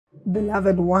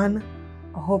Beloved one,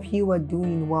 I hope you are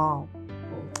doing well.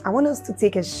 I want us to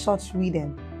take a short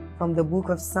reading from the book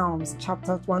of Psalms,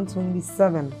 chapter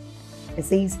 127. It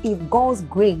says, if God's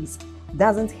grace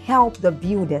doesn't help the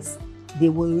builders, they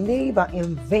will labor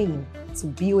in vain to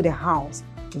build a house.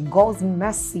 If God's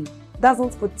mercy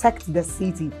doesn't protect the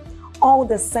city, all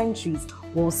the centuries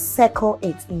will circle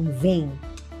it in vain.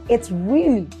 It's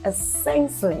really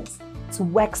senseless to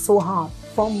work so hard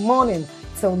from morning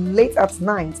till late at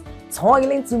night,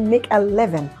 toiling to make a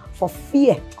living for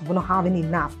fear of not having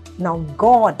enough. Now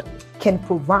God can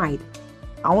provide.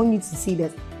 I want you to see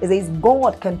this. It says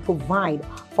God can provide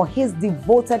for his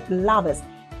devoted lovers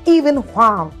even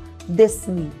while they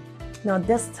sleep. Now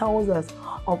this tells us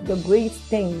of the great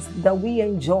things that we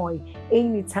enjoy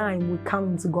anytime we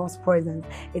come into God's presence.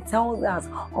 It tells us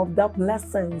of the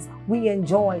blessings we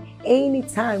enjoy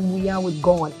anytime we are with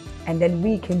God. And then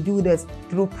we can do this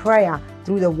through prayer,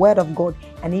 through the word of God,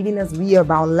 and even as we are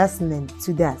about listening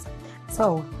to that.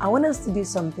 So I want us to do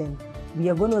something. We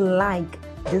are going to like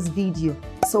this video.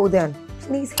 So then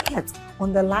please hit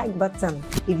on the like button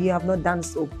if you have not done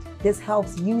so. This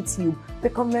helps YouTube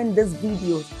recommend these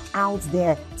videos out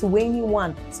there to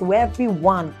anyone, so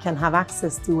everyone can have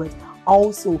access to it.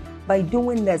 Also, by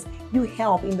doing this, you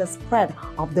help in the spread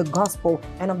of the gospel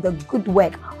and of the good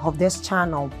work of this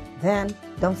channel. Then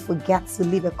don't forget to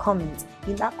leave a comment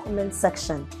in that comment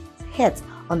section. Hit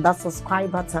on that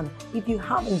subscribe button if you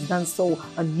haven't done so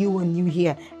and you are new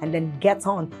here, and then get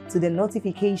on to the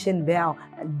notification bell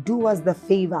and do us the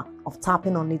favor of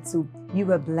tapping on it too.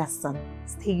 You are blessed.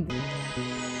 Stay blessed.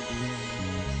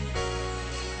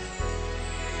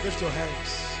 Lift your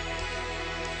hands.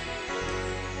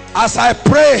 As I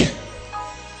pray,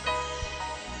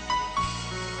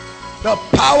 the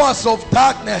powers of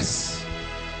darkness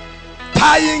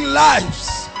tying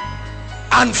lives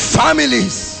and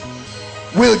families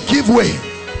will give way.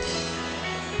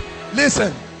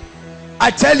 Listen,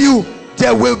 I tell you,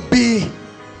 there will be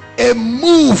a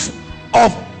move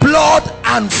of blood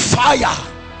and fire.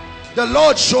 The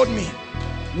Lord showed me.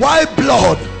 Why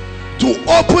blood? To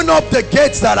open up the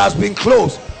gates that has been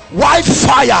closed. Why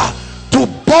fire? To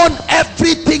burn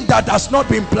everything that has not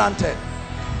been planted.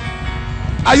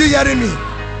 Are you hearing me?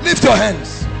 Lift your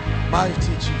hands.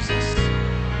 Mighty Jesus.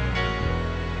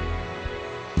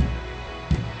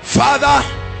 Father,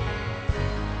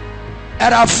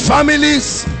 there are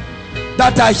families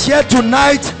that are here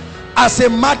tonight as a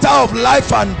matter of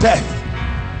life and death.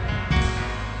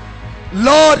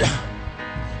 Lord,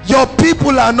 your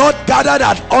people are not gathered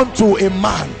unto a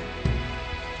man.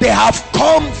 They have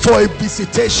come for a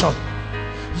visitation.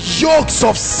 Yokes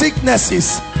of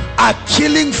sicknesses are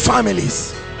killing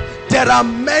families. There are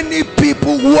many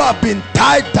people who have been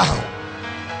tied down.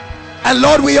 And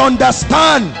Lord, we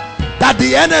understand that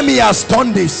the enemy has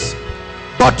done this.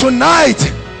 But tonight,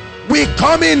 we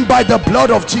come in by the blood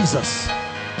of Jesus.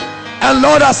 And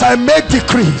Lord, as I make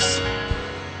decrees,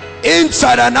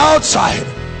 inside and outside,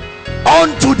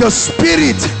 unto the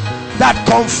spirit that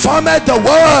confirmed the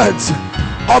words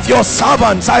of your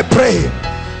servants, I pray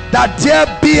that there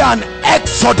be an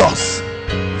exodus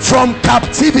from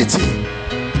captivity.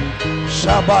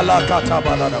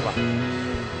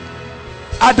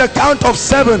 At the count of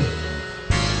 7,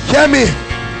 hear me,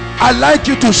 I'd like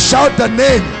you to shout the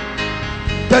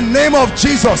name of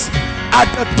Jesus at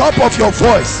the top of your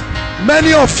voice.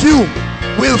 Many of you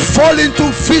will fall into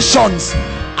visions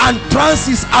and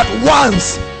trances at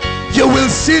once. You will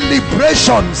see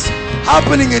liberations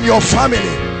happening in your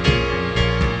family.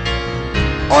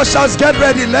 Ushers, get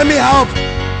ready. Let me have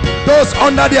those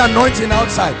under the anointing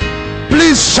outside.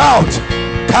 Please shout.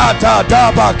 1, 2,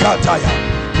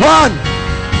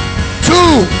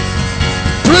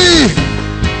 3,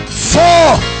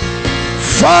 4,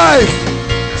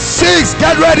 5, 6.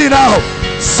 Get ready now.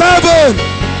 7.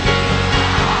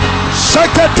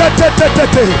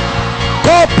 Shakatetetetete.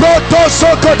 Koproto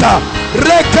sokota.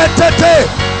 Reketete.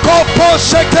 Kopo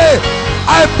sheke.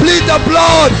 I plead the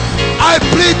blood. I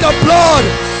plead the blood.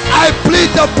 I plead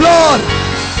the blood.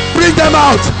 Bring them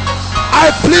out. I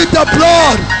plead the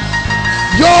blood.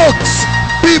 Yokes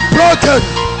be broken.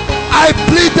 I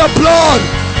plead the blood.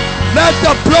 Let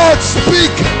the blood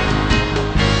speak.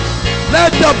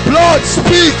 Let the blood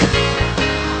speak.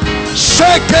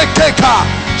 Shekekeka.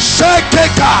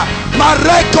 Shekeka.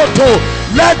 Marekoto.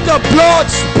 Let the blood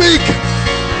speak.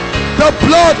 The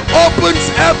blood opens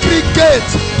every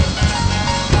gate.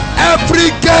 Every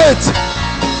gate.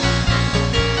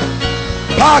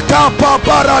 Paka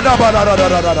paparada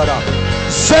barada.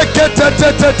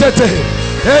 Seketetetetete.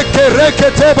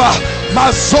 Ekereketeba.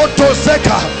 Masoto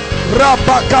zeka.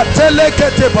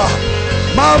 Rabakateleketeba.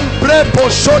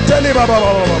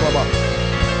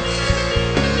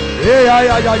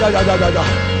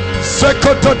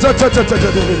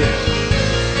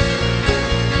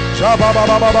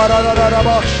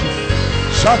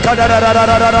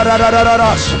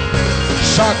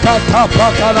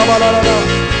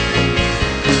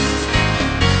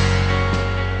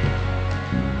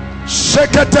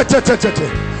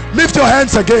 Lift your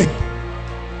hands again.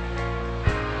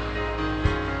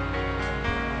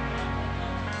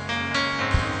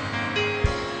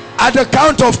 At the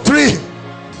count of 3,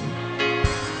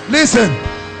 listen,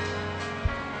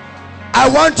 I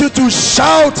want you to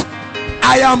shout,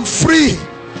 I am free.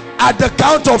 At the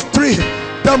count of 3,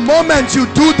 the moment you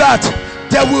do that,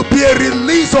 there will be a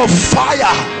release of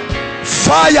fire.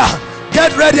 Fire.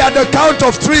 Get ready at the count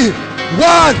of 3.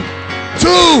 1,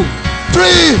 2,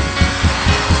 3.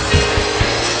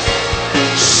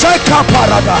 Sheka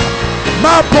parada.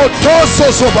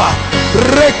 Mapotoso soba.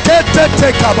 Rekete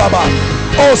tekababa.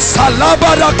 O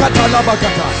salabara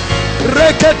katalabakata.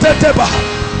 Rekete teba.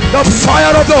 The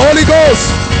fire of the Holy Ghost.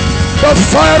 The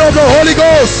fire of the Holy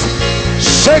Ghost.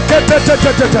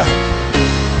 Shekete.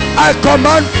 I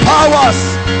command powers.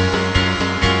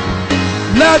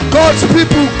 Let God's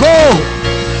people go.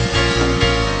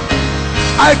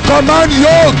 I command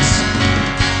yokes.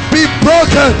 Be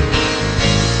broken.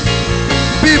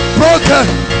 Be broken.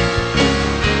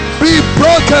 Be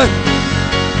broken.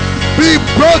 Be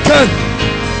broken.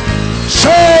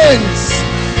 Chains.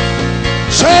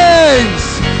 Chains.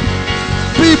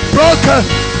 Be broken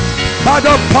by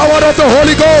the power of the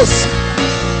Holy Ghost.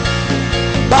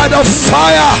 By the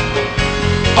fire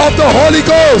of the Holy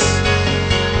Ghost.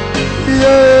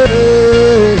 Yeah.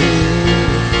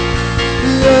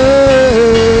 Yeah.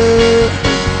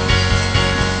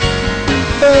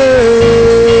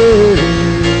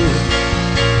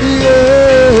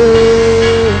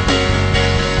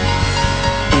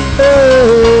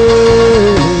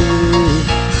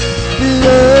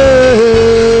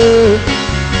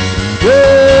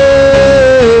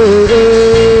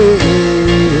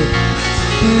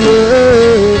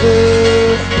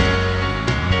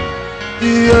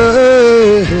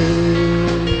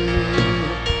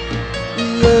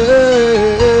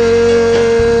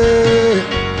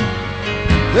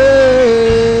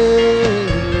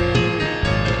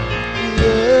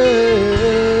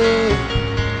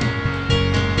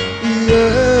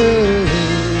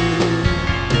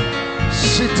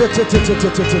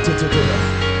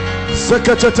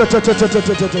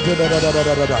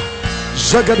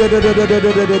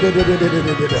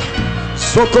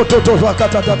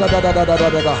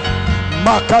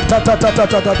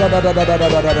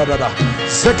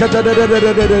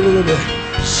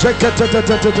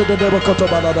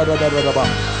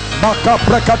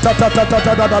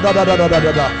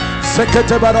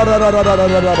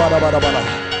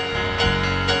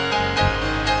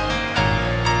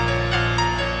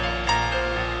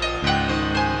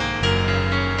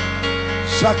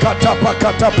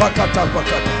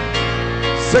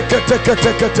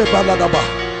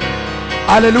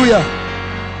 Hallelujah.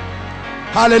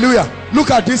 Hallelujah.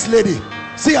 Look at this lady.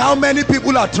 See how many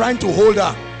people are trying to hold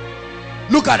her.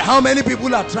 Look at how many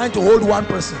people are trying to hold one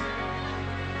person.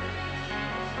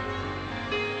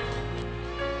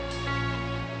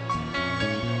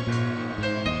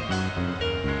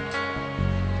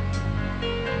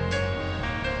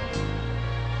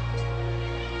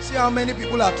 See how many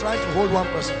people are trying to hold one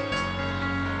person.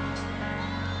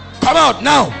 Come out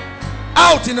now.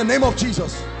 Out in the name of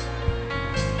Jesus.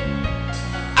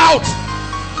 Out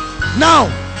now.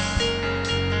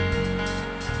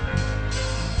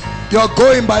 You're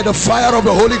going by the fire of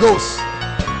the Holy Ghost.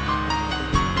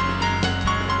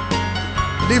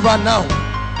 Leave her now.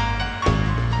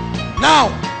 Now.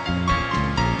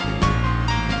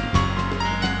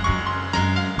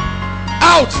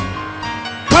 Out.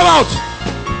 Come out.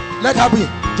 Let her be.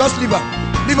 Just leave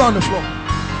her. Leave her on the floor.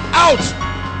 Out.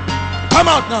 Come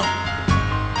out now.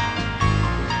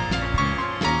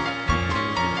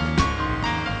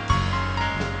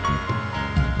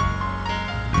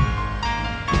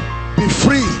 Be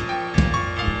free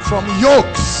from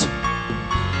yokes.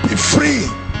 Be free.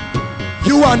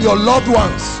 You and your loved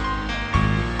ones.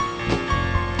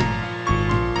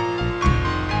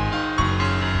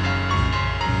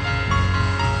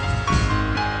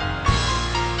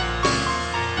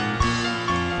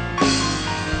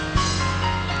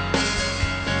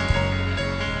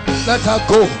 Let her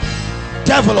go,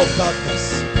 devil of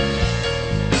darkness.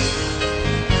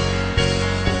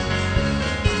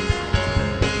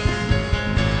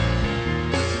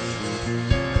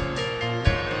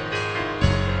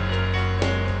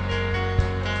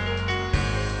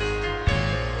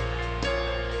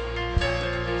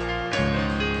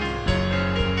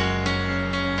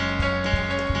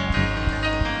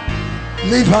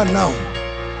 Leave her now.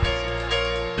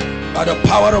 By the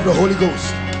power of the Holy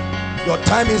Ghost. Your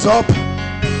time is up.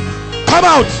 Come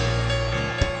out.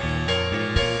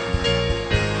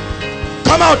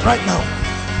 Come out right now.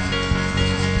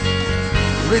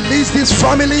 Release this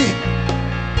family.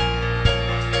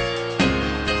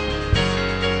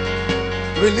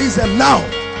 Release them now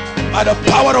by the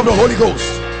power of the Holy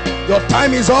Ghost. Your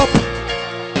time is up.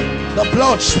 The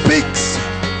blood speaks.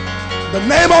 The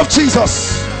name of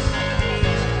Jesus.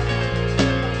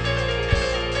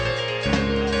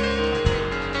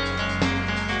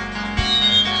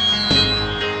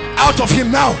 Out of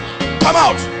him now. Come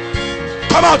out.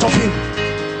 Come out of him.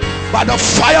 By the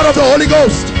fire of the Holy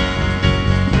Ghost.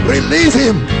 Release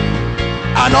him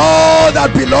and all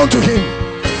that belong to him.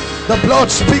 The blood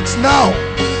speaks now.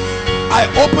 I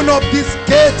open up this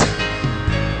gate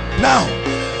now.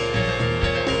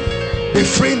 Be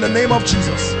free in the name of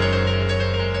Jesus.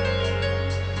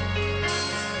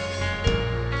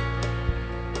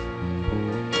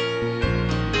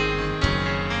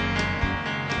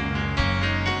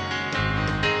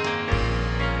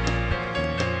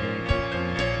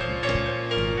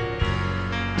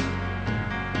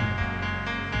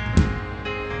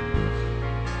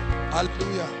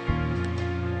 Hallelujah.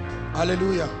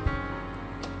 Hallelujah.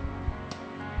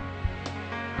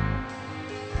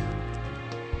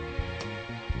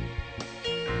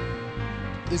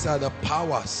 These are the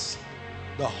powers,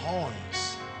 the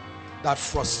horns that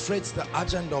frustrates the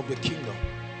agenda of the kingdom.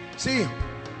 See,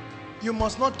 you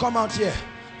must not come out here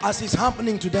as it's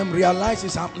happening to them. Realize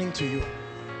it's happening to you.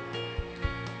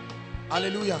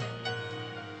 Hallelujah.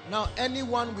 Now,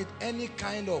 anyone with any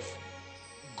kind of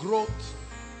growth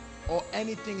or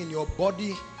anything in your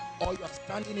body, or you are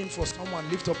standing in for someone,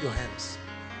 lift up your hands.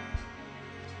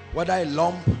 Whether a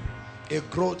lump, a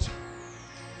growth,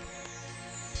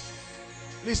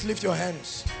 please lift your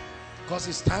hands, because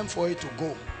it's time for it to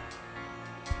go.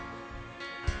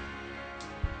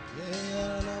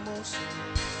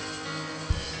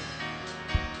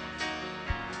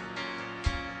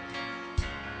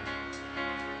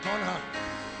 Turn her.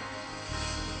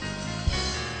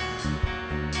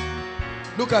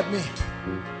 Look at me.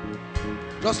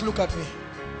 Just look at me.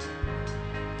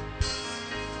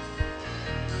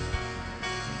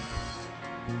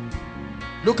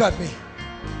 Look at me.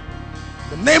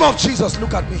 In the name of Jesus,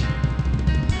 look at me.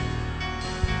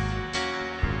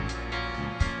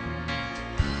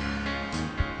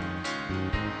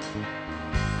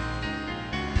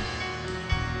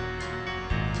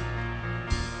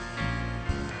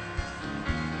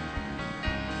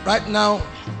 Right now,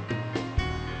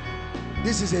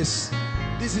 this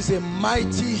is a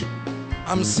mighty,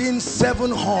 I'm seeing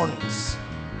 7 horns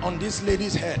on this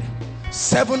lady's head.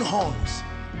 7 horns.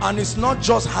 And it's not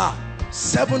just her.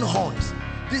 7 horns.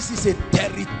 This is a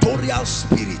territorial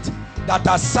spirit that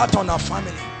has sat on her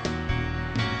family.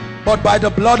 But by the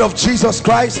blood of Jesus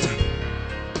Christ,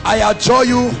 I adjure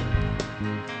you.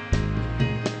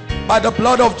 By the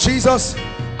blood of Jesus,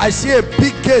 I see a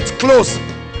big gate closed.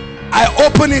 I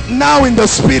open it now in the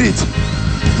spirit.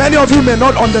 Many of you may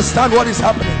not understand what is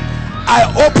happening. I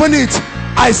open it.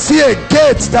 I see a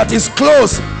gate that is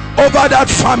closed over that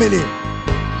family.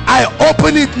 I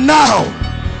open it now.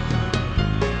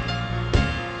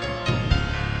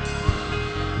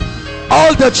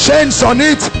 All the chains on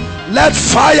it, let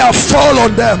fire fall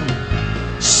on them.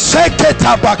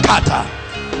 Seketa bakata.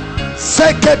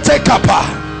 Sekete kapa.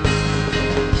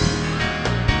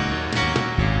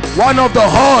 One of the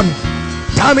horn,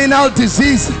 terminal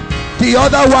disease. The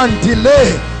other one,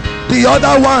 delay. The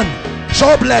other one,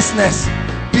 joblessness.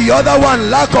 The other one,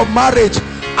 lack of marriage.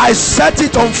 I set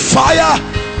it on fire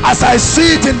as I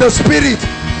see it in the spirit.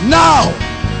 Now,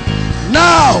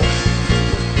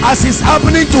 as it's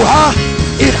happening to her,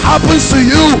 it happens to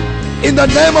you in the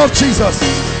name of Jesus.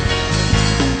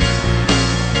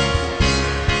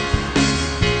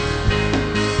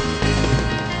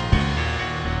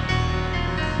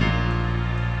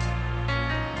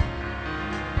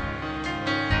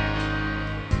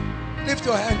 Lift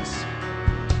your hands.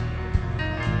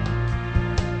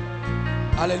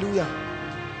 Hallelujah.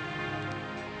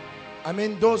 I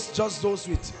mean, just those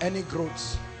with any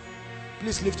growths,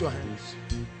 please lift your hands.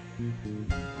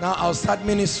 Now I'll start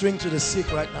ministering to the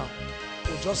sick right now.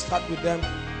 We'll just start with them,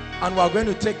 and we're going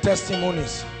to take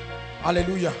testimonies.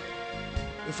 Hallelujah.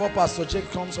 Before Pastor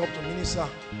Jake comes up to minister,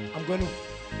 I'm going to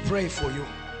pray for you.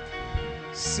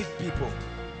 Sick people,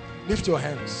 lift your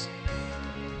hands.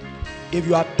 If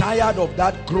you are tired of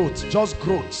that growth, just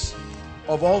growths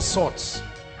of all sorts,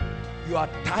 you are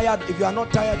tired. If you are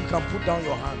not tired, you can put down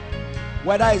your hand.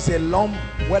 Whether it's a lump,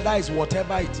 whether it's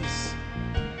whatever it is.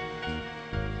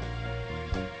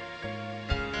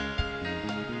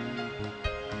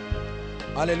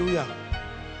 Hallelujah.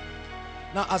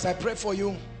 Now as I pray for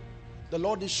you, the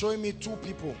Lord is showing me two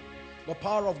people. The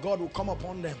power of God will come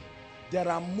upon them. There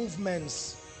are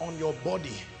movements on your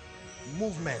body.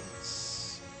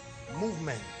 Movements.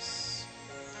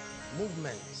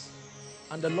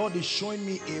 And the Lord is showing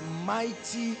me a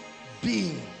mighty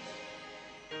being.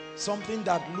 Something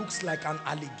that looks like an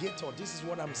alligator. This is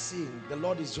what I'm seeing. The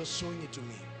Lord is just showing it to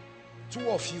me. Two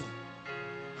of you.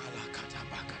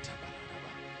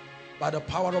 By the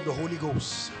power of the Holy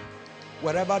Ghost.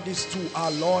 Wherever these two are,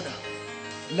 Lord,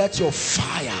 let your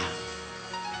fire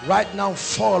right now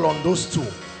fall on those two.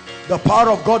 The power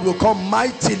of God will come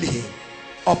mightily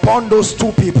upon those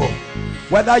two people.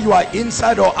 Whether you are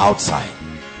inside or outside.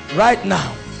 Right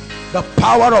now, the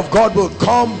power of God will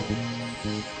come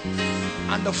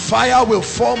and the fire will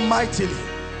fall mightily.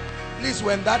 Please,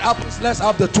 when that happens, let's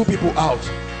have the two people out.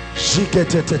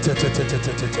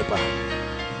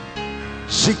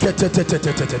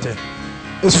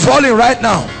 It's falling right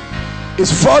now.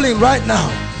 It's falling right now.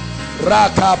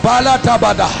 Rakabala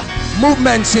tabada.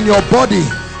 Movements in your body.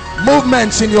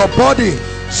 Movements in your body.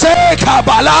 Say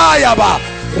kabalayaba.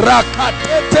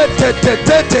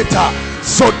 Rakateteteteteta.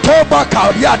 Sotoba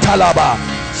karyatalaba.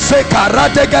 Say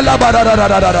karategalaba.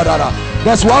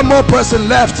 There's one more person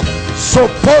left.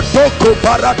 Sopotoko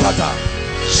baratata.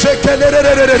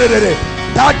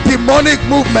 That demonic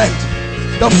movement,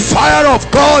 the fire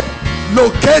of God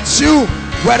locates you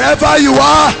wherever you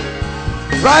are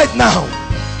right now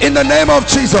in the name of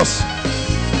Jesus.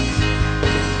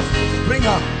 Bring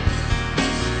her.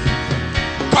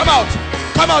 Come out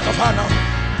of her now.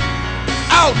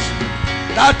 Out,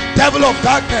 that devil of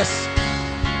darkness.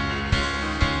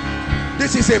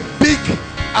 This is a big,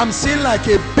 I'm seeing like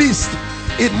a beast.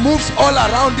 It moves all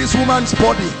around this woman's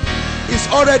body. It's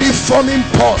already forming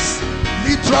pus,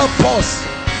 literal pus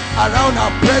around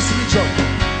her breast region.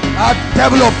 That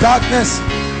devil of darkness,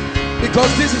 because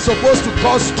this is supposed to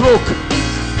cause stroke,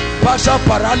 partial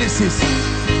paralysis.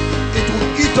 It will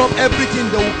eat up everything.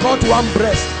 They will cut one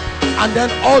breast and then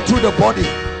all through the body.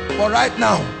 But right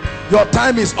now, your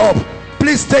time is up.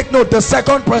 Please take note, the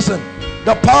second person,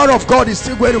 the power of God is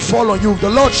still going to fall on you. The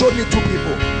Lord showed me two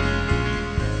people.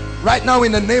 Right now,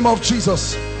 in the name of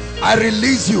Jesus, I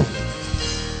release you.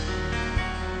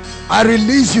 I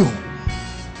release you.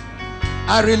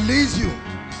 I release you.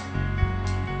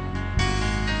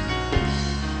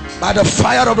 By the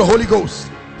fire of the Holy Ghost.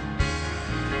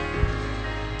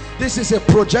 This is a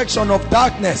projection of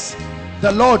darkness.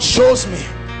 The Lord shows me.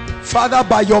 Father,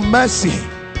 by your mercy,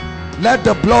 let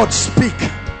the blood speak.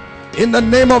 In the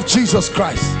name of Jesus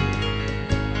Christ,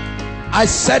 I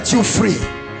set you free.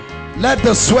 Let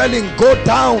the swelling go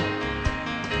down.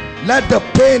 Let the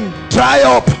pain dry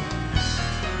up.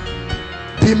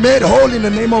 Be made whole in the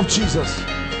name of Jesus.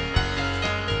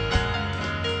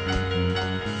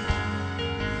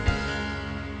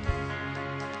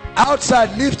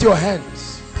 Outside, lift your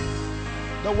hands.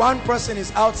 The one person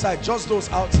is outside, just those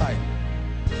outside.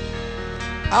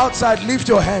 Outside, lift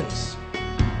your hands.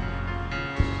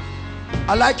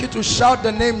 I'd like you to shout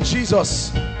the name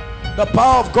Jesus. The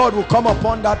power of God will come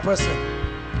upon that person.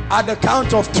 At the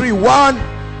count of 3. 1,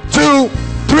 2,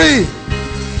 3.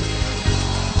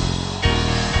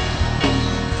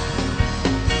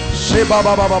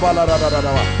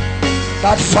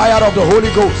 That fire of the Holy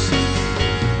Ghost,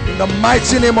 in the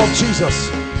mighty name of Jesus.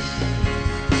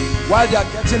 While they are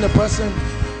getting the person,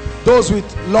 those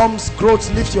with lumps, growths,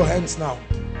 lift your hands now.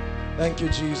 Thank you,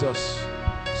 Jesus.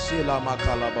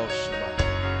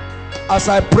 As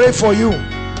I pray for you,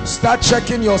 start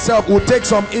checking yourself. We'll take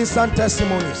some instant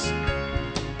testimonies.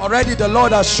 Already the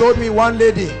Lord has showed me one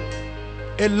lady,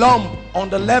 a lump on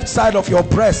the left side of your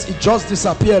breast. It just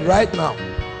disappeared right now.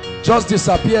 Just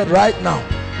disappeared right now.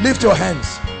 Lift your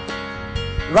hands.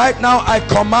 Right now I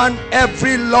command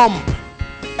every lump,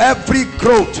 every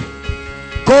growth,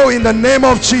 go in the name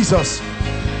of Jesus.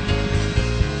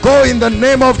 Go in the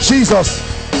name of Jesus.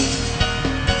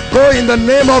 Go in the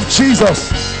name of Jesus.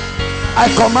 I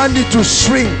command it to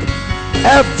shrink.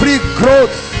 Every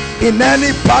growth in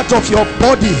any part of your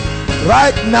body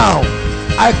right now,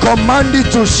 I command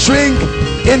it to shrink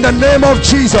in the name of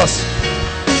Jesus.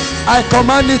 I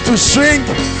command it to shrink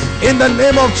in the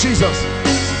name of Jesus.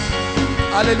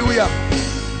 Hallelujah.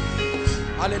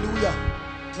 Hallelujah.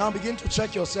 Now begin to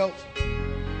check yourself.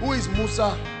 Who is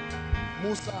Musa?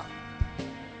 Musa.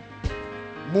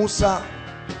 Musa.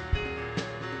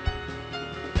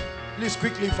 Please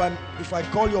quickly, if I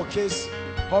call your case,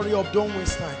 hurry up, don't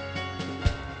waste time.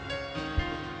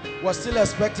 We're still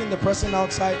expecting the person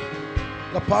outside.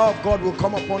 The power of God will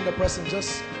come upon the person.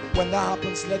 Just when that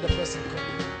happens, let the person come.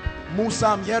 Musa,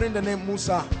 I'm hearing the name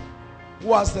Musa.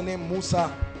 Who has the name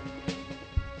Musa?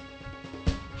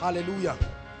 Hallelujah.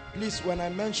 Please, when I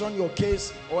mention your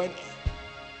case, or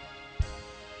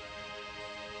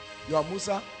you are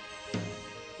Musa,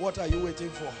 what are you waiting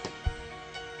for?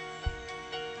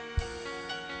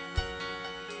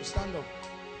 Stand up.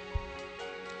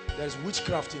 There is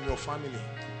witchcraft in your family,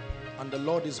 and the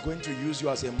Lord is going to use you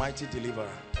as a mighty deliverer.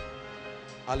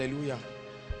 Hallelujah.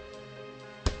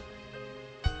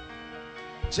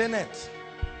 Janet.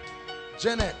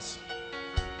 Janet.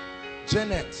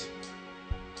 Janet.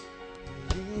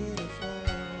 Beautiful.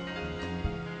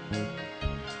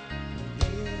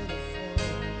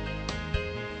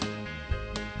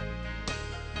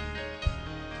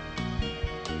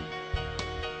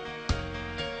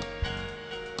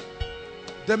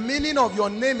 The meaning of your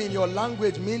name in your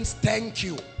language means thank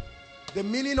you. The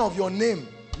meaning of your name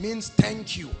means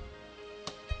thank you.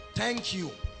 Thank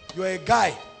you. You're a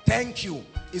guy. Thank you.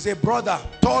 Is a brother,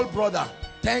 tall brother.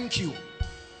 Thank you.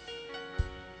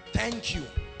 Thank you.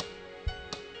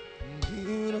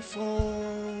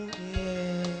 Beautiful.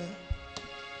 Yeah.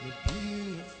 You're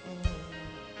beautiful.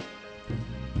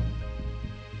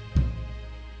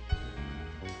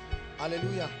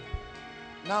 Hallelujah.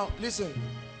 Now listen.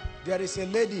 There is a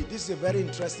lady, this is a very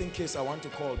interesting case I want to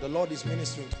call. The Lord is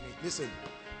ministering to me. Listen,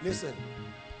 listen.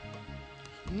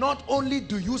 Not only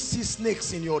do you see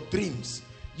snakes in your dreams,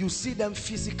 you see them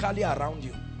physically around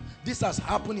you. This has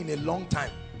happened in a long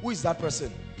time. Who is that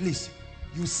person? Please.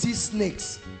 You see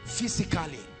snakes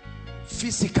physically.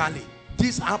 Physically.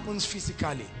 This happens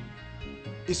physically.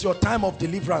 It's your time of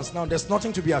deliverance now. There's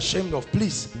nothing to be ashamed of.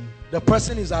 Please. The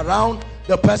person is around.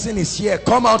 The person is here.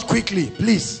 Come out quickly,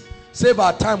 please. Save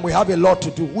our time. We have a lot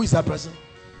to do. Who is that person?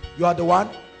 You are the one.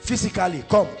 Physically.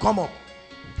 Come up.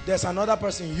 There's another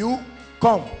person. You.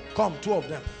 Come. Two of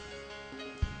them.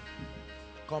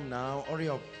 Come now. Hurry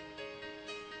up.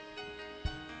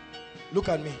 Look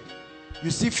at me. You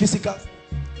see physical?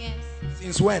 Yes.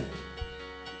 Since when?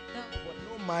 No.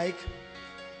 No mic.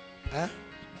 Huh?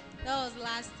 That was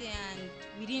last year and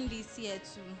within this year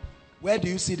too. Where do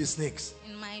you see the snakes?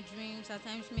 In my dreams.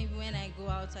 Sometimes maybe when I go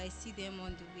out, I see them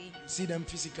on the way. You see them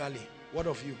physically. What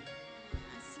of you?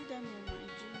 I see them in my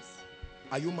dreams.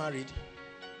 Are you married?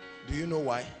 Do you know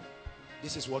why?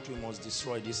 This is what we must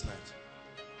destroy this night.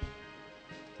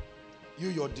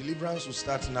 Your deliverance will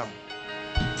start now.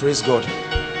 Praise God.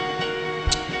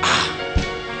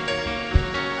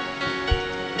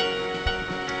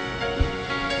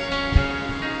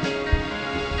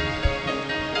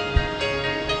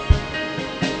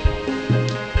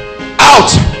 Out.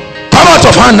 Come out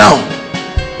of hand now.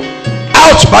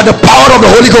 Out by the power of the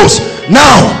Holy Ghost.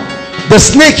 Now, the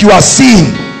snake you are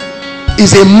seeing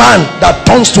is a man that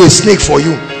turns to a snake for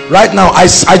you. Right now, I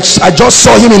just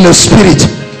saw him in the spirit.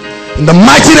 In the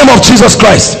mighty name of Jesus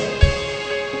Christ.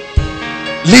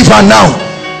 Leave her now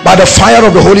by the fire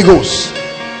of the Holy Ghost.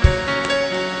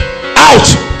 Out.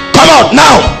 Come out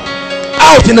now.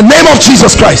 Out in the name of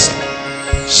Jesus Christ.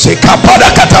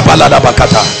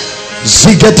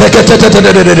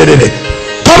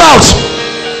 Come out.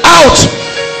 Out.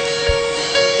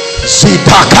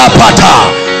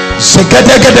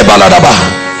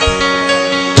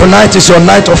 Tonight is your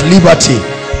night of liberty.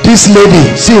 This lady,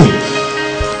 see,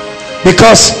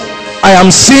 because I am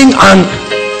seeing, and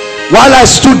while I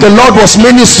stood, the Lord was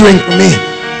ministering to me,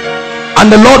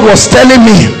 and the Lord was telling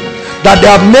me that they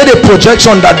have made a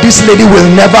projection that this lady will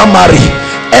never marry.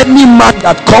 Any man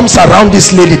that comes around this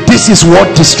lady, this is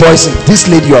what destroys him. This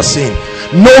lady you are seeing,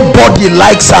 nobody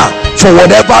likes her for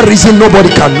whatever reason. Nobody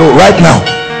can know. Right now,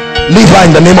 leave her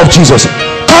in the name of Jesus.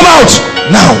 Come out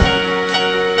now.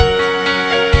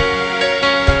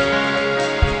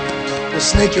 The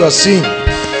snake you are seeing,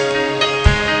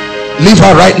 leave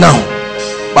her right now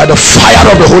by the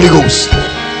fire of the Holy Ghost.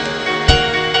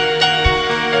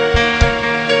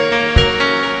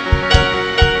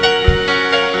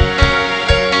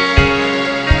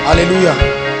 Hallelujah.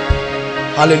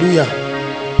 Hallelujah.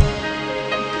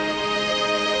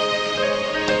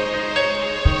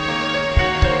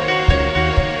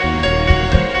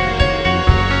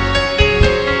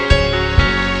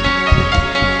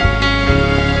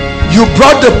 You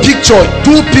brought the picture,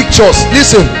 2 pictures.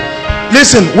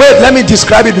 Listen, wait, let me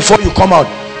describe it before you come out.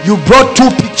 You brought 2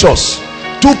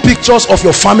 pictures of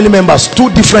your family members, 2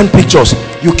 different pictures.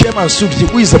 You came and stood.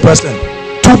 Who is the person?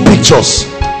 2 pictures.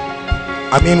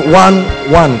 I mean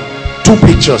 2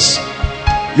 pictures.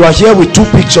 You are here with 2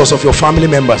 pictures of your family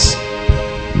members.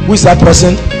 Who is that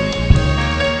person?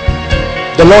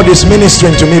 The Lord is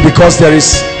ministering to me because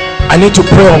I need to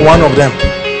pray on one of them.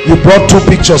 You brought 2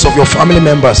 pictures of your family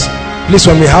members. Please,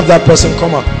 when we have that person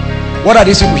come up. What are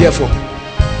these people here for?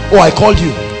 Oh, I called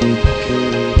you.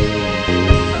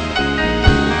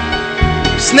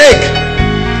 Snake.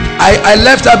 I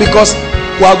left her because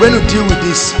we are going to deal with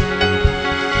this.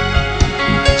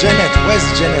 Janet, where's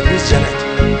Janet? Who's Janet?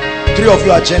 3 of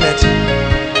you are Janet.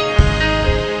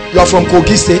 You are from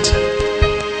Kogi State.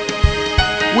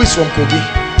 Who is from Kogi?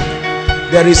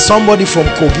 There is somebody from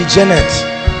Kogi. Janet,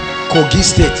 Kogi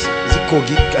State. Is it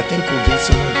Kogi? I think Kogi.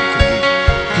 Someone Kogi.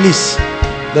 Please,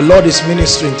 the Lord is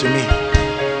ministering to me.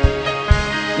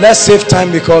 Let's save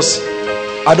time because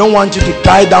I don't want you to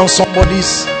tie down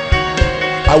somebody's.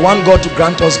 I want God to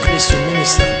grant us grace to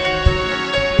minister.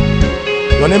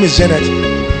 Your name is Janet.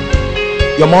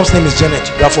 Your mom's name is Janet.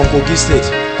 You are from Kogi State.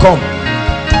 Come.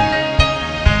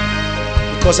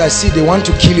 Because I see they want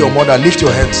to kill your mother. Lift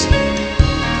your hands.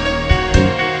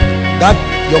 That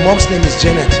your mom's name is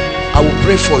Janet. I will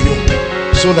pray for you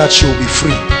so that she will be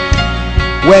free.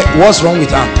 What's wrong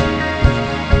with her?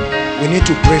 We need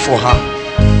to pray for her.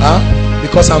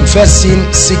 Because I'm first seeing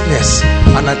sickness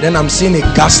and then I'm seeing a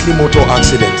ghastly motor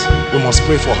accident. We must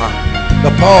pray for her. The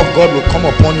power of God will come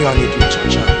upon you and it will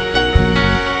touch her.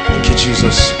 Thank you,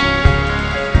 Jesus.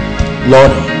 Lord,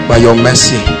 by your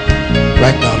mercy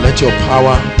right now, let your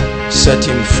power set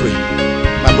him free.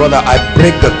 My brother, I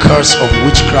break the curse of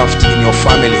witchcraft in your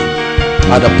family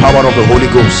by the power of the Holy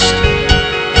Ghost.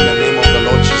 In the name of the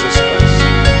Lord Jesus Christ.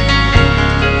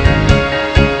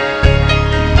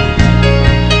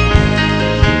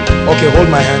 Okay, hold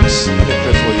my hands. Let me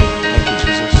pray for you. Thank you,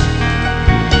 Jesus.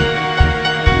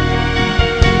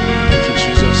 Thank you,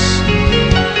 Jesus.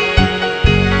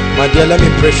 My dear, let me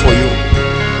pray for you.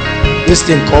 This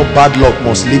thing called bad luck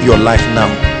must leave your life now.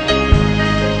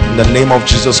 In the name of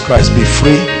Jesus Christ, be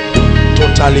free,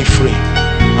 totally free.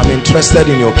 I'm interested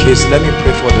in your case. Let me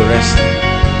pray for the rest.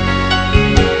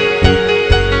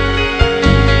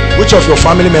 Which of your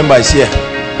family member is here?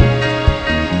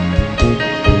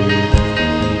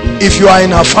 If you are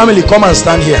in our family, come and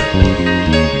stand here.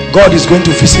 God is going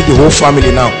to visit the whole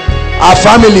family now. Our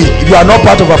family, if you are not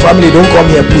part of our family, don't come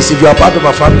here, please. If you are part of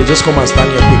our family, just come and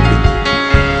stand here quickly.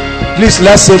 Please,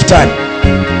 let's save time.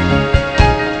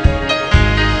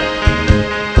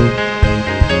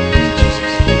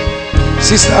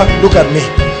 Sister, look at me.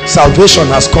 Salvation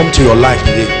has come to your life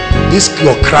today. This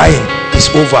your crying is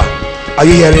over. Are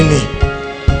you hearing me?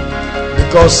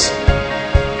 Because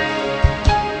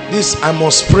this, I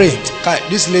must pray.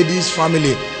 This lady's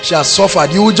family, she has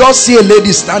suffered. You will just see a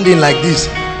lady standing like this,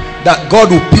 that God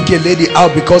will pick a lady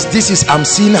out, because this is, I'm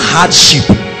seeing hardship.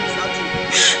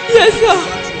 Yes, sir.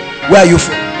 Where are you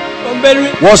from? From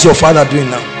Benue. What's your father doing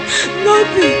now?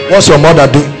 Nothing. What's your mother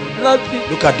doing? Nothing.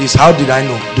 Look at this. How did I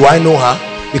know? Do I know her?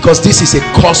 Because this is a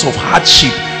cause of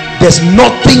hardship. There's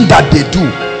nothing that they do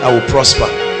that will prosper.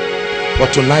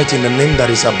 But tonight, in the name that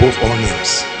is above all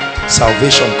names,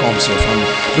 salvation comes to your family.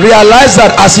 Realize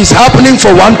that as it's happening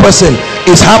for one person,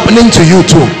 it's happening to you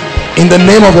too. In the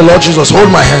name of the Lord Jesus, hold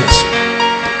my hands.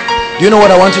 Do you know what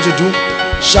I want you to do?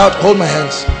 Shout, hold my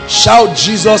hands. Shout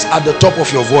Jesus at the top of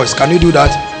your voice. Can you do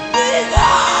that?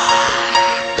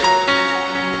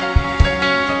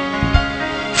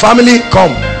 Family,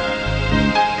 come.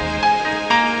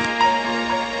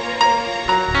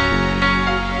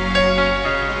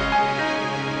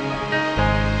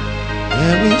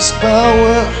 There is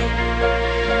power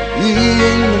in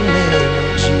the name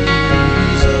of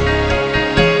Jesus.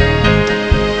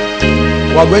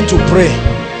 We are going to pray.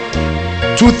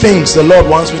 2 things the Lord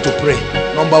wants me to pray.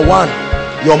 Number 1,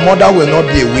 your mother will not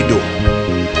be a widow.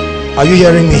 Are you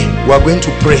hearing me? We are going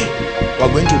to pray. We are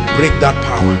going to break that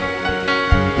power.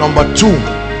 Number 2,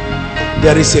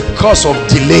 there is a cause of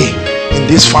delay in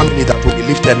this family that will be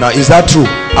lifted now. Is that true?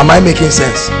 Am I making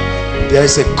sense? There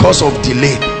is a cause of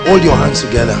delay. Hold your hands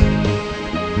together.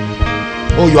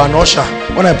 Oh, you are an usher.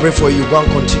 When I pray for you, go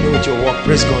and continue with your work.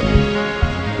 Praise God.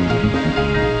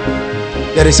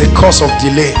 There is a cause of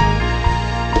delay.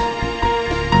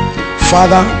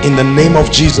 Father, in the name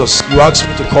of Jesus, you asked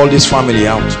me to call this family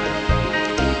out.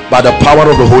 By the power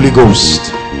of the Holy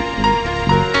Ghost,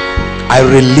 I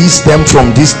release them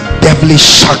from this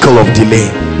devilish shackle of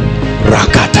delay.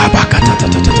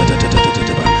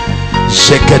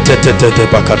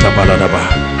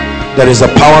 There is a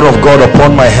power of God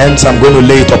upon my hands. I'm going to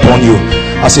lay it upon you.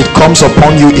 As it comes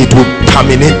upon you, it will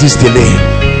terminate this delay.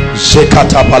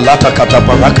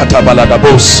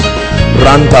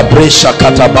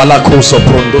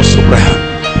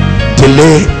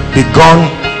 Delay be gone.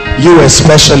 You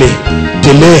especially.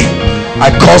 Delay. I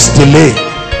cause delay.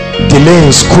 Delay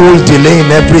in school, delay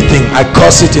in everything. I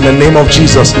curse it in the name of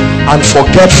Jesus. And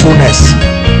forgetfulness,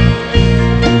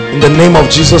 in the name of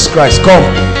Jesus Christ. Come,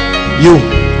 you.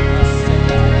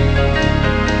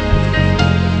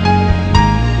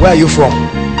 Where are you from?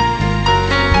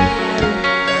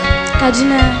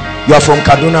 Kaduna. You are from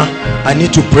Kaduna. I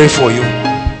need to pray for you.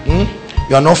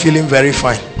 You are not feeling very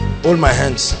fine. Hold my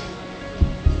hands.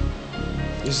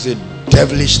 This is a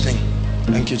devilish thing.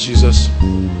 Thank you, Jesus.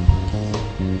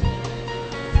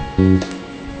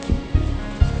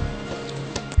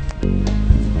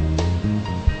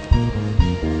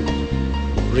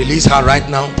 Release her right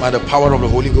now by the power of the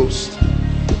Holy Ghost.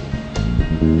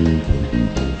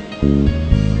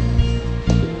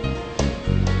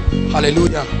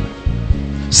 Hallelujah.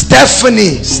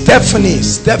 Stephanie.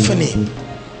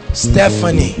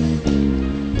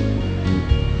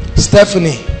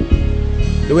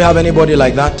 Do we have anybody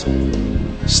like that?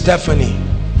 Stephanie.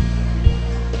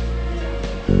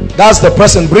 That's the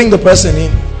person. Bring the person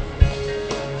in.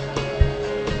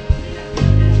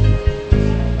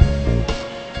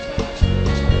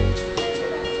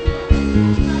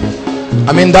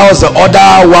 I mean, that was the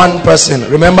other one person.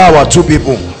 Remember our two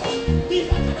people.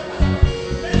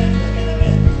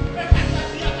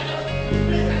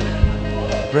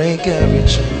 Break every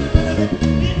chain.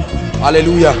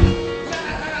 Hallelujah.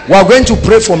 We are going to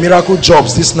pray for miracle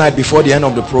jobs this night before the end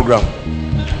of the program.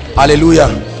 Hallelujah.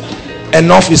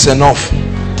 Enough is enough.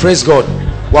 Praise God.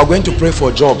 We are going to pray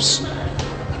for jobs.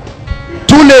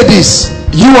 Two ladies,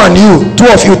 you and you,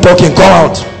 two of you talking, come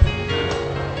out.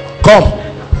 Come.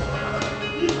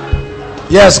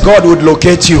 Yes, God would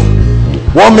locate you.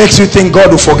 What makes you think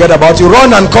God will forget about you?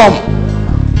 Run and come.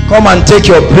 Come and take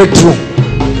your breakthrough.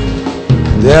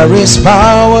 There is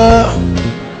power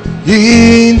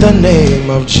in the name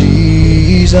of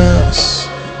Jesus.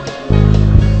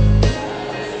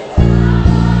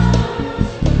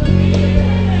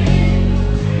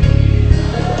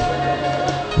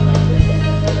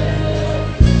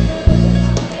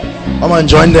 Come and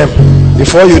join them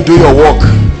before you do your work.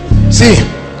 See,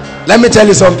 let me tell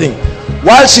you something.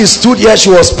 While she stood here,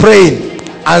 she was praying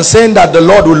and saying that the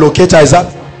Lord will locate her. Is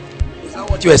that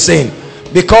what you are saying?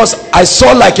 Because I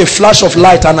saw like a flash of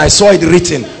light and I saw it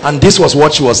written, and this was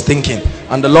what she was thinking.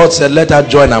 And the Lord said, let her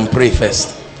join and pray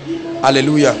first.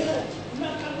 Hallelujah.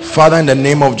 Father, in the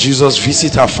name of Jesus,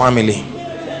 visit her family.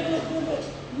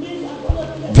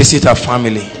 Visit her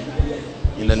family.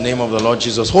 In the name of the Lord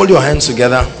Jesus. Hold your hands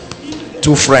together.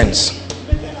 Two friends.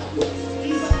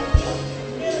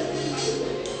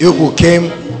 You who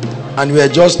came and we were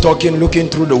just talking, looking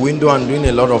through the window and doing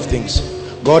a lot of things.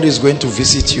 God is going to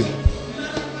visit you.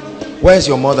 Where is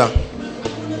your mother?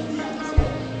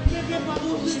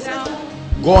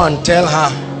 Go and tell her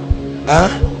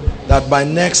that by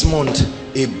next month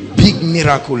a big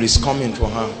miracle is coming for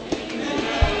her.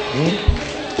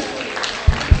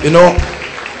 You know,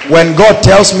 when God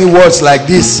tells me words like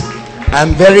this,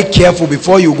 I'm very careful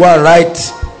before you go and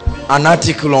write an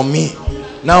article on me.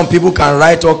 Now people can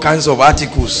write all kinds of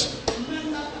articles.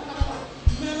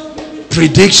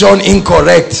 Prediction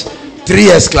incorrect,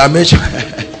 3 exclamation.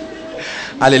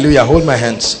 Hallelujah. Hold my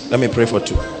hands. Let me pray for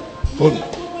two. Hold.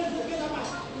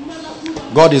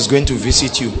 God is going to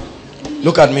visit you.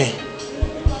 Look at me.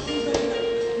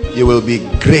 You will be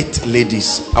great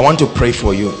ladies. I want to pray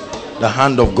for you. The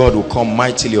hand of God will come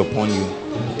mightily upon you.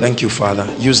 Thank you, Father.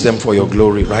 Use them for your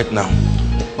glory right now.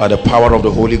 By the power of the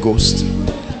Holy Ghost.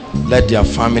 Let their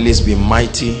families be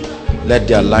mighty. Let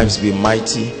their lives be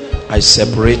mighty. I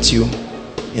separate you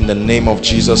in the name of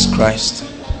Jesus Christ.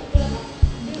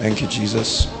 Thank you,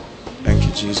 Jesus. Thank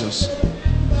you, Jesus.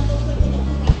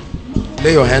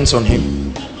 Lay your hands on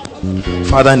him.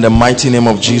 Father, in the mighty name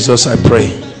of Jesus, I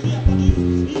pray.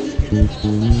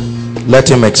 Let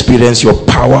him experience your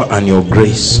power and your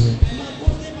grace.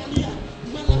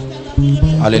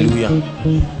 Hallelujah.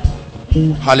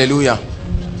 Hallelujah.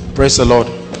 Praise the Lord.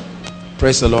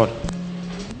 Praise the Lord.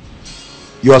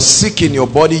 You are sick in your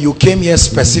body. You came here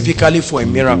specifically for a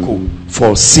miracle,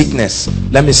 for sickness.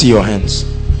 Let me see your hands.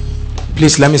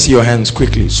 Please, let me see your hands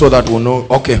quickly so that we'll know.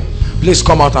 Okay. Please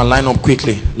come out and line up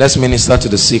quickly. Let's minister to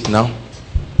the sick now.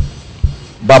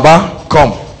 Baba,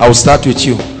 come. I will start with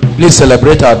you. Please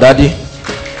celebrate our daddy.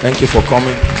 Thank you for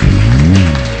coming.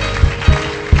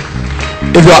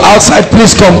 If you're outside,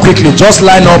 please come quickly. Just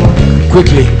line up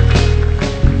quickly.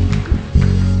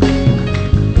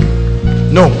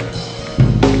 No.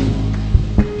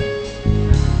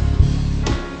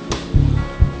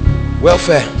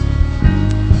 Welfare.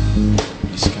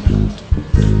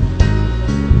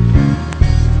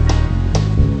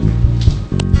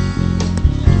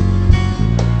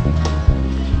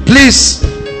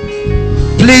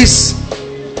 Please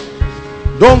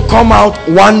don't come out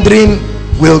wondering,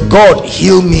 will God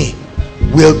heal me?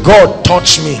 Will God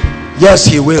touch me? Yes,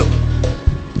 he will.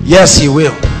 Yes, he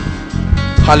will.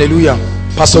 Hallelujah.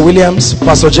 Pastor Williams,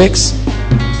 Pastor Jakes,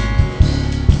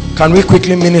 can we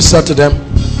quickly minister to them?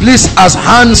 Please, as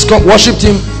hands come, worship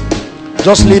team,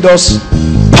 just lead us.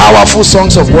 Powerful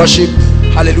songs of worship.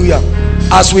 Hallelujah.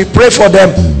 As we pray for them,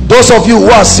 those of you who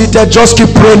are seated, just keep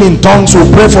praying in tongues.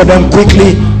 We'll pray for them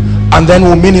quickly and then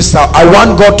we'll minister. I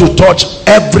want God to touch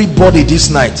everybody this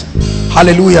night.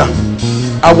 Hallelujah.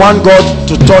 I want God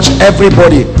to touch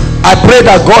everybody. I pray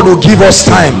that God will give us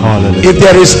time. Hallelujah. If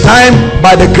there is time,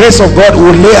 by the grace of God,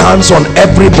 we'll lay hands on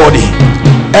everybody.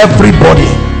 Everybody.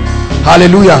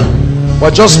 Hallelujah.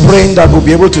 We're just praying that we'll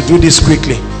be able to do this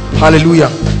quickly. Hallelujah.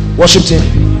 Worship team.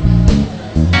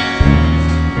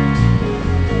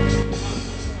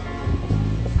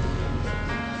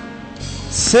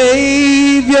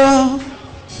 Savior,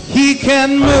 he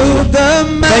can move the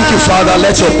mountain. Thank you, Father.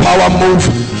 Let your power move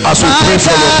as we pray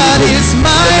for your people. In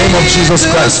the name of Jesus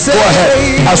Christ. Go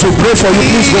ahead. As we pray for you,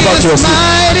 please go back to your seat.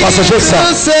 Pastor Jason.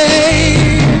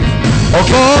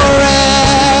 Okay.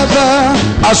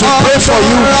 As we pray for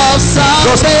you,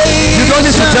 you don't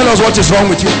need to tell us what is wrong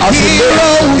with you. As we pray,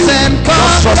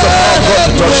 just trust the power of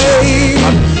God to touch you.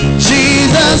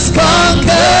 Jesus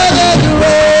conquered the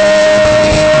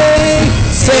grave.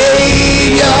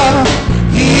 Savior,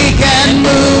 he can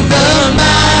move the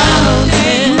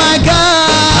mountain. My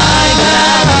God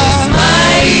is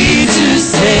mighty to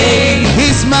save.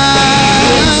 He's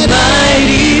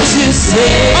mighty to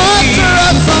save. Author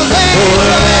of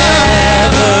salvation,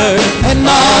 an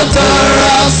author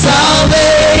of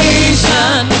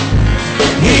salvation.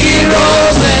 He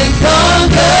rose and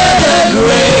conquered the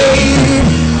grave.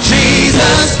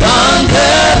 Jesus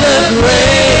conquered the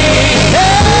grave.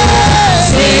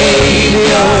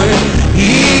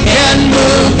 He can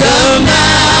move the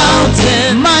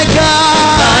mountain. My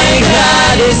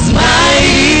God is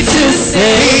mighty to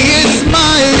save. He is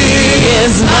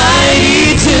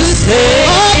mighty to save.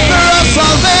 Author of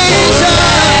salvation.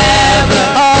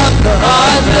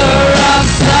 Author of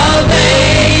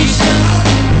salvation.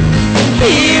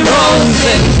 He rose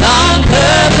and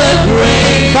conquered the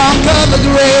grave. Conquered the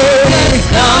grave.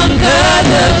 Conquered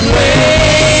the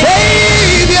grave.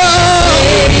 Savior.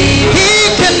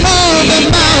 He can move the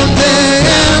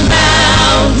mountain.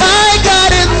 My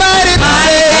God is mighty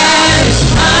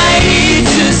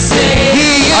to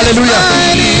save. Hallelujah.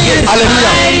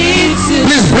 Hallelujah.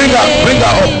 Please bring her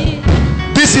up.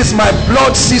 This is my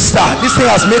blood sister. This thing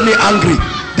has made me angry.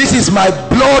 This is my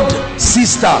blood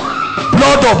sister.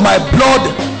 Blood of my blood,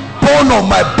 bone of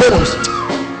my bones.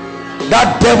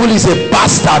 That devil is a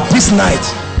bastard this night.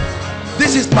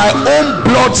 This is my own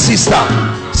blood sister.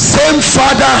 Same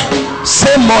father,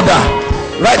 same mother.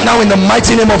 Right now in the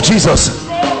mighty name of Jesus,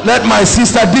 let my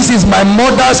sister, this is my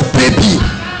mother's baby,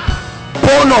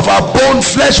 bone of her bone,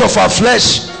 flesh of her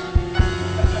flesh,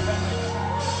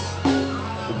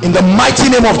 in the mighty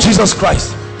name of Jesus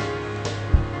Christ.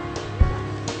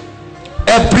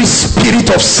 Every spirit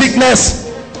of sickness,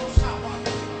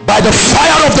 by the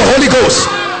fire of the Holy Ghost,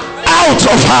 out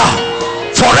of her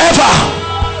forever,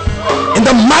 in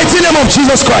the mighty name of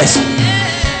Jesus Christ.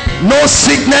 No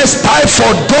sickness,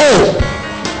 typhoid, go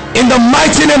in the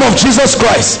mighty name of Jesus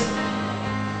Christ.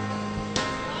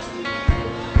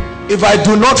 If I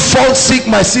do not fall sick,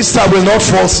 my sister will not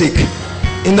fall sick,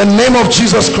 in the name of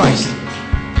Jesus Christ.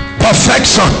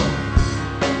 Perfection.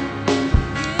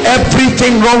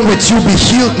 Everything wrong with you be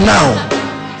healed now.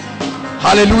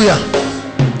 Hallelujah.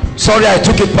 Sorry, I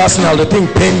took it personal. The thing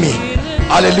pained me.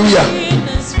 Hallelujah.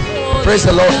 Praise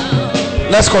the Lord.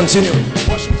 Let's continue.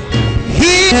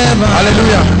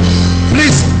 Hallelujah.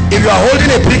 Please, if you are holding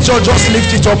a picture, just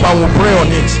lift it up and we'll pray on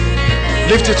it.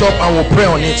 Lift it up and we'll pray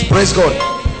on it. Praise God.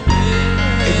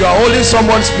 If you are holding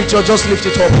someone's picture, just lift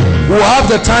it up. We'll have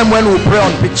the time when we'll pray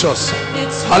on pictures.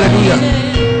 Hallelujah.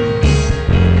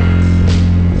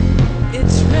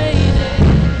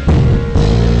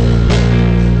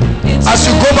 As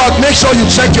you go back, make sure you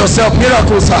check yourself.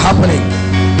 Miracles are happening.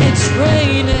 It's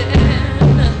raining.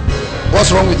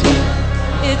 What's wrong with you?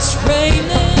 It's raining.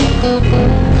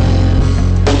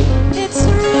 It's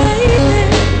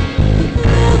raining.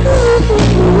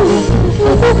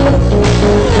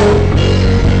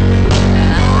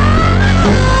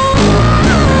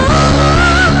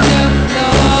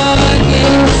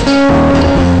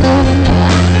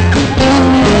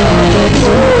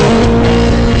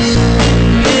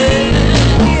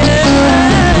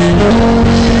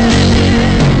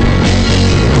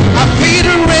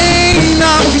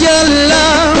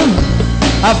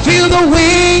 I feel the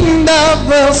wind of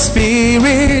the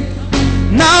Spirit.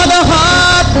 Now the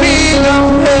heartbeat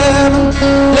of heaven.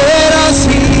 Let us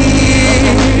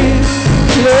hear.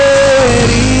 Let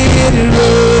it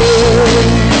roll.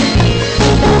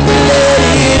 Let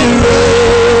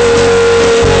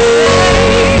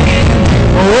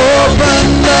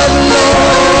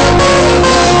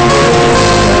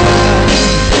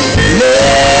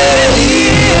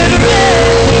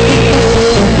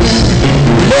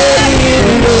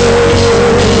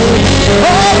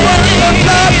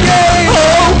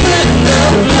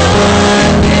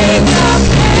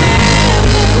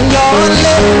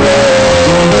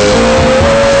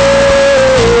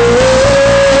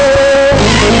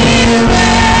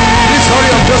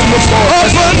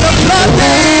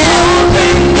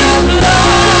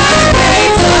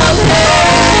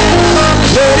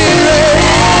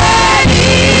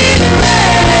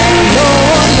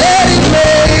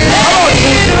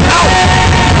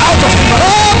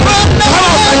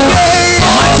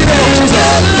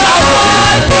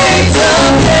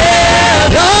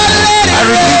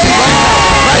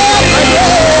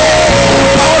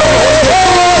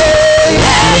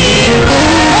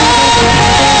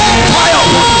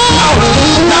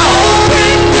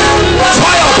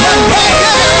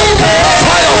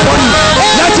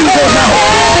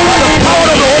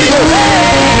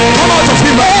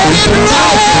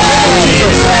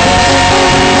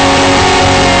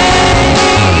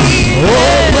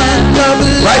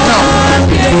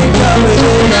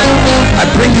I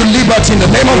bring you liberty in the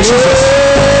name of Jesus.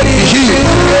 Be healed.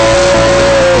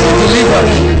 Delivered.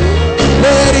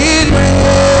 Let it rain.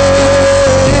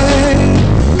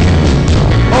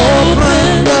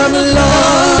 Open the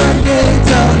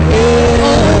floodgates of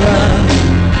heaven.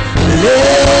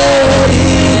 Let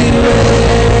it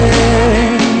rain.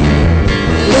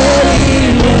 Let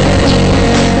it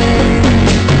rain.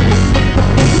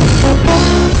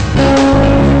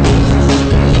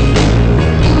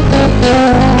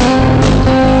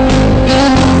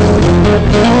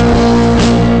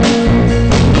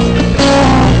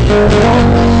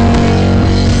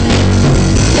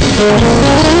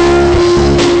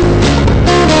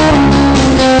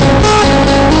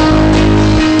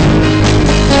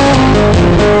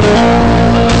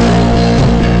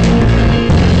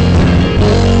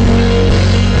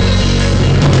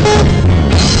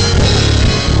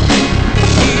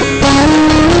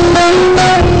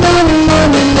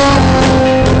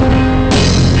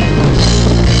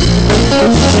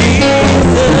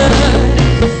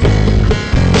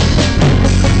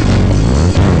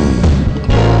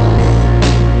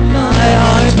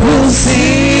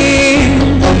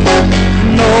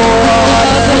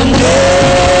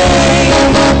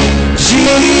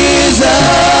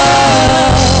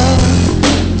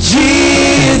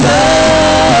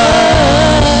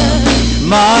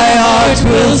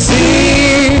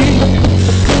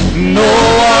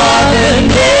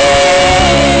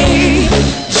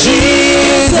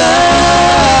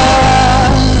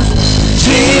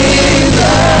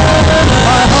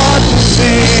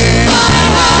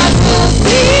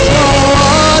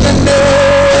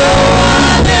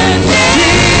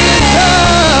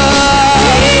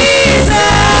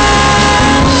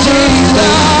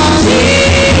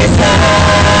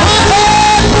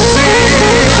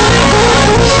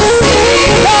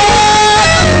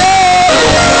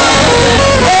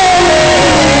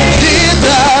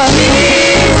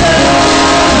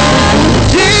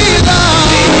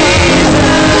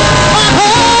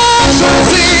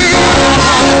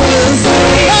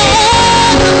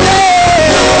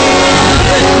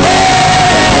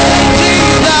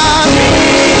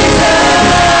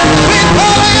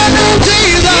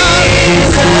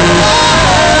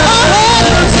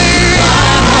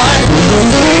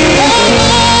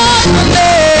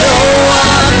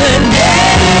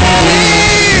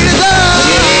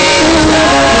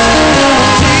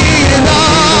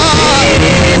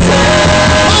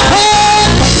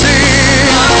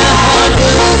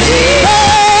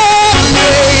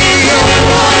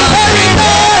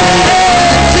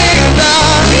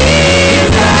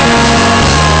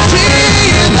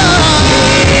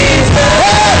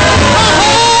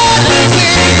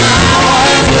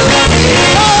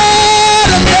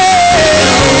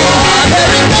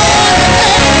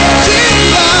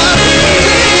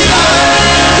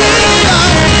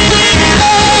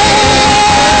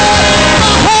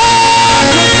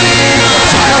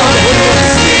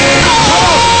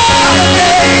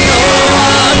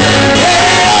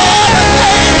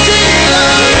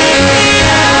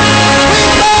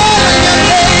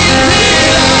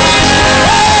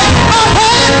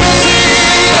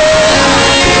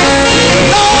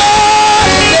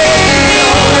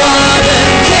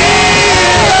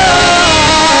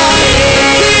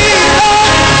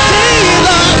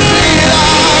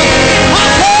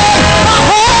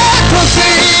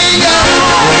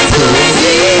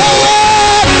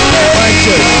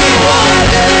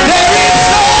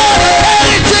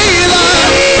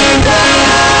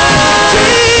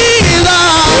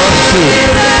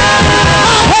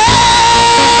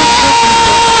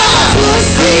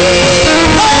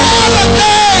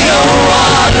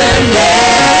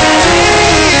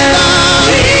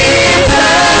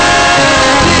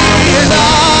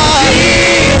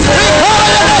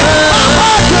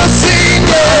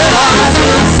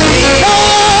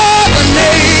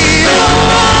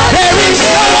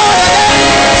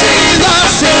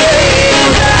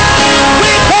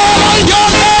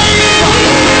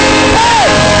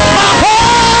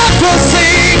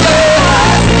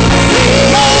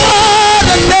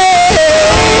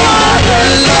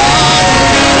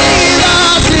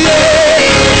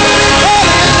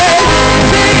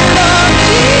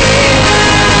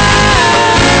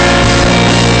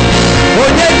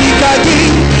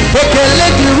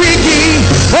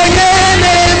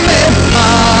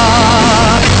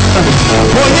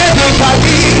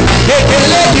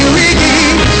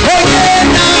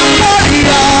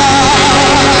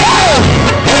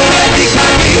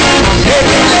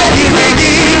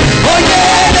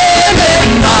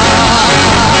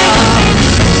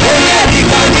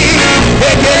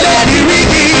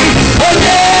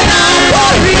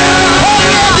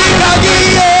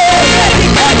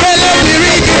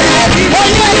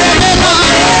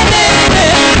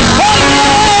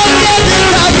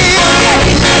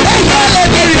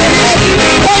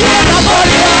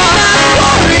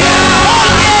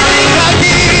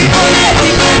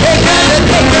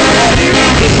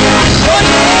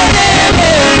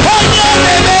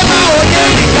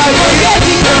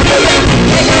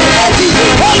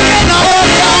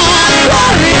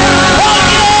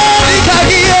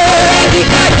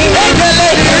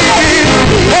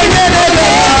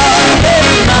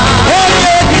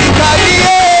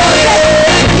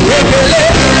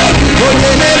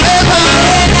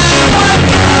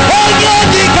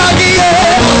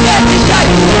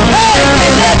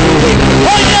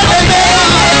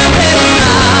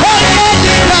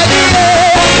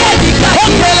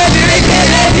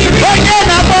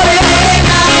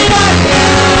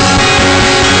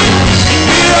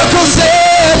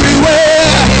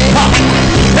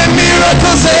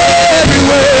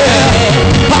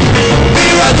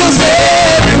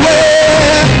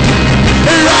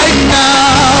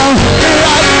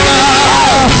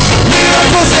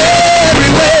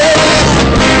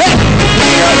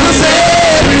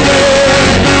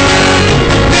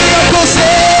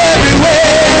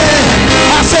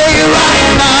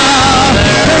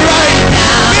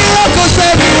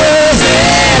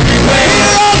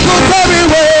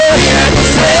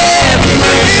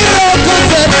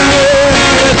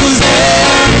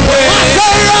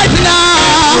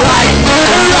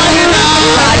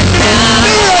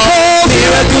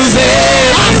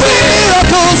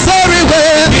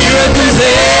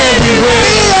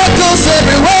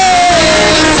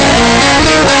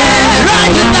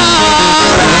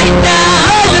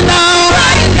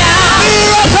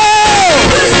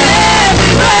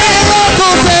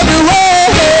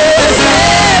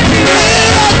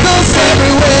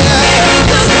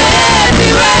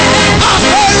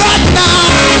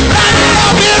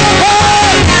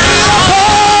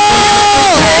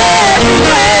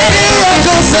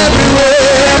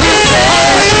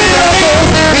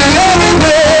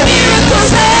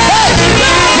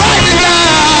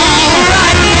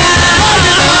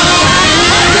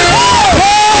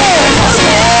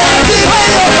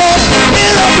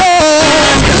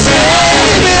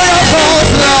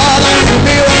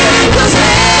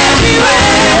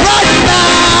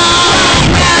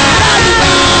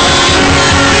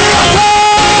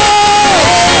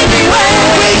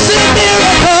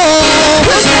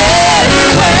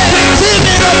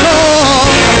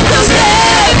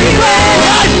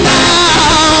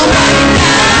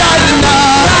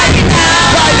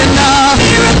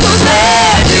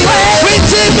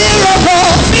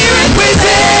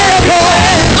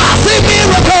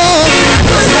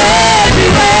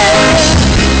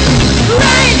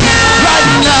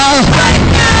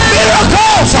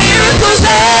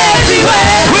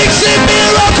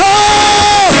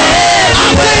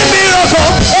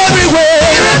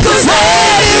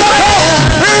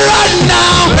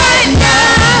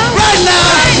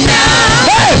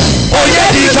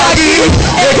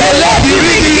 ekele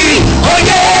dịrị gị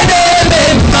onye na-eme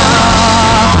mma.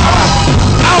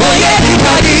 Onye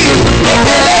dịka gị,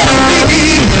 ekele dịrị gị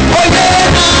onye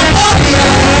na-agwọ ọrịa.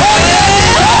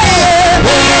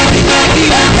 Onye dịka gị,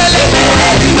 ekele dịrị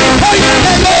gị onye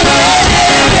na-eme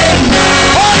mma.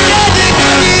 Onye dịka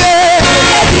gị,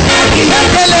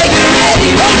 ekele dịrị gị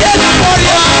onye na-agwọ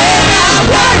ọrịa.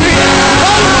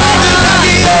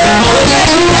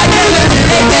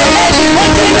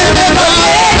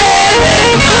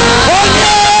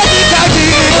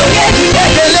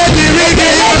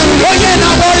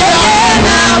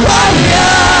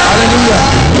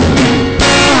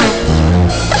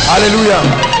 Hallelujah.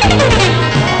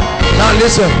 Now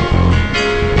listen,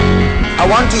 I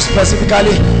want you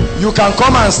specifically, you can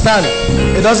come and stand.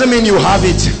 It doesn't mean you have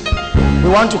it. We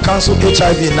want to cancel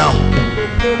HIV now.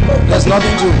 There's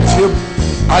nothing to feel.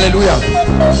 Hallelujah.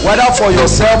 Whether for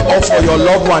yourself or for your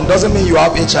loved one doesn't mean you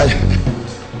have HIV.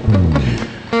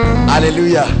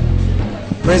 Hallelujah.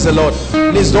 Praise the Lord.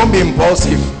 Please don't be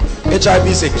impulsive. HIV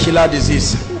is a killer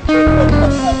disease.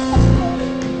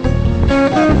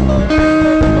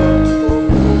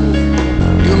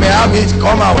 You may have it,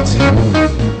 come out. It's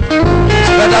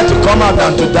better to come out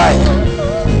than to die.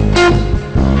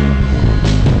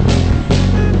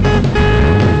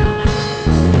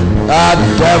 That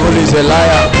devil is a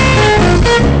liar.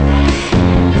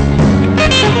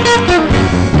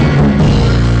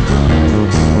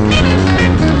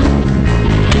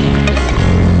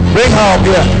 Bring her up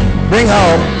here. Bring her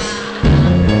up.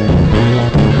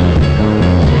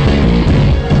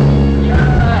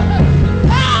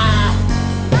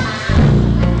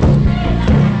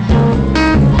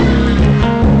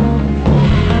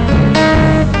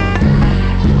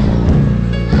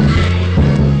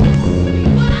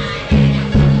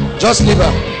 Just leave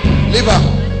her. Leave her.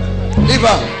 Leave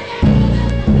her.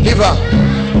 Leave her.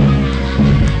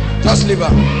 Just leave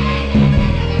her.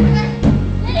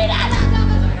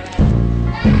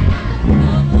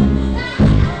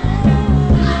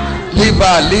 Leave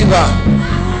her. Leave her.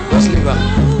 Just leave her.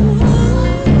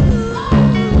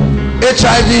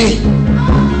 HIV.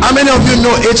 How many of you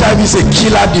know HIV is a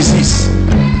killer disease?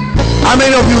 How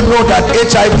many of you know that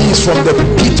HIV is from the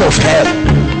pit of hell?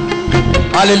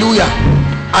 Hallelujah.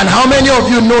 And how many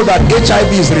of you know that HIV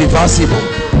is reversible?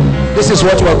 This is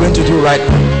what we are going to do right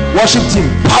now. Worship team,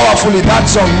 powerfully, that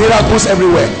song, miracles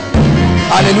everywhere.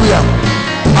 Hallelujah.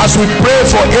 As we pray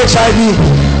for HIV,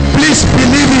 please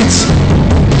believe it.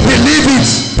 Believe it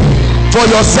for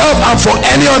yourself and for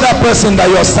any other person that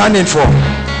you're standing for.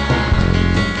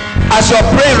 As you're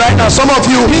praying right now, some of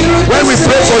you, when we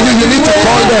pray for you, you need to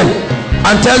call them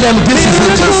and tell them this is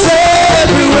it.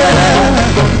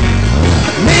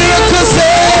 Miracles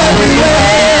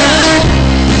everywhere,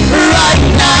 right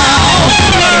now,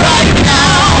 right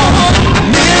now.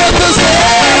 Miracles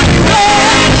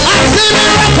everywhere. I see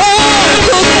miracles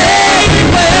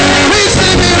everywhere. We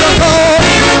see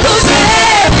miracles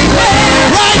everywhere,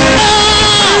 right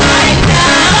now, right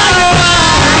now.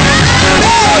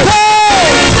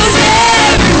 Miracles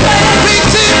everywhere. We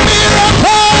see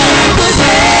miracles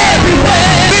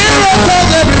everywhere. Miracles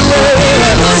everywhere.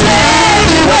 Miracles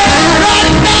everywhere.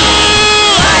 Right now,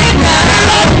 right now.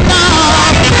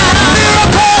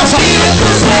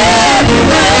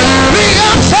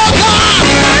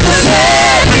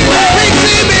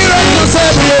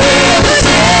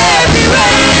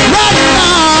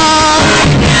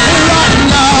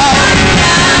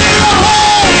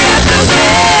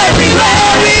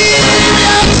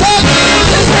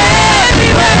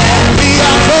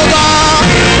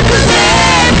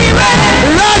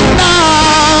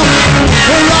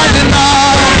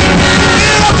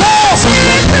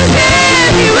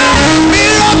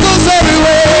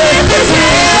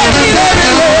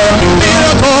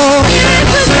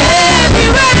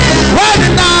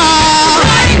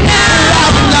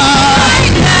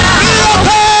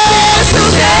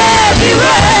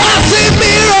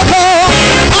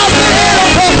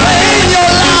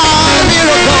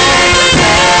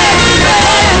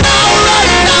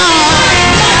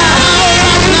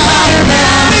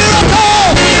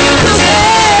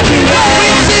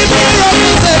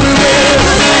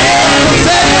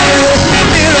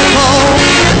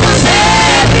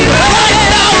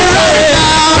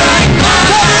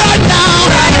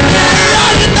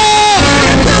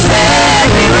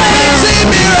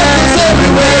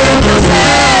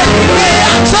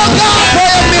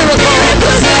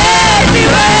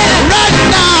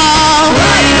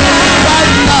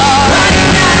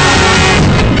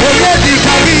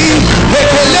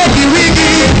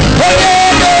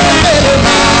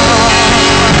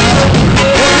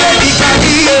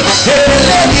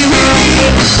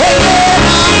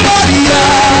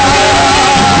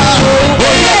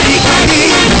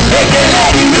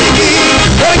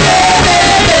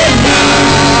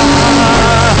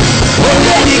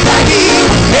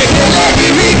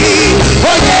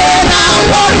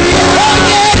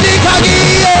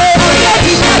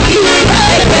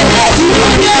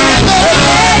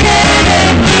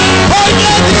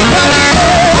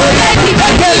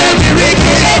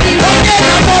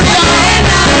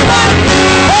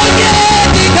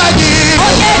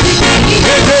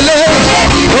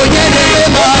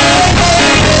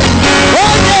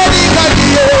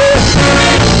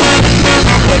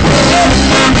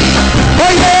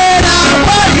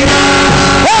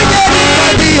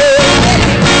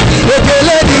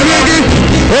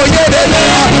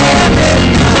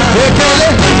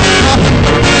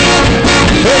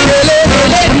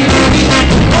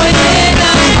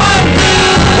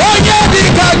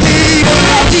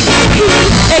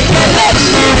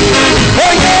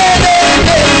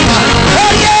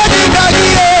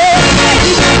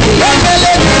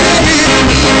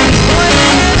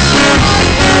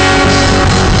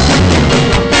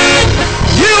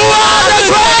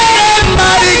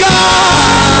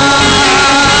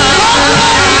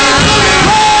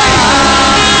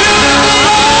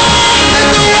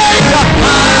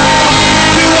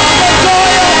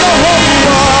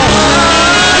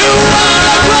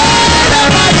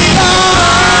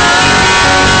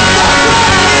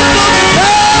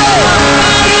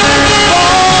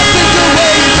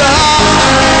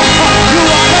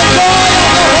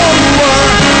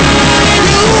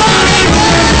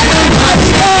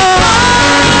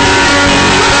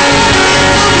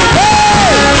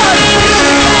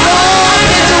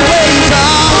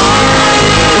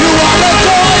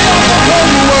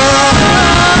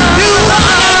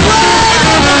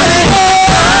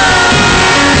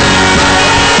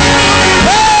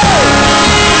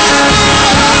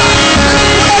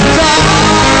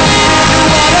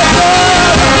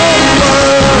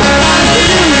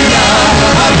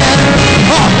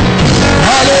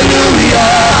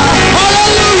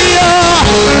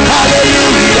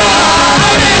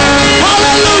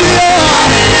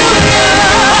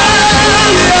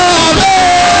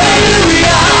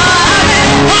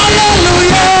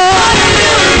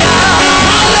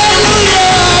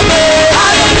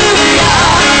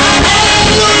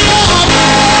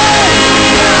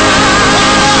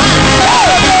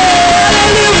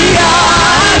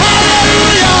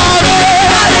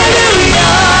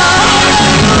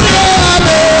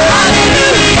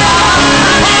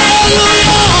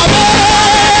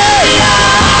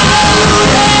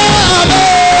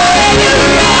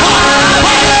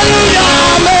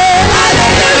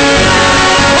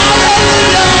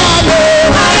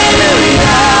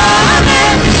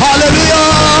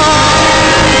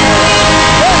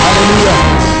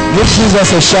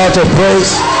 Jesus a shout of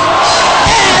praise?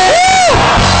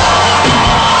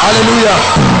 Hallelujah.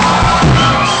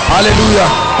 Hallelujah.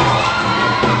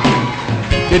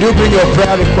 Did you bring your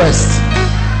prayer request?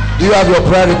 Do you have your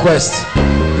prayer request?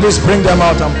 Please bring them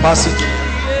out and pass it.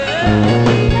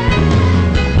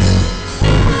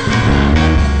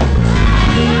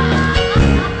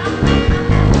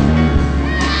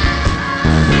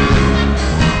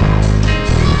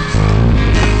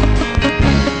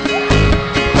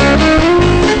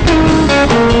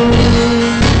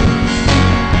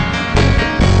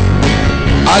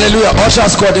 Hallelujah.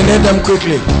 Ushers, coordinate them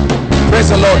quickly. Praise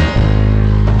the Lord.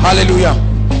 Hallelujah.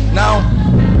 Now,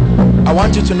 I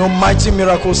want you to know mighty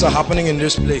miracles are happening in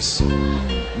this place.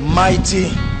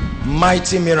 Mighty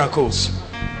miracles.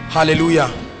 Hallelujah.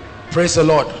 Praise the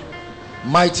Lord.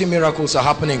 Mighty miracles are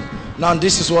happening. Now,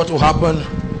 this is what will happen.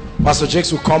 Pastor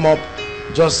Jakes will come up,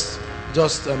 just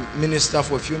minister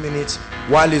for a few minutes.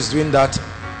 While he's doing that,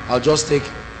 I'll just take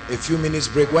a few minutes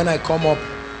break. When I come up,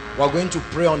 we're going to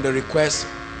pray on the request,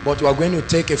 but we're going to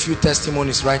take a few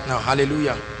testimonies right now.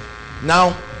 Hallelujah.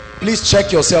 Now, please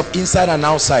check yourself inside and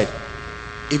outside.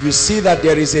 If you see that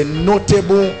there is a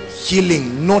notable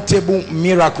healing, notable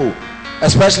miracle,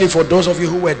 especially for those of you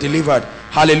who were delivered,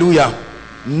 hallelujah,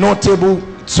 notable,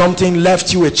 something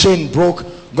left you, a chain broke,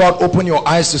 God open your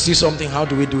eyes to see something. How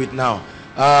do we do it now?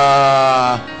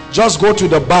 Just go to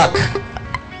the back.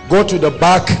 Go to the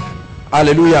back.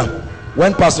 Hallelujah.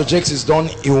 When Pastor Jakes is done,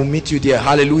 he will meet you there.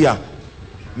 Hallelujah.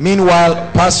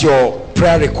 Meanwhile, pass your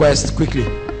prayer request quickly.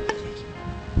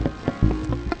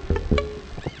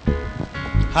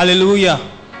 Hallelujah.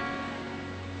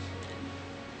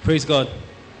 Praise God.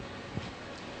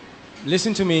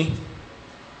 Listen to me.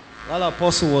 While the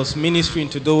apostle was ministering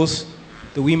to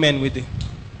the women with the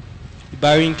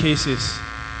barren cases.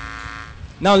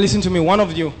 Now listen to me, one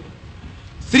of you,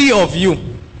 3 of you,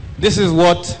 this is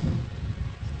what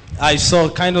I saw,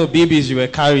 kind of babies you were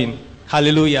carrying.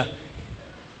 Hallelujah.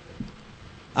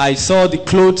 I saw the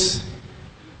clothes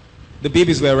the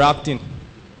babies were wrapped in.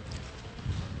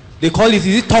 They call it, is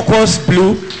it turquoise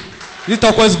blue? Is it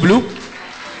turquoise blue?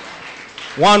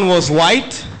 One was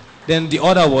white, then the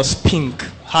other was pink.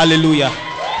 Hallelujah.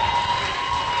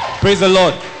 Praise the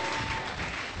Lord.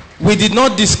 We did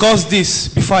not discuss this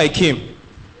before I came.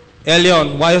 Earlier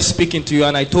on, while speaking to you,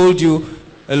 and I told you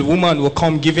a woman will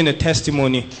come giving a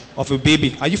testimony of a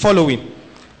baby. Are you following?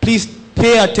 Please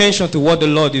pay attention to what the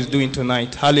Lord is doing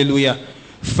tonight. Hallelujah.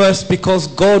 First, because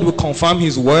God will confirm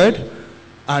his word,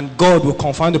 and God will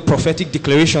confirm the prophetic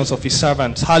declarations of his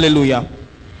servants. Hallelujah.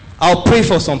 I'll pray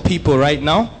for some people right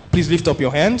now. Please lift up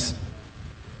your hands.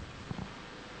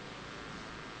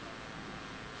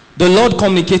 The Lord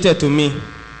communicated to me.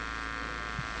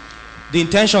 The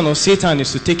intention of Satan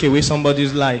is to take away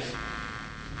somebody's life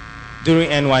during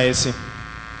NYSC.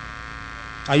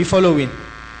 Are you following?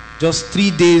 Just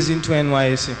 3 days into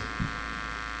NYSC.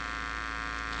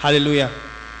 Hallelujah.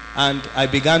 And I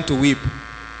began to weep.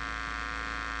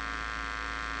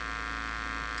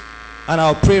 And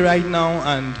I'll pray right now,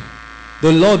 and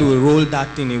the Lord will roll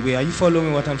that thing away. Are you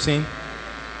following what I'm saying?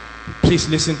 Please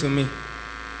listen to me.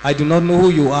 I do not know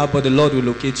who you are, but the Lord will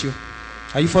locate you.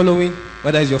 Are you following?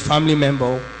 Whether it's your family member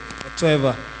or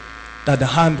whatsoever, that the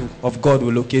hand of God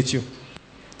will locate you.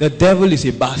 The devil is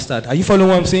a bastard. Are you following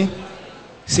what I'm saying?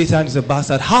 Satan is a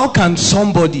bastard. How can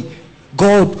somebody,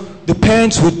 God, the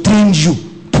parents will train you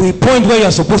to a point where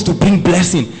you're supposed to bring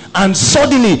blessing, and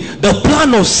suddenly the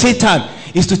plan of Satan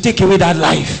is to take away that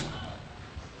life?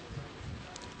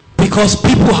 Because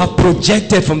people have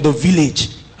projected from the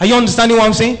village. Are you understanding what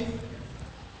I'm saying?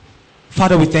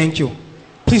 Father, we thank you.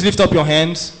 Please lift up your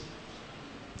hands.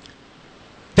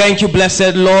 Thank you,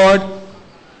 blessed Lord.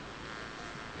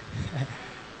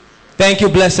 Thank you,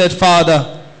 blessed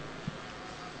Father.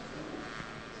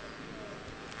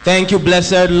 Thank you,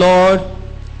 blessed Lord.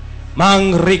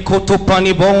 Mang rikoto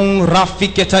panibong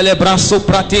rafiketale braso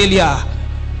pratelia.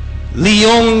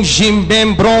 Lion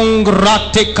jimbembrong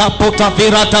rate kapota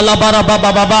virata labara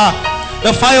baba baba.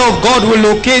 The fire of God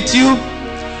will locate you.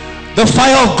 The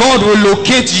fire of God will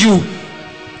locate you.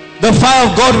 The fire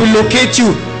of God will locate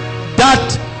you. That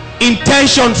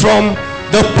intention from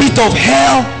the pit of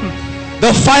hell,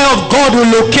 the fire of God will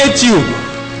locate you.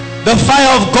 The fire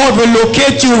of God will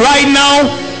locate you right now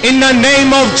in the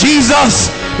name of Jesus.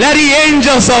 Let the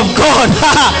angels of God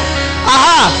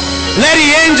let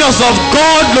the angels of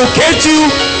God locate you.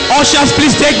 Ushers,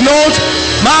 please take note.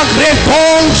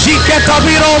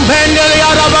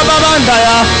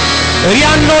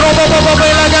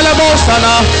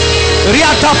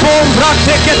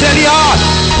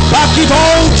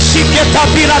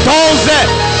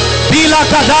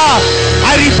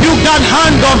 I rebuke that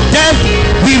hand of death.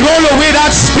 We roll away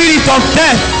that spirit of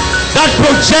death, that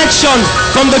projection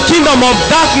from the kingdom of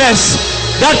darkness,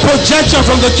 that projection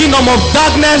from the kingdom of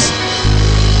darkness.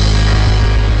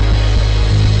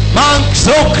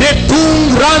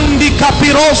 Randi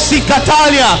Kapirosi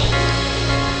Katalia.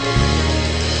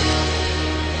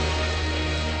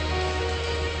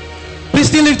 Please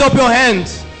still lift up your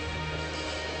hands.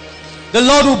 The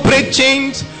Lord will break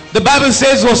chains. The Bible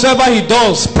says whatsoever he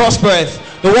does prospereth.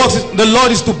 The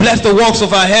Lord is to bless the works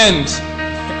of our hands.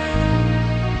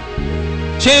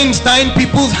 Chains tying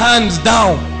people's hands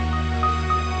down.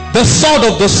 The sword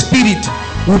of the Spirit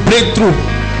will break through.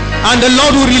 And the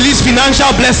Lord will release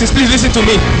financial blessings. Please listen to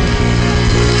me.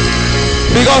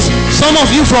 Because some of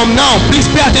you from now, please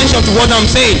pay attention to what I'm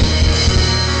saying.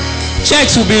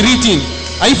 Checks will be written.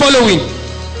 Are you following?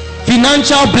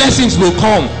 Financial blessings will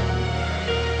come.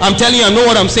 I'm telling you, I know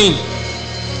what I'm saying.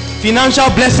 Financial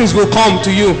blessings will come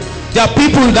to you. There are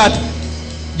people that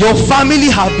your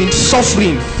family have been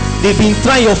suffering. They've been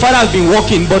trying. Your father has been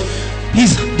working, but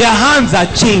their hands are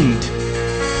chained.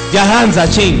 Their hands are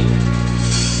chained.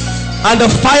 And the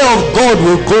fire of God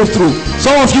will go through.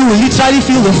 Some of you will literally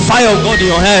feel the fire of God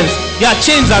in your hands. There are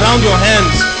chains around your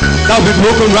hands that will be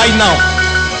broken right now.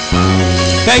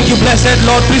 Thank you, blessed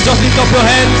Lord. Please just lift up your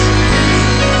hands.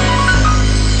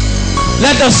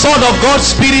 Let the sword of God's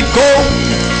Spirit go.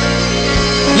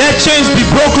 Let chains be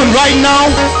broken right now.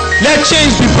 Let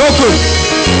chains be broken.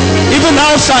 Even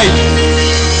outside.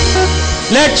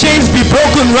 Let chains be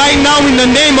broken right now in the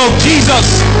name of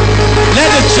Jesus. Let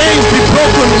the chains be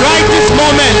broken right this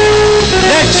moment.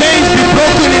 Let chains be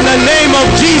broken in the name of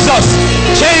Jesus.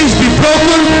 Chains be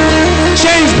broken.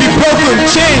 Chains be broken.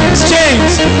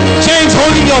 Chains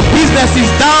holding your businesses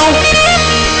down.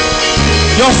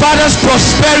 Your father's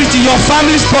prosperity, your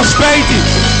family's prosperity,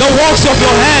 the works of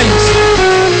your hands.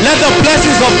 Let the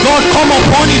blessings of God come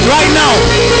upon it right now.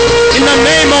 In the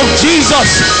name of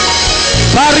Jesus.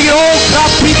 Vario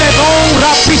rapidon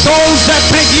rapidon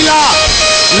zepregila.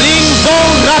 Lingzo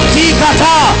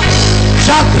ratikata.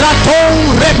 Chakraton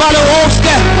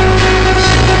rebaloske.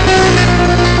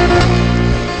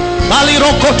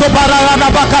 Malirokoto barana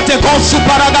bakate gosu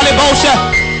paragale boshe.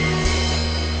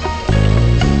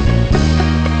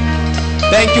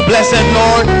 Thank you, blessed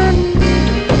Lord.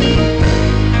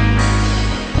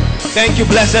 Thank you,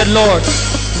 blessed Lord.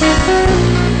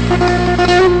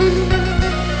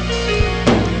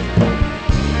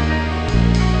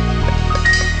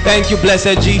 Thank you,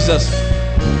 blessed Jesus.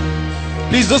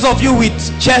 Please, those of you with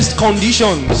chest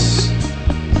conditions,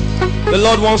 the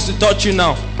Lord wants to touch you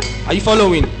now. Are you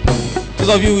following? Those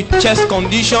of you with chest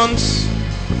conditions,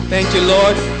 thank you,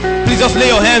 Lord. Please just lay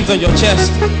your hands on your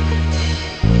chest.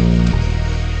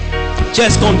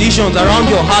 Chest conditions around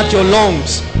your heart, your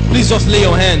lungs, please just lay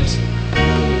your hands.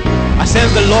 I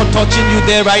sense the Lord touching you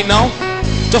there right now.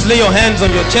 Just lay your hands on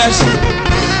your chest.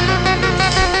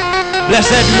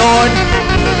 Blessed Lord,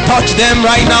 touch them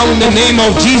right now in the name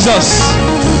of Jesus.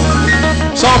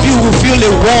 Some of you will feel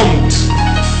a warmth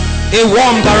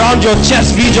around your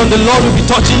chest region. The Lord will be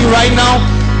touching you right now.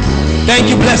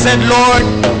 Thank you, blessed Lord.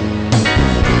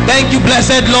 Thank you,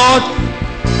 blessed Lord.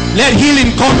 Let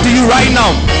healing come to you right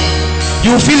now.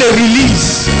 You feel a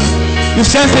release. You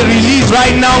sense a release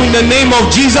right now in the name of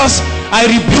Jesus. I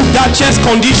rebuke that chest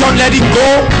condition. Let it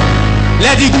go.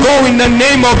 Let it go in the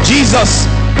name of Jesus.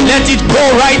 Let it go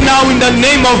right now in the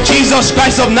name of Jesus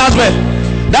Christ of Nazareth.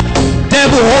 That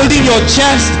devil holding your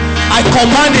chest, I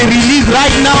command a release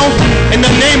right now in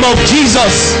the name of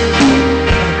Jesus.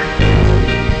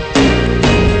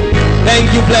 Thank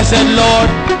you, blessed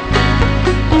Lord.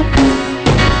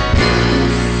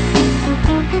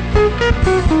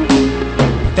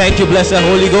 Thank you, blessed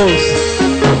Holy Ghost.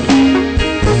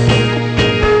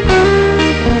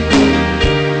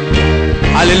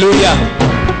 Hallelujah.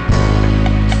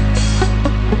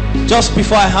 Just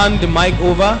before I hand the mic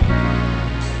over,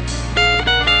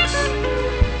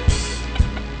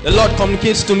 the Lord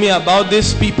communicates to me about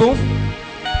these people.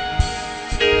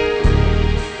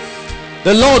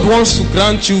 The Lord wants to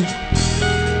grant you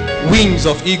wings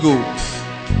of eagle.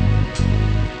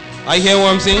 I hear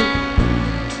what I'm saying?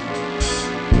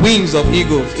 Wings of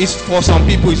eagles. It's for some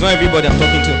people, it's not everybody I'm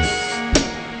talking to.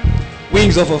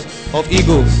 Wings of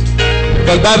eagles.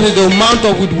 The Bible says they'll mount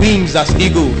up with wings as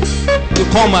eagles. To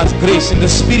come as grace in the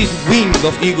spirit, wings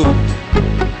of eagle.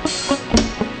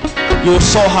 You're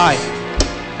so high.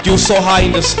 You're so high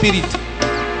in the spirit.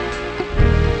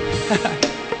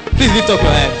 Please lift up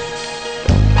your hand.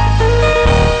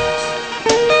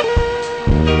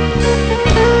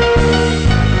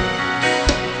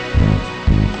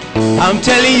 I'm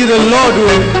telling you, the Lord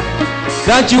will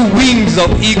grant you wings of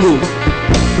eagle.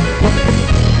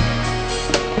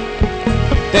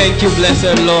 Thank you,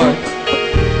 blessed Lord.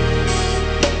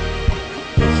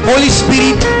 Holy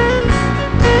Spirit,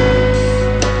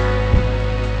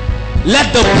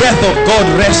 let the breath of God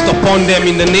rest upon them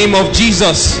in the name of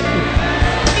Jesus.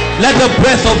 Let the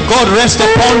breath of God rest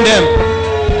upon them.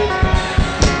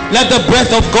 Let the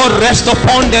breath of God rest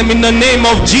upon them in the name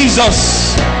of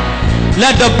Jesus.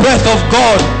 Let the breath of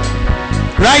God,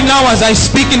 right now as I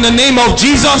speak in the name of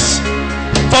Jesus,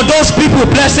 for those people,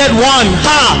 blessed one,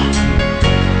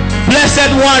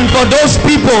 blessed one, for those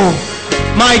people,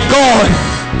 my God,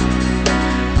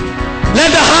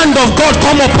 let the hand of God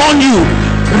come upon you.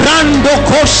 Rando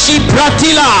koshi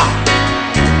pratila.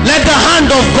 Let the hand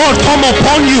of God come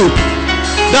upon you.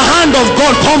 The hand of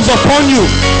God comes upon you.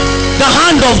 The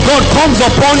hand of God comes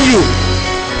upon you.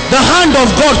 The hand of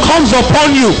God comes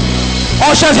upon you.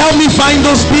 Ushers, help me find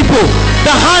those people.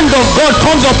 The hand of God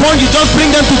comes upon you. Just bring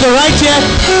them to the right here.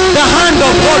 The hand of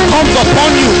God comes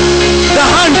upon you. The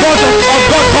hand of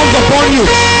God comes upon you.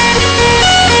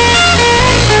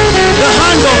 The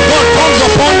hand of God comes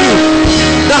upon you.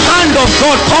 The hand of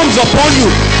God comes upon you.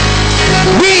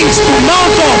 Wings to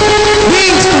mount up.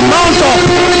 Wings to mount up.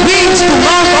 Wings to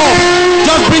mount up.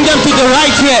 Just bring them to the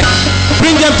right here.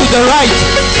 Bring them to the right.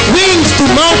 Wings to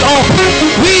mount up.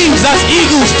 Wings as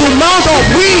eagles to mount up.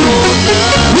 Wings.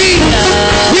 Wings.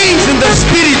 Wings in the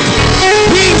spirit.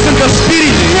 Wings in the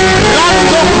spirit.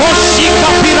 Rando koshika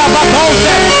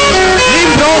pirabatose.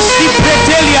 Libro si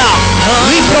pretelia.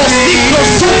 Libro ciclo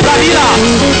supradila.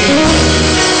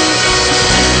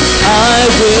 I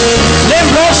will.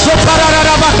 Libro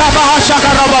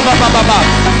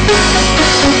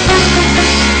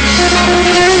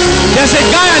There's a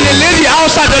guy and a lady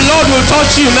outside, the Lord will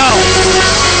touch you now.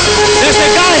 There's a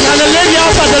guy and a lady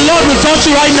outside, the Lord will touch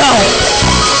you right now.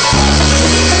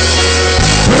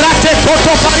 Rate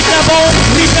toto parinabo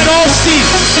riverosi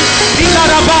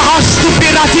ilarabaha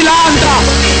stupiratilanda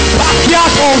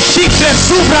bacchiato shikre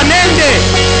subranende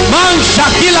man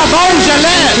shakila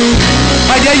baujele.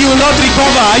 My dear, you will not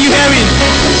recover. Are you hearing?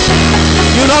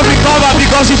 You will not recover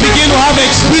because you begin to have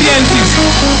experiences,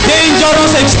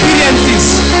 dangerous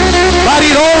experiences.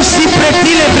 Barirosi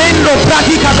pretile brendo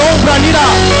pratica dobra nira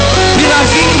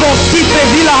birazingo si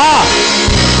predila ha.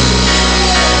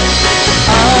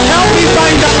 Help me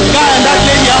find that guy and that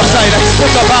lady outside I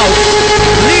spoke about.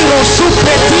 Liro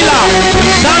supretila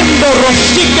dando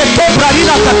roshike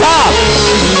tobranina kata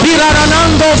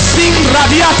biraranando sing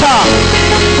radiata.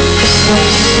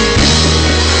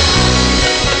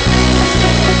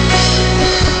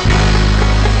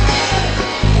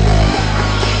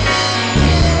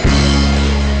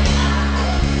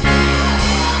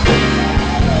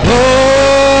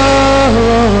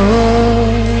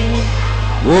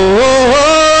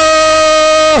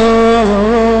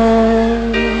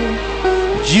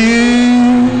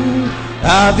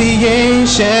 The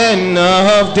Ancient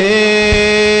of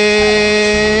Days.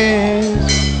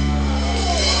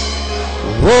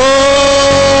 Oh,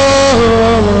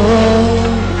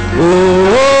 oh,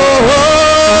 oh,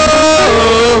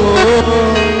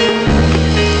 oh,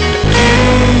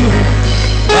 you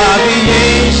are the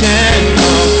Ancient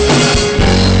of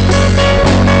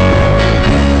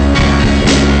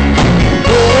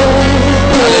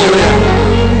Hallelujah.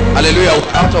 Hallelujah.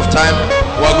 We're out of time.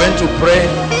 We're going to pray.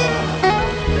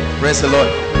 Praise the Lord.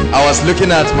 I was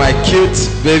looking at my cute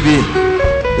baby.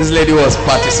 This lady was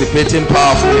participating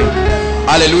powerfully.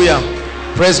 Hallelujah.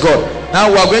 Praise God. Now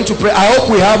we are going to pray. I hope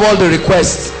we have all the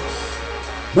requests.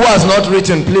 Who has not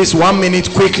written, please 1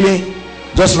 minute quickly.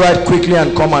 Just write quickly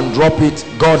and come and drop it.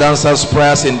 God answers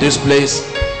prayers in this place.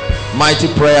 Mighty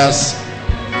prayers.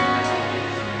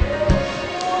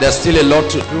 There's still a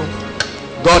lot to do.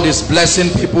 God is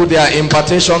blessing people. There are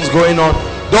impartations going on.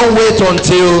 Don't wait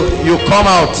until you come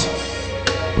out.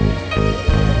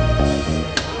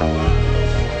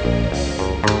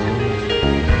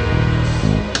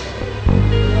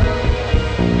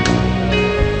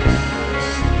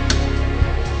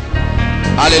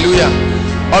 Hallelujah.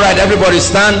 All right, everybody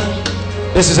stand.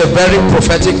 This is a very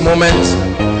prophetic moment.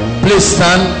 Please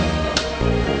stand.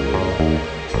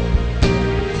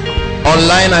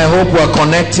 Online, I hope we're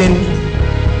connecting.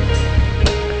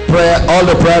 Prayer, all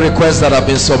the prayer requests that have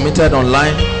been submitted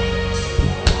online.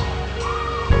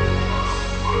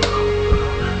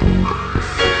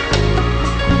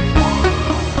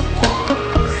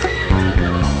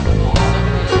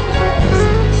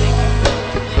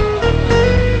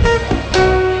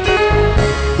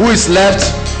 Who is left?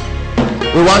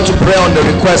 We want to pray on the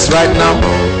request right now.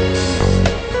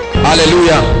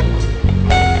 Hallelujah.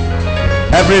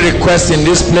 Every request in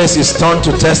this place is turned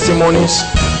to testimonies.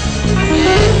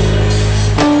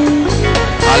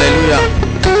 Hallelujah.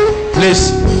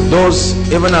 Please, those,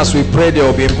 even as we pray, there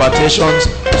will be impartations.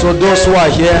 So those who are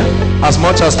here, as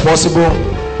much as possible,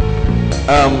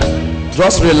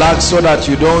 just relax so that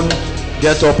you don't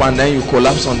get up and then you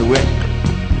collapse on the way.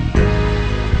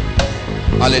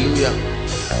 Hallelujah.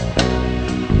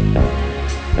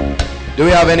 Do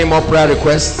we have any more prayer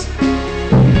requests?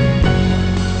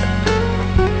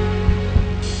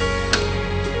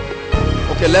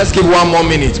 Okay, let's give 1 more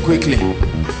minute quickly.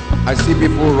 I see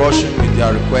people rushing with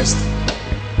their requests.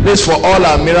 Please, for all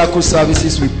our miracle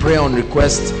services, we pray on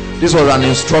request. This was an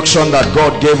instruction that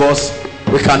God gave us.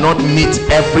 We cannot meet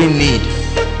every need.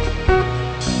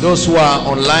 Those who are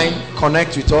online,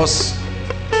 connect with us.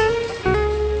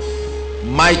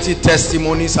 Mighty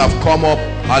testimonies have come up.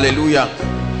 Hallelujah.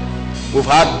 We've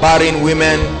had barren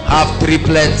women have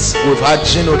triplets. We've had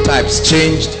genotypes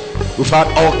changed. We've had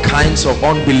all kinds of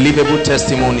unbelievable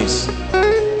testimonies.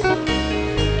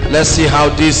 Let's see how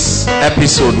this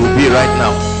episode will be right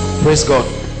now. Praise God.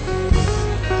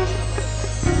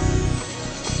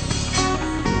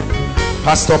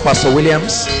 Pastor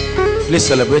Williams, please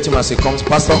celebrate him as he comes.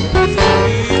 Pastor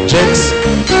James,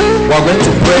 we're going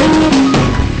to pray.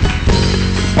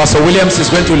 Pastor Williams is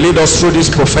going to lead us through this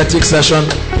prophetic session.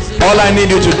 All I need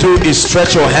you to do is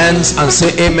stretch your hands and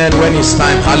say amen when it's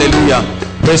time. Hallelujah.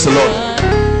 Praise the Lord.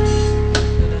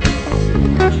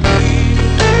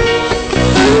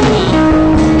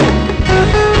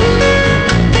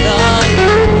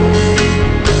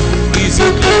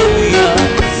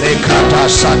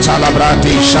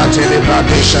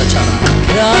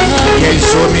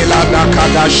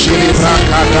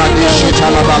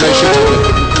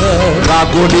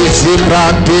 Ragudi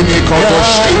Zibrandini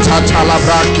Kodoshita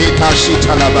Talabrakita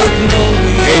Shitalaba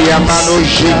Eyamano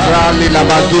Jibrali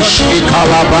Labadush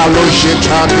Ikalabalo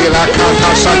Jitani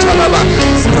Lakata Satalaba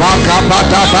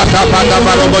Rakabata Bata Bata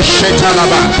Barobo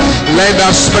Shitalaba. Let the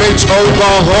Spirit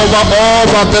over all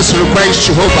of this request,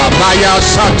 Jehovah Maya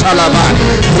Satalaba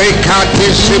Rekati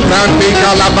Zibrandi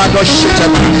Kalabado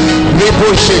Shitaba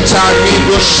Nibu Shitani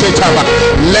Bushitaba.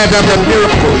 Let them be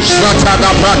miracles.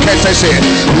 Zatana Braketese.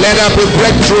 Let there be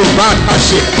breakthrough.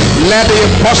 Let the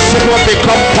impossible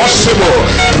become possible.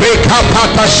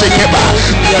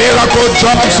 Miracle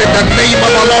jobs in the name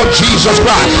of the Lord Jesus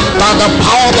Christ. By the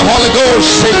power of the Holy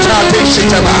Ghost.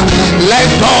 Let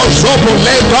doors open.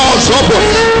 Let doors open.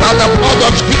 By the blood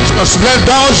of Jesus. Let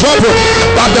doors open.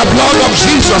 By the blood of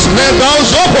Jesus. Let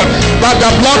doors open. By the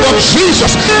blood of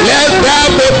Jesus. Let there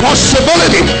be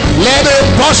possibility. Let the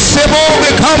impossible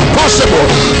become possible.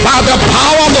 By the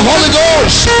power of the Holy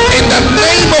Ghost. In the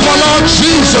name of our Lord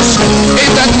Jesus. In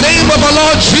the name of our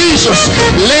Lord Jesus.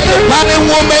 Let the barren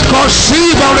woman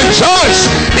conceive and rejoice.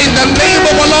 In the name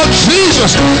of our Lord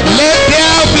Jesus. Let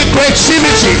there be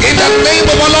creativity. In the name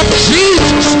of our Lord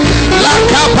Jesus.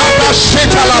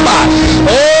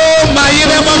 Oh my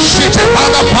shit. By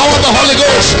the power of the Holy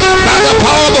Ghost. By the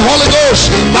power of the Holy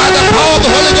Ghost. By the power of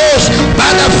the Holy Ghost.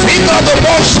 By the finger of the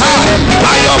Most High.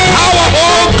 By your power,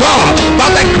 oh God. By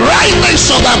the greatness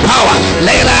of that power.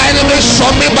 Let the enemies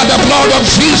submit by the blood of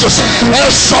Jesus. Let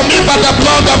us submit by the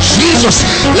blood of Jesus.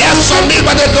 Let us submit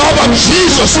by the blood of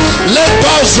Jesus. Let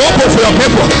doors open for your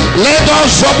people. Let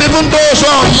doors open, even those who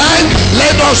are online.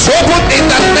 Let doors open in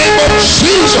the name of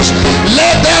Jesus.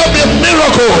 Let there be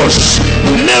miracles.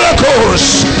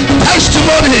 Miracles.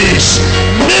 Testimonies.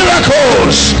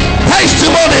 Miracles.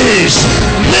 Testimonies.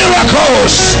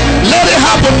 Miracles. Let it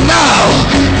happen now.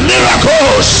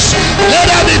 Miracles. Let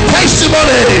there be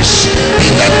testimonies.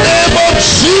 In the name of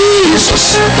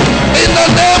Jesus. In the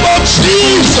name of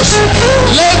Jesus.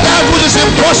 Let that which is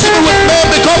impossible with men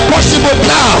become possible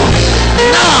now.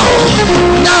 Now.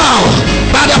 Now.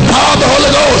 By the power of the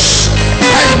Holy Ghost.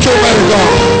 Thank you, very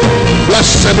God.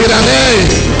 Blessed be the name.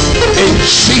 In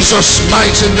Jesus'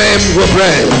 mighty name we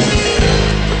pray.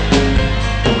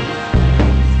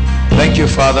 Thank you,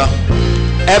 Father.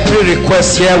 Every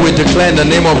request here we declare in the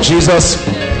name of Jesus.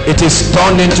 It is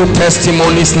turned into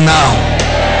testimonies now.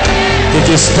 It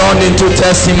is turned into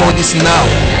testimonies now.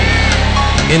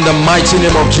 In the mighty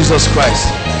name of Jesus Christ.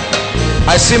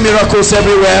 I see miracles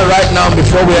everywhere right now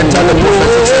before we enter the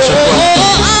prophetic session.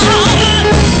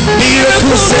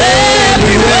 Miracles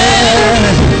everywhere.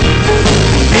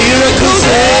 Miracles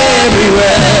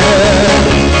everywhere.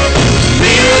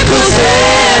 Miracles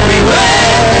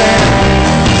everywhere.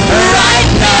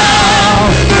 Right now.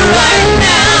 Right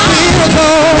now.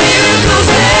 Miracles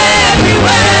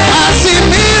everywhere. I see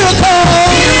miracles.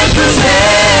 Miracles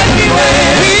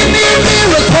everywhere. We need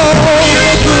miracles.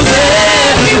 Miracles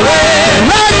everywhere.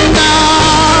 Right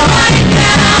now. Right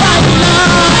now.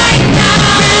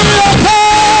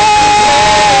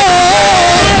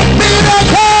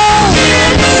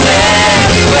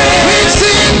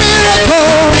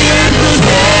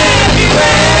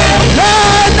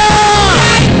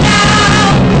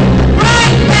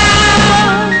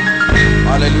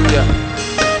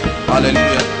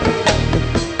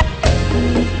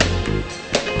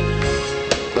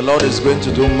 Lord is going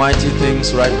to do mighty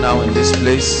things right now in this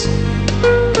place.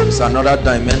 It's another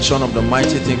dimension of the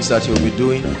mighty things that you'll be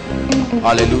doing.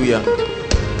 Hallelujah.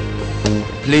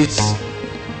 Please,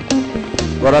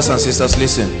 brothers and sisters,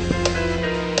 listen.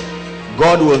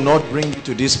 God will not bring you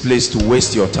to this place to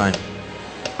waste your time.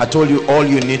 I told you all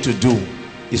you need to do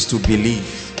is to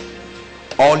believe.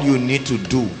 All you need to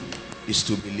do is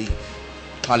to believe.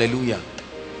 Hallelujah.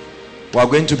 We are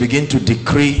going to begin to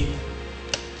decree,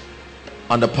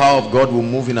 and the power of God will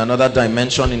move in another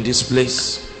dimension in this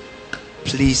place.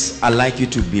 Please, I'd like you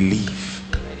to believe.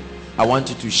 I want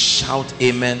you to shout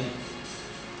amen.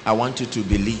 I want you to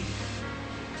believe.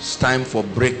 It's time for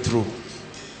breakthrough.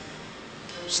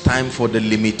 It's time for the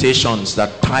limitations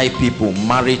that tie people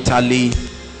maritally,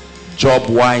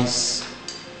 job-wise.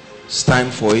 It's time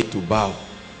for it to bow.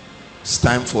 It's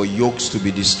time for yokes to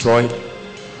be destroyed.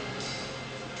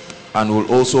 And we'll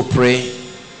also pray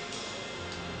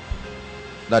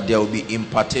that there will be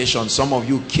impartation. Some of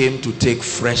you came to take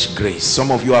fresh grace.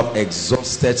 Some of you have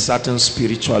exhausted certain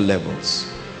spiritual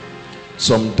levels.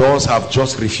 Some doors have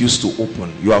just refused to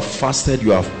open. You have fasted,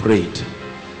 you have prayed.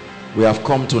 We have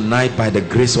come tonight by the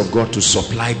grace of God to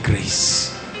supply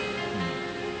grace.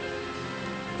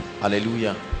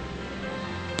 Hallelujah.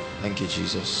 Thank you,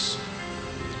 Jesus.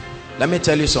 Let me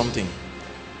tell you something.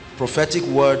 Prophetic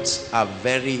words are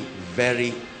very,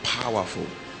 very powerful.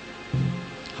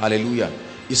 Hallelujah.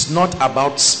 It's not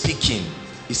about speaking,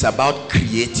 it's about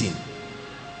creating.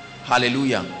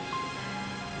 Hallelujah.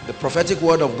 The prophetic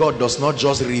word of God does not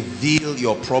just reveal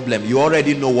your problem. You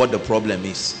already know what the problem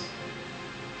is.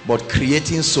 But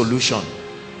creating solution.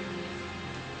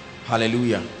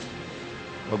 Hallelujah.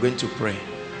 We're going to pray.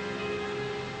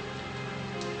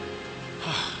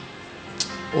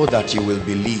 Oh, that you will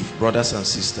believe, brothers and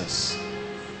sisters.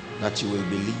 That you will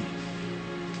believe.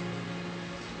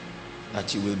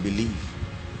 That you will believe.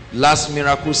 Last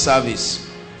miracle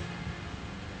service,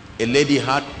 a lady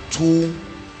had 2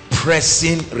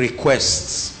 pressing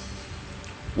requests.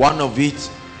 One of it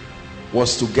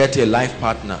was to get a life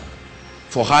partner.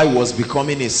 For her, it was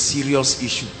becoming a serious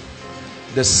issue.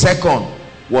 The second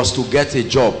was to get a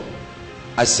job.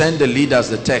 I sent the leaders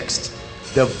the text.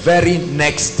 The very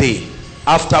next day,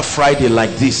 after Friday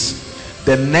like this,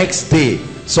 the next day,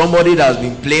 somebody that has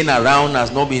been playing around,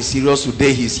 has not been serious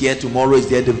today, he's here, tomorrow is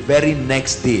there. The very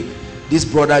next day, this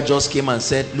brother just came and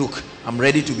said, look, I'm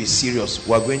ready to be serious.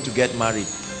 We're going to get married.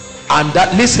 And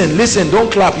that, listen,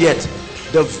 don't clap yet.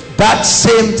 That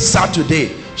same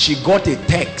Saturday, she got a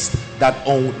text that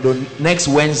on the next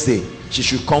Wednesday, she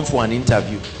should come for an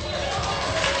interview.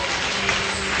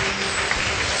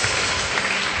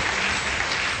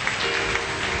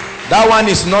 That one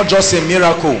is not just a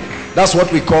miracle. That's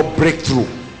what we call breakthrough.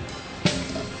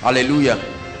 Hallelujah.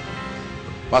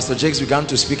 Pastor Jakes began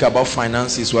to speak about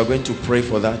finances. We're going to pray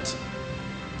for that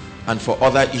and for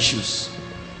other issues.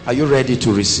 Are you ready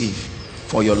to receive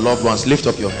for your loved ones? Lift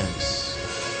up your hands.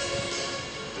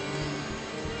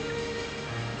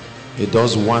 He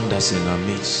does wonders in our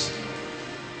midst.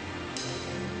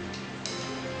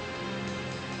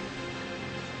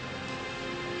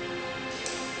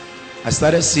 I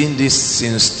started seeing this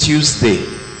since Tuesday.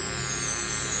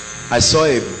 I saw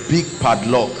a big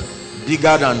padlock,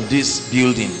 bigger than this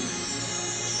building,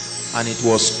 and it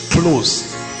was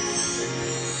closed.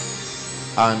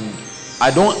 And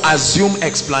I don't assume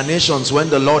explanations when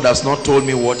the Lord has not told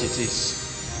me what it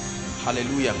is.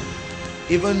 Hallelujah.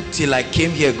 Even till I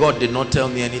came here, God did not tell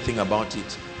me anything about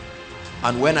it.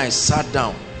 And when I sat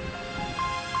down,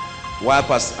 while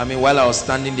I was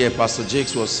standing there, Pastor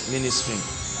Jakes was ministering,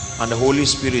 and the Holy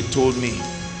Spirit told me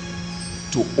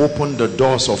to open the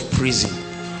doors of prison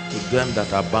to them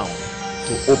that are bound.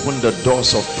 To open the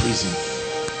doors of prison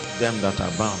to them that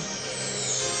are bound.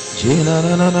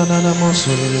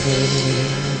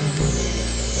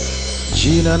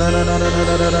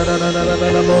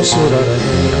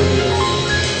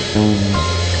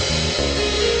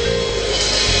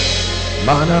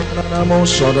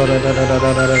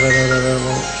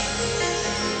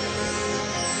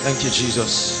 Thank you,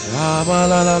 Jesus.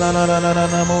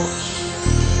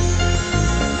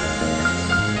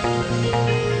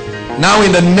 Now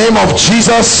in the name of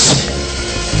Jesus,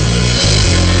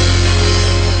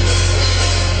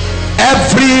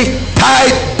 every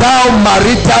tied down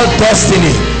marital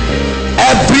destiny,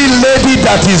 every lady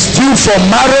that is due for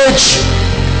marriage,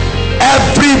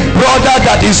 every brother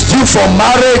that is due for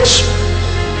marriage,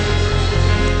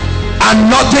 and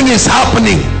nothing is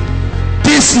happening,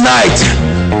 this night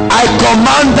I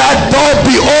command that door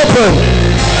be open.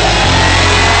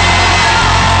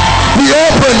 Be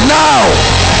open now.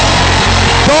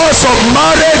 Doors of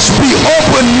marriage be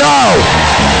open now.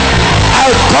 I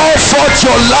call forth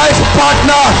your life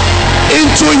partner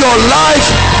into your life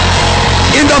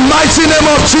in the mighty name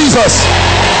of Jesus.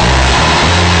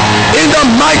 In the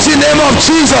mighty name of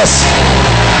Jesus.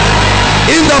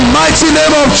 In the mighty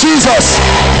name of Jesus.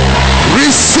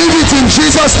 Receive it in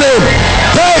Jesus' name.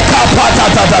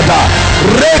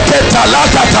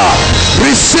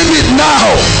 Receive it now.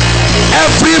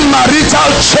 Every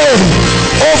marital chain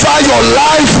over your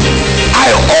life, I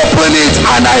open it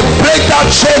and I break that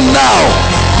chain now.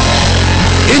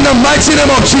 In the mighty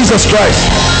name of Jesus Christ.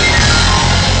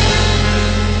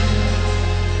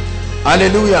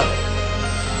 Hallelujah.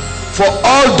 For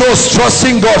all those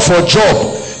trusting God for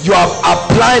job, you have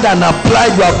applied and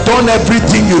applied, you have done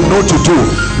everything you know to do.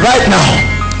 Right now,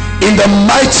 in the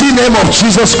mighty name of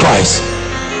Jesus Christ,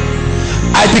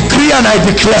 I decree and I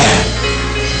declare,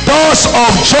 doors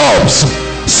of jobs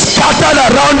scattered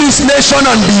around this nation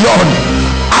and beyond,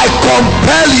 I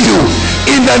compel you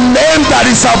in the name that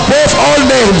is above all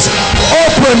names,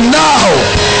 open now,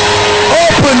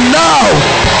 open now,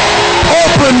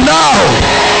 open now.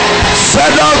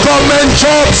 Federal government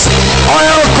jobs,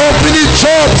 oil company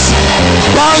jobs,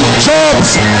 bank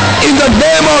jobs, in the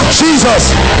name of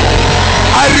Jesus.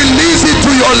 I release it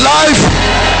to your life.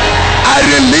 I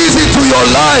release it to your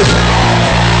life.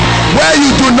 Where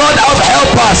you do not have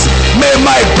helpers, may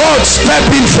my God step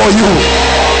in for you.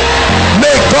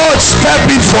 May God step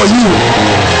in for you.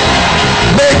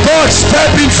 May God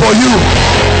step in for you.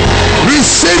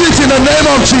 Receive it in the name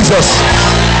of Jesus.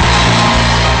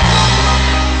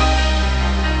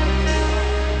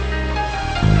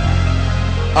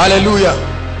 Hallelujah.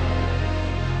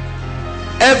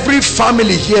 Every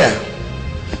family here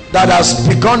that has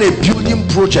begun a building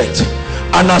project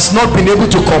and has not been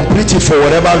able to complete it for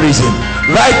whatever reason,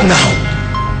 right now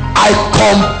I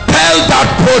compel that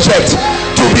project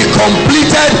to be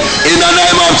completed in the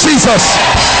name of Jesus.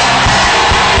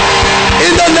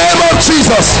 In the name of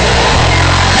Jesus.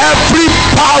 Every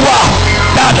power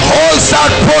that holds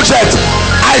that project,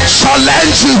 I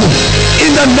challenge you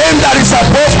in the name that is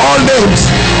above all names.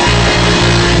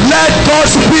 Let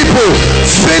God's people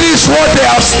finish what they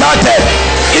have started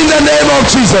in the name of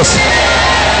Jesus.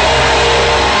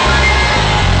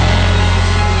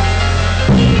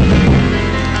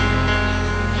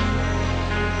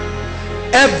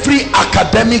 Every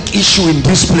academic issue in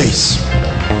this place,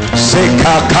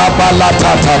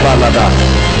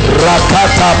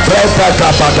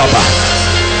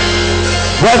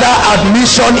 whether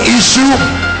admission issue,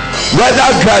 whether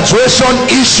graduation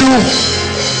issue,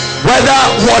 whether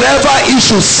whatever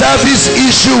issue, service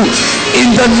issue,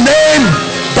 in the name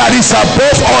that is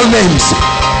above all names,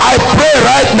 I pray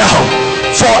right now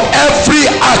for every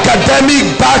academic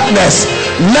darkness,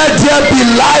 let there be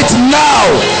light now.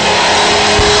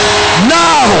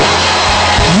 Now,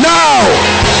 now,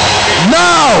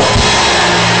 now.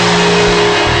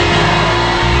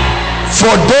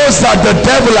 For those that the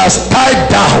devil has tied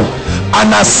down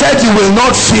and has said you will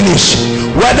not finish,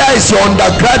 whether it's your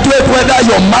undergraduate, whether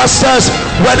your master's,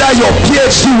 whether your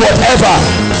PhD, whatever,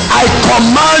 I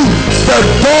command the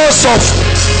doors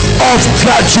of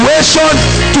graduation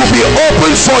to be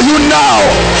open for you now.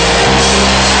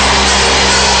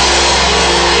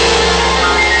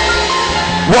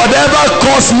 Whatever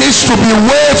course needs to be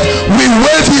waived, we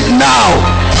waive it now.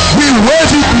 We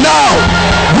waive it now.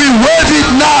 We waive it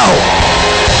now.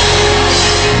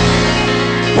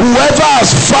 Whoever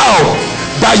has vowed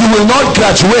that you will not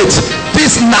graduate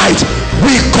this night,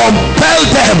 we compel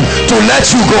them to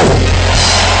let you go.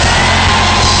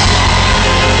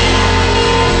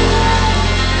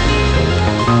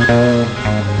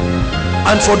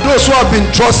 And for those who have been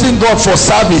trusting God for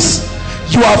service,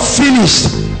 you have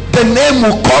finished. The name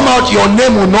will come out, your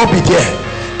name will not be there.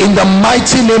 In the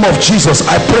mighty name of Jesus,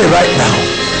 I pray right now,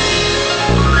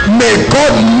 may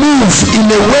God move in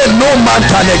a way no man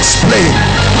can explain,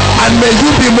 and may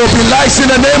you be mobilized in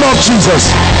the name of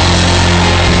Jesus.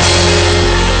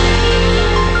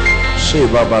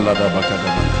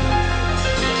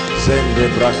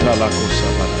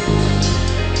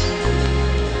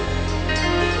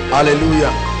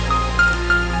 Hallelujah.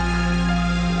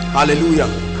 Hallelujah.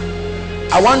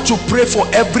 I want to pray for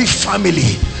every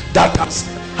family that has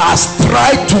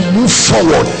tried to move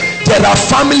forward. There are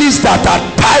families that are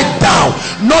tied down,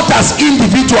 not as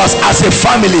individuals, as a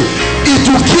family. It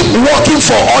will keep working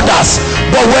for others,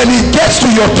 but when it gets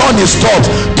to your turn, it stops.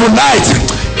 Tonight,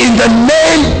 in the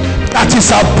name that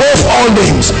is above all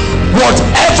names,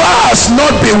 whatever has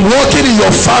not been working in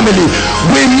your family,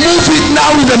 we move it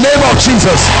now in the name of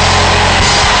Jesus.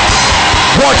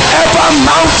 Whatever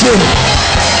mountain,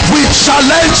 we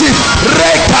challenge it.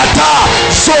 Rekata,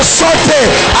 sosote,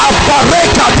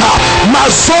 aparekata,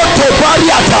 Razoto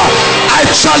Bariata. I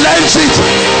challenge it.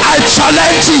 I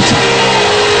challenge it.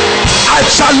 I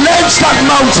challenge that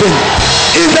mountain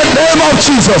in the name of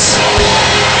Jesus.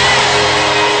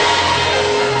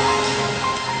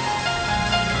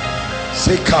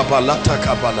 Say Kabalata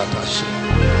Kabalata.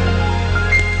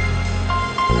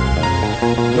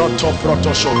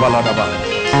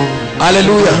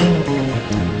 Hallelujah.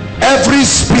 Every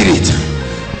spirit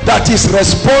that is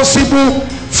responsible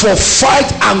for fight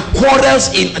and quarrels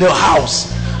in the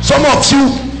house. Some of you,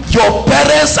 your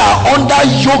parents are under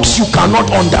yokes you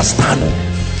cannot understand.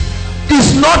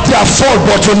 It's not their fault,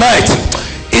 but tonight,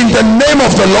 in the name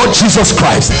of the Lord Jesus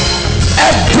Christ,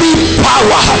 every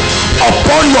power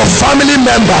upon your family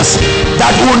members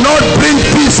that will not bring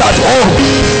peace at home,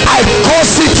 I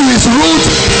curse it to its root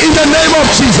in the name of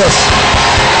Jesus.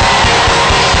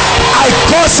 I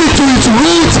curse it to its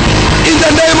root in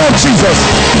the name of Jesus.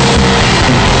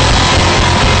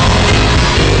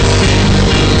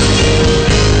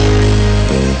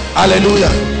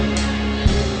 Hallelujah.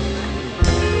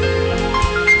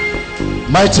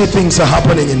 Mighty things are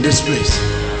happening in this place.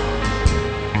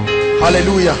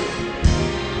 Hallelujah.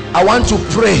 I want to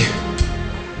pray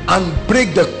and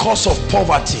break the curse of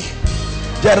poverty.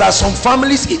 There are some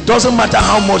families, it doesn't matter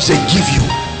how much they give you,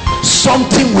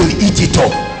 something will eat it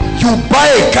up. You buy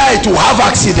a car to have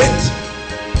accident,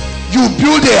 you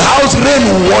build a house, rain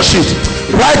will wash it.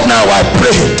 Right now I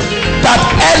pray that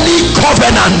any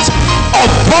covenant of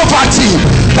poverty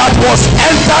that was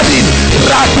entered in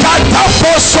Rakata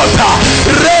Posota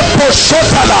Repo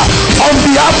Shotala on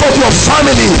behalf of your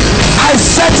family, I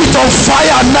set it on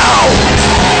fire now.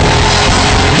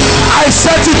 I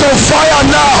set it on fire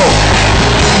now.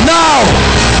 Now,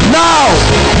 now,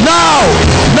 now,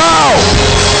 now.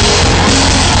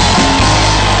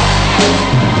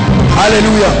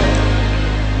 Hallelujah.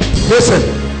 Listen,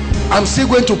 I'm still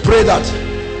going to pray that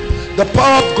the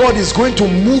power of God is going to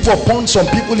move upon some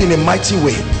people in a mighty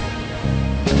way,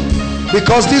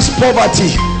 because this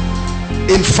poverty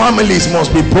in families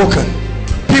must be broken.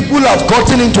 People have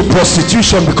gotten into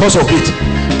prostitution because of it.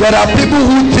 There are people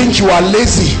who think you are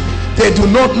lazy. They do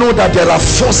not know that there are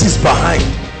forces behind.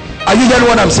 Are you hearing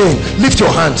what I'm saying? Lift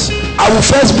your hands. I will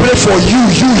first pray for you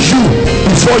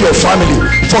before your family.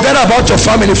 Forget about your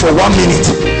family for 1 minute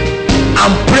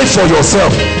and pray for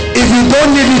yourself. If you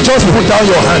don't need it, just put down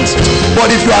your hands. But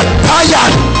if you are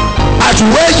tired at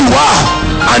where you are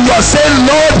and you are saying,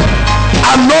 Lord,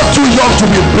 I'm not too young to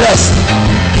be blessed,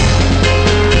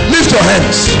 lift your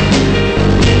hands.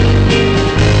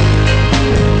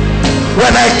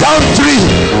 When I count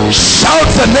 3, shout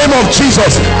the name of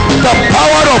Jesus. The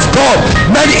power of God,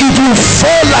 man, it will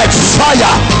fall like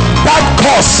fire. That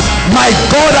curse, my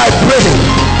God, I pray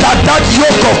that that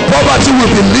yoke of poverty will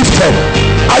be lifted.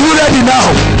 Are you ready now?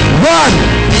 1,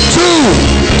 2,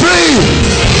 3.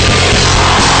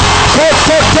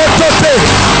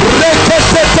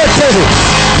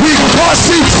 We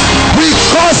curse it. We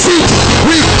curse it.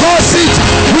 We curse it.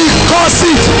 We curse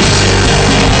it.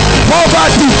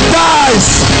 Poverty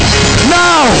dies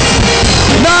now.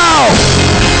 Now.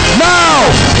 Now.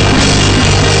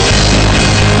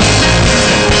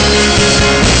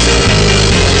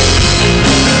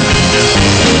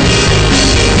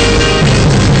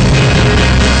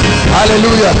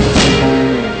 Hallelujah.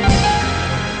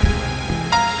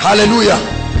 Hallelujah.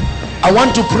 I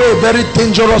want to pray a very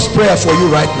dangerous prayer for you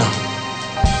right now.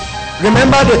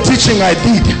 Remember the teaching I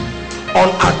did on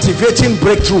activating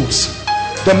breakthroughs,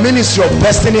 the ministry of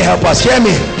destiny helpers. Hear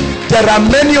me. There are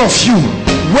many of you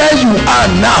where you are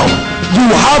now. You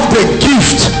have the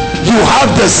gift, you have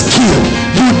the skill,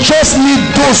 you just need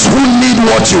those who need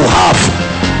what you have.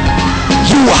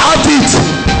 You have it.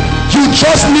 You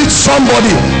just need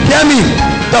somebody. Hear me.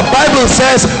 The Bible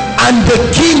says, and the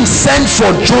king sent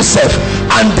for Joseph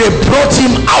and they brought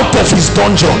him out of his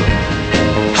dungeon.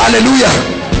 Hallelujah.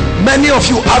 Many of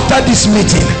you, after this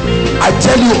meeting, I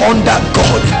tell you, under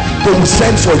God, they will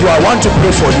send for you. I want to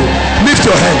pray for you. Lift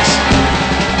your hands.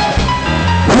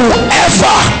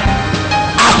 Whoever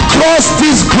across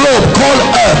this globe called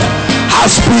earth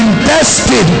has been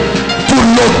destined to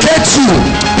locate you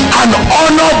and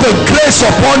honor the grace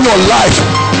upon your life,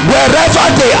 wherever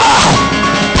they are,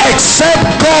 except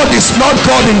God is not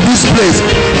God in this place,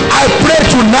 I pray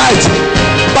tonight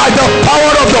by the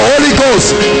power of the Holy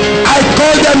Ghost, I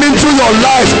call them into your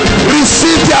life.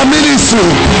 Receive their ministry.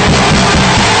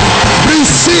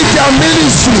 Receive their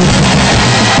ministry.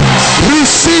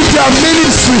 Receive their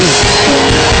ministry.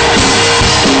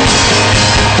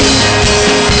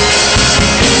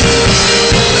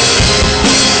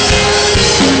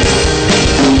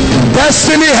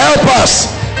 Destiny help us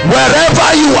wherever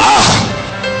you are.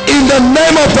 In the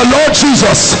name of the Lord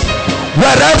Jesus,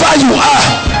 wherever you are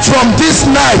from this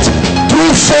night,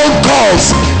 through phone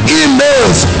calls,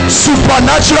 emails,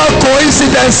 supernatural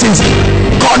coincidences,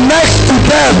 connect to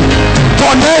them,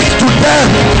 connect to them,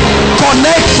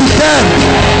 connect to them.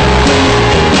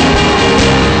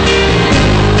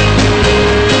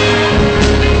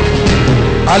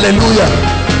 Hallelujah,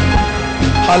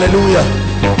 hallelujah.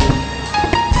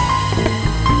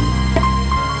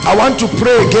 I want to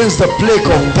pray against the plague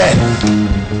of death.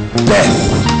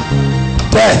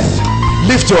 Death.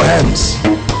 Lift your hands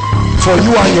for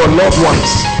you and your loved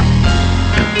ones.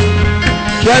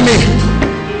 Hear me.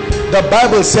 The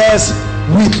Bible says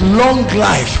with long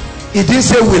life, it didn't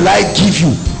say will I give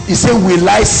you, it said will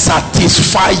I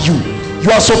satisfy you.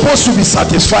 You are supposed to be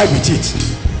satisfied with it.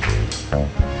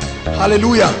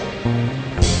 Hallelujah.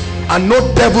 And no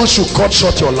devil should cut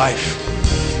short your life.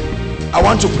 I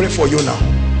want to pray for you now.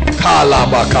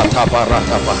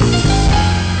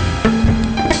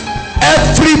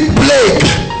 Every plague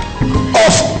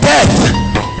of death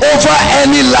over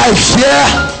any life here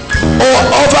or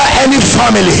over any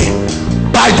family,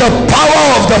 by the power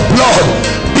of the blood,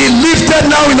 be lifted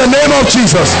now in the name of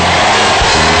Jesus.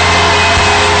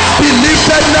 Be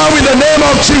lifted now in the name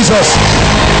of Jesus.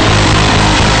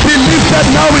 Be lifted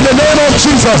now in the name of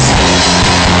Jesus.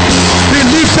 Be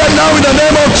lifted now in the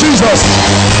name of Jesus.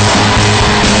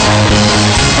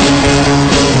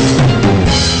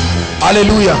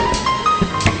 Hallelujah.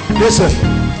 Listen,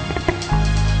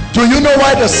 do you know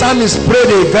why the psalmist prayed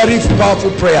a very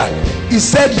powerful prayer? He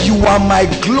said, you are my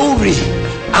glory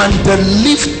and the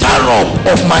lifter up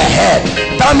of my head.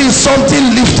 That means something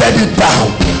lifted it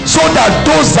down, so that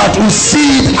those that will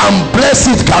see it and bless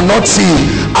it cannot see it.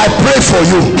 I pray for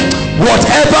you,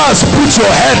 whatever has put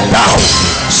your head down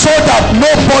so that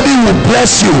nobody will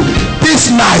bless you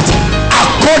this night,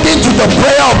 according to the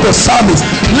prayer of the psalmist,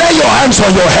 lay your hands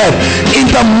on your head. In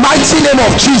the mighty name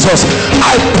of Jesus,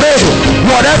 I pray,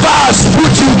 whatever has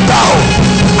put you down,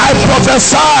 I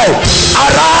prophesy,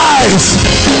 arise,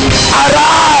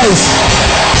 arise,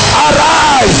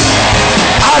 arise,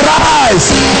 arise,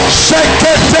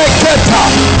 sheketeketa,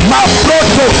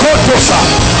 maprotokotosa,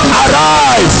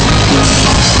 arise.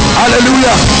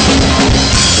 Hallelujah.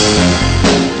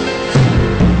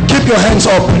 Keep your hands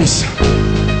up, please.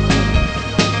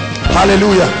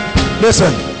 Hallelujah.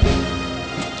 Listen,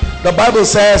 the Bible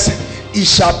says it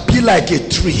shall be like a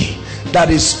tree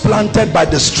that is planted by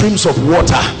the streams of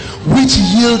water, which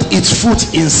yield its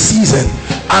fruit in season,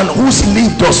 and whose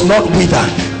leaf does not wither.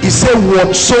 He said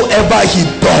whatsoever he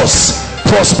does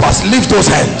prospers. Lift those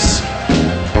hands.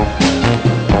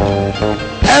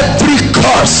 Every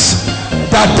curse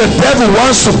that the devil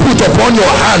wants to put upon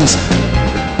your hands,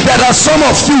 there are some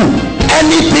of you,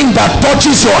 anything that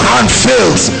touches your hand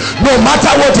fails. No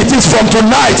matter what it is, from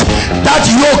tonight, that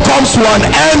yoke comes to an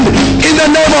end in the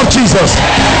name of Jesus.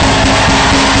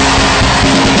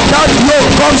 That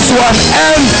yoke comes to an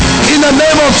end in the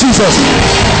name of Jesus.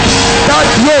 That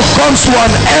yoke comes to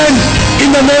an end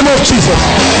in the name of Jesus.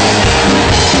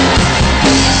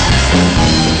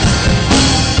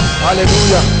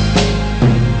 Hallelujah.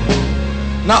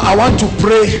 Now I want to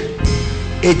pray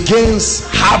against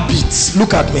habits.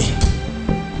 Look at me.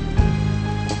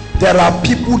 There are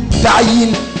people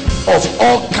dying of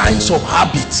all kinds of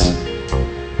habits,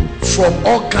 from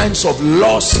all kinds of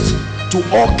lust to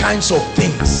all kinds of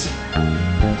things.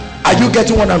 Are you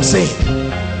getting what I'm saying?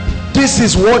 This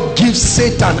is what gives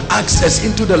Satan access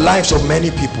into the lives of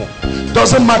many people.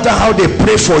 Doesn't matter how they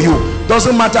pray for you,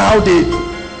 doesn't matter how they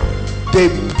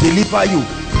deliver you,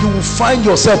 you will find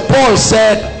yourself. Paul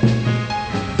said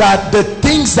that the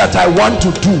things that I want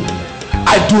to do,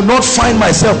 I do not find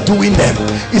myself doing them.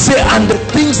 He said, and the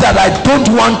things that I don't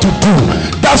want to do,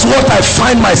 that's what I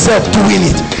find myself doing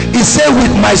it. He said,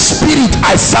 with my spirit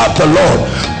I serve the Lord,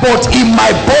 but in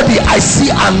my body I see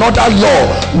another law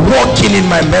working in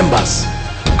my members.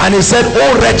 And he said,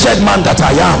 oh wretched man that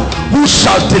I am, who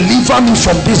shall deliver me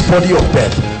from this body of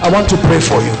death? I want to pray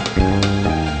for you.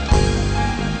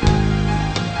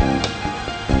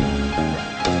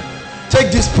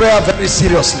 Take this prayer very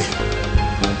seriously,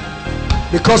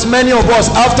 because many of us,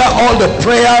 after all the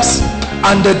prayers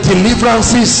and the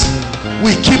deliverances,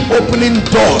 we keep opening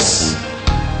doors.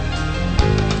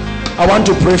 I want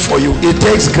to pray for you. It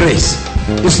takes grace.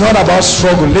 It's not about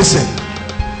struggle. Listen,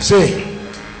 say,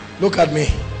 look at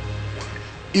me.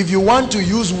 If you want to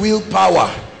use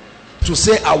willpower to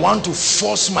say, I want to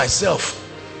force myself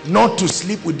not to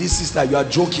sleep with this sister, you are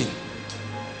joking.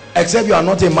 Except you are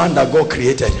not a man that God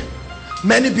created.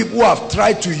 Many people have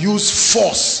tried to use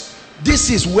force. This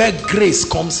is where grace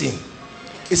comes in.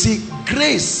 You see,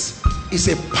 grace is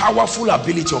a powerful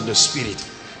ability of the Spirit.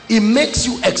 It makes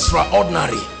you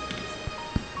extraordinary.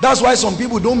 That's why some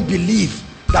people don't believe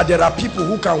that there are people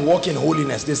who can walk in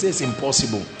holiness. They say it's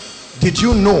impossible. Did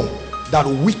you know that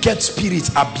wicked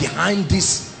spirits are behind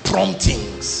these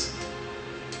promptings?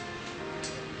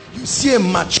 You see a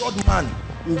matured man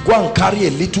who go and carry a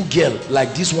little girl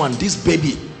like this one, this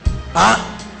baby, a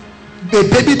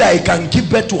baby that he can give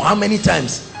birth to how many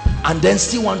times, and then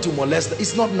still want to molest.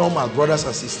 It's not normal, brothers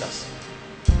and sisters.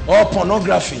 Or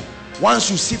pornography.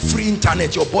 Once you see free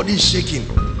internet, your body is shaking.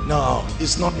 No,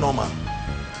 it's not normal.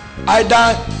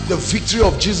 Either the victory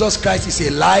of Jesus Christ is a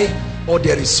lie, or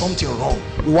there is something wrong.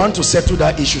 We want to settle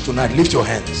that issue tonight. Lift your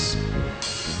hands.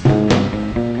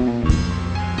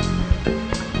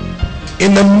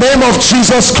 In the name of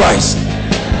Jesus Christ,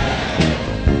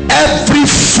 every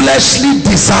fleshly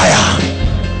desire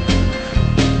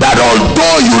that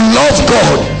although you love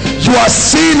God, you are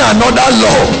seeing another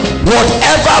law,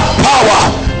 whatever power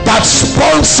that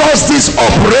sponsors this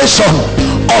operation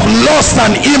of lust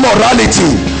and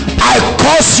immorality, I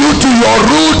curse you to your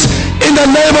root in the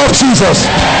name of Jesus.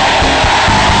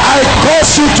 I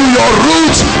curse you to your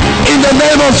root in the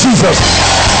name of Jesus.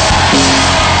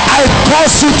 I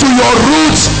curse you to your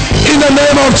roots in the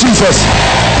name of Jesus.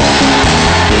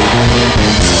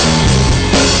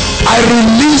 I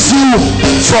release you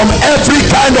from every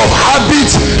kind of habit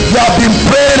you have been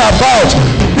praying about.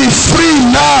 Be free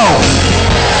now.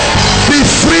 Be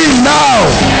free now.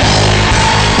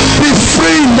 Be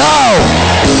free now.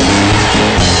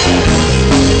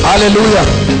 Hallelujah.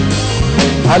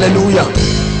 Hallelujah.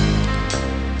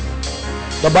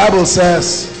 The Bible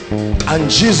says, and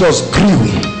Jesus grew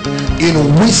in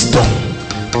wisdom,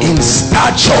 in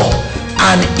stature,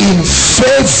 and in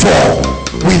favor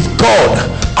with God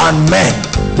and men.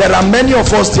 There are many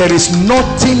of us, there is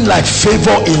nothing like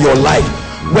favor in your life.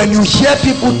 When you hear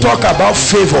people talk about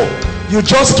favor, you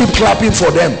just keep clapping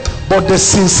for them, but the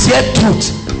sincere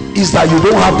truth is that you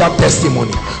don't have that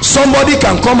testimony. Somebody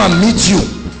can come and meet you.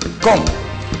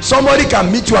 Somebody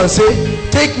can meet you and say,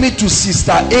 take me to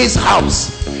Sister A's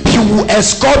house. You will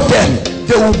escort them.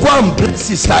 They will go and bring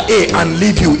Sister A and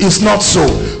leave you. It's not so.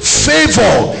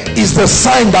 Favor is the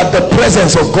sign that the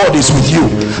presence of God is with you.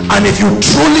 And if you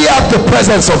truly have the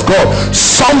presence of God,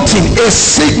 something, a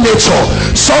signature,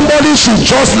 somebody should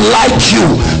just like you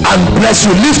and bless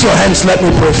you. Lift your hands, let me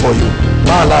pray for you.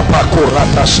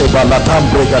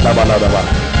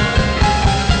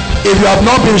 If you have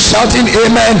not been shouting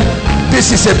amen,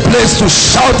 this is a place to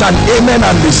shout an amen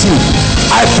and receive.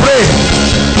 I pray,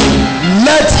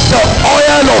 let the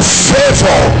oil of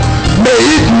favor, may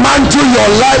it mantle your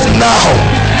life now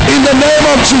in the name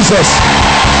of Jesus.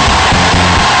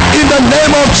 In the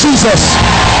name of Jesus.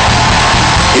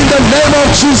 In the name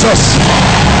of Jesus.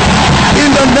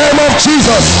 In the name of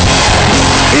Jesus.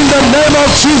 In the name of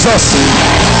Jesus.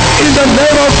 In the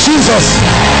name of Jesus.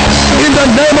 In the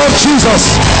name of Jesus.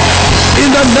 In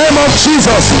the name of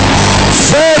Jesus.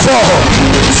 Favor.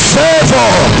 Favor.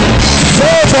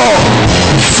 Favor.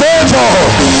 Favor.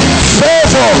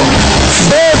 Favor.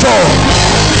 Favor.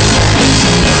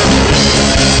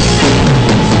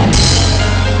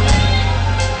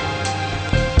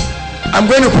 I'm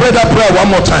going to pray that prayer one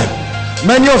more time.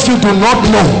 Many of you do not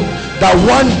know that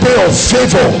one day of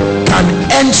favor can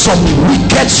end some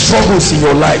wicked struggles in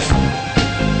your life.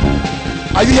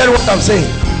 Are you hearing what I'm saying?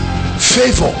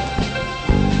 Favor.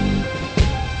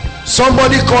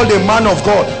 Somebody called a man of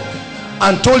God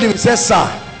and told him, he said, sir,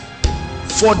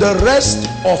 for the rest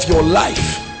of your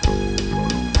life,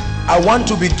 I want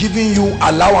to be giving you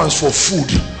allowance for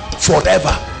food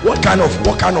forever. What kind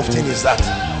of thing is that?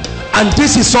 And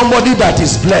this is somebody that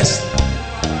is blessed.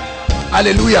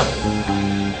 Hallelujah.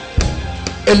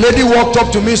 A lady walked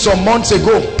up to me some months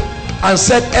ago and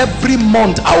said, every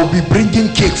month I will be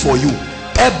bringing cake for you.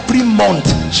 Every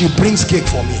month she brings cake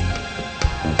for me.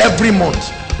 Every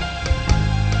month.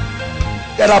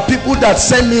 There are people that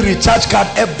send me recharge card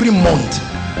every month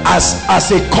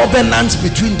as a covenant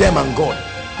between them and God.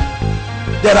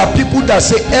 There are people that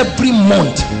say every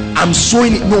month I'm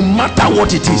sowing it, no matter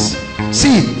what it is.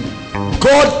 See,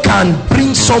 God can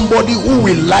bring somebody who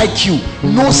will like you,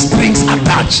 no strings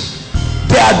attached.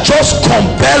 They are just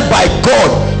compelled by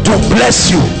God to bless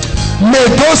you. May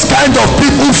those kind of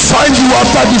people find you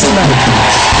after this night.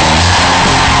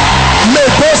 May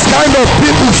those kind of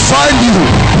people find you.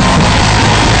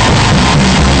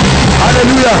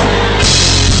 Hallelujah.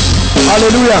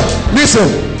 Hallelujah. Listen,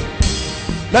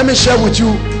 let me share with you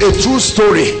a true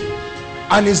story,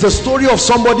 and it's the story of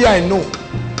somebody I know.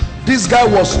 This guy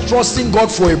was trusting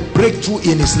God for a breakthrough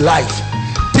in his life.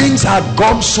 Things had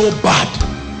gone so bad,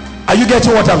 Are you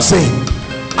getting what I'm saying?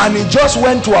 And he just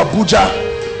went to Abuja.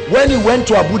 When he went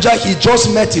to Abuja, he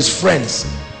just met his friends.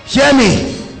 Hear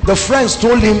me. The friends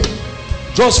told him,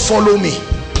 just follow me.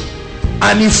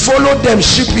 And he followed them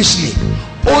sheepishly,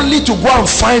 only to go and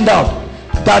find out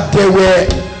that they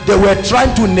were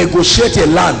trying to negotiate a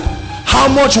land. How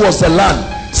much was the land?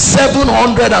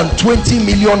 720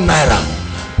 million naira.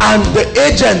 And the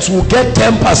agents will get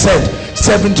 10%,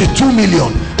 72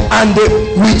 million. And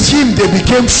with him they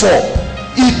became 4.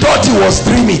 He thought he was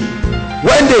dreaming.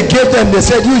 When they gave them, they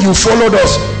said, you followed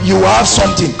us, you have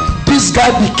something. This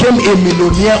guy became a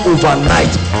millionaire overnight.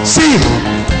 See,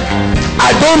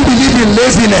 I don't believe in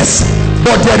laziness,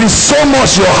 but there is so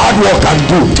much your hard work can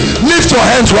do. Lift your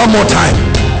hands one more time.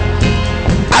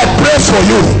 I pray for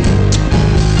you.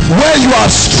 Where you have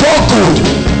struggled,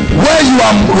 where you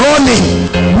are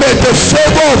running, may the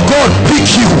favor of God pick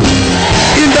you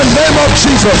in the name of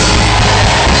Jesus.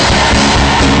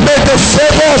 May the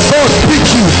favor of God pick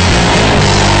you.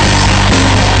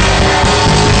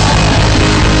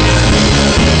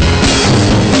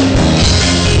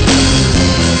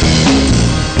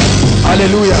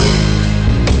 Hallelujah.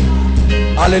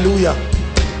 Hallelujah.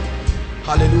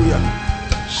 Hallelujah.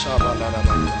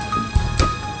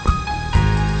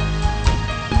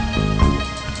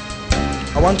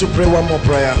 I want to pray one more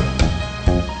prayer.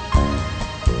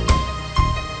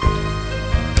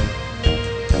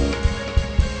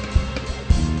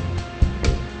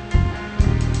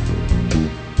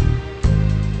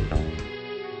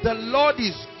 The Lord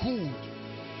is good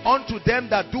unto them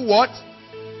that do what?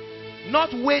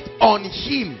 Not wait on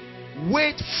him,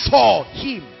 wait for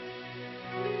him.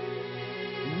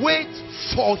 Wait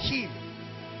for him.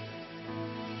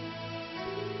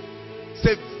 It's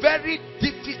a very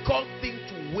difficult thing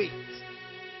to wait.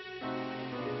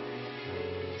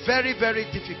 Very, very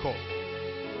difficult.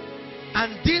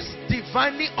 And this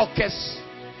divinely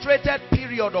orchestrated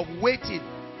period of waiting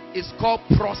is called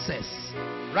process.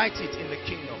 Write it in the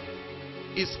kingdom.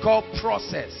 It's called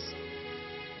process.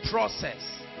 Process.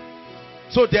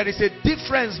 So there is a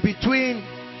difference between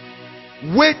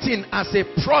waiting as a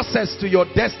process to your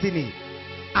destiny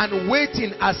and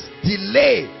waiting as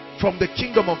delay from the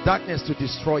kingdom of darkness to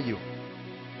destroy you.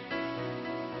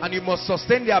 And you must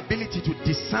sustain the ability to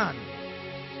discern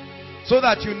so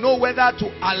that you know whether to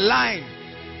align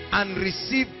and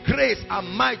receive grace and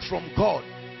might from God,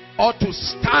 or to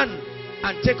stand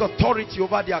and take authority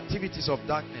over the activities of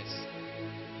darkness.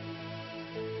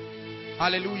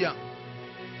 Hallelujah.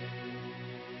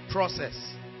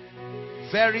 Process.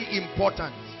 Very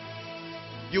important.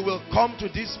 You will come to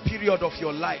this period of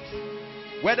your life,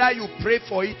 whether you pray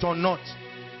for it or not.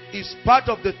 It's part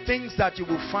of the things that you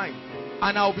will find.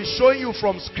 And I'll be showing you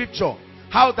from scripture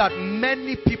how that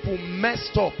many people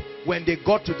messed up when they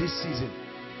got to this season.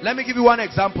 Let me give you one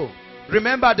example.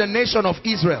 Remember the nation of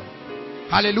Israel.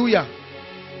 Hallelujah.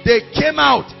 They came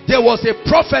out. There was a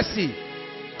prophecy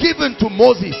given to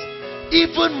Moses.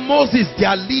 Even Moses,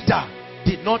 their leader,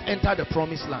 did not enter the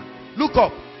promised land. Look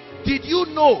up. Did you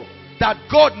know that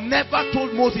God never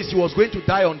told Moses he was going to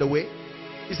die on the way?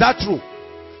 Is that true?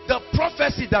 The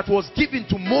prophecy that was given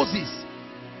to Moses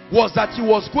was that he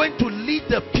was going to lead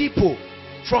the people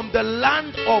from the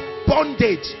land of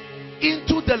bondage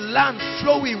into the land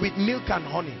flowing with milk and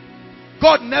honey.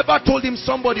 God never told him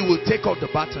somebody will take up the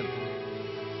baton.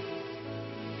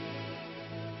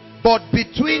 But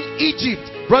between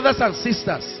Egypt, brothers and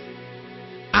sisters,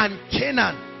 and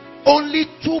Canaan, only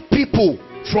 2 people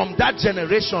from that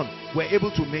generation were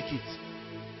able to make it.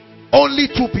 Only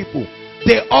 2 people.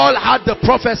 They all had the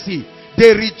prophecy.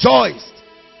 They rejoiced.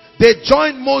 They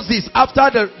joined Moses after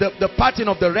the parting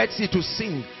of the Red Sea to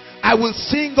sing. I will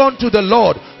sing unto the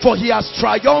Lord, for he has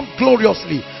triumphed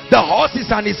gloriously. The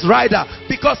horses and his rider,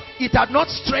 because it had not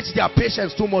stretched their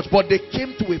patience too much, but they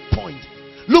came to a point.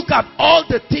 Look at all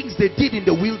the things they did in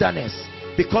the wilderness,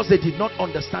 because they did not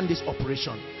understand this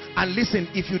operation. And listen,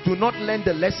 if you do not learn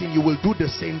the lesson, you will do the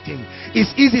same thing.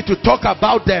 It's easy to talk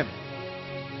about them.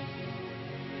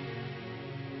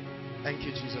 Thank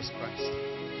you, Jesus Christ.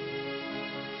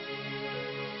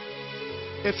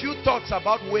 A few thoughts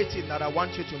about waiting that I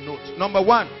want you to note. Number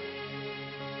 1,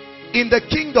 in the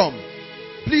kingdom,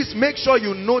 please make sure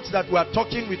you note that we are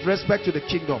talking with respect to the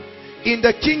kingdom. In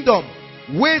the kingdom,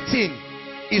 waiting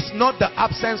is not the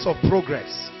absence of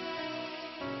progress.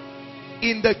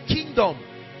 In the kingdom,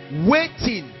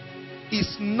 waiting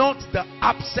is not the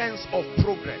absence of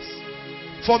progress.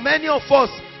 For many of us,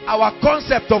 our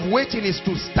concept of waiting is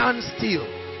to stand still,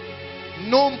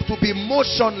 known to be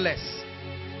motionless.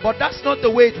 But that's not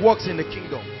the way it works in the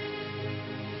kingdom.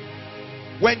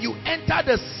 When you enter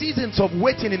the seasons of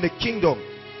waiting in the kingdom,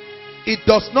 it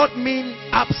does not mean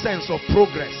absence of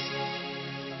progress.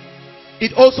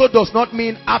 It also does not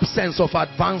mean absence of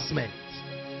advancement.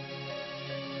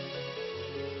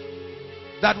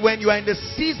 That when you are in the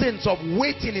seasons of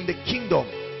waiting in the kingdom,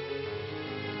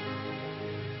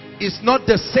 it's not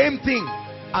the same thing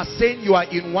as saying you are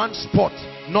in one spot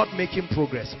not making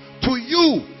progress. To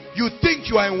you, you think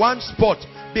you are in one spot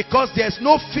because there's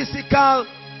no physical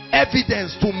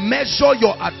evidence to measure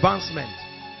your advancement.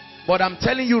 But I'm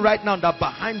telling you right now that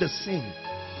behind the scene,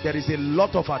 there is a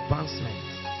lot of advancement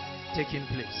taking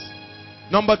place.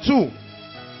 Number 2,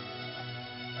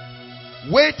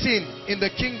 waiting in the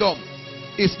kingdom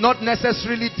is not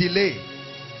necessarily delay.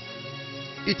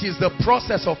 It is the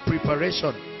process of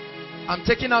preparation. I'm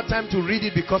taking out time to read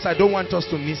it because I don't want us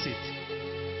to miss it.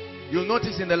 You'll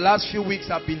notice in the last few weeks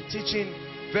I've been teaching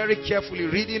very carefully,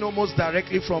 reading almost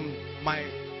directly from my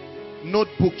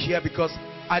notebook here, because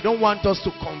I don't want us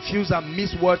to confuse and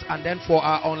miss words. And then for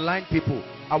our online people,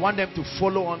 I want them to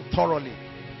follow on thoroughly.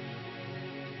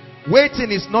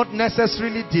 Waiting is not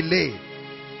necessarily delay.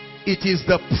 It is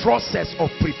the process of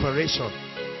preparation.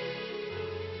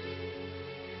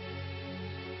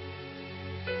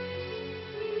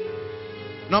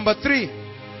 Number 3,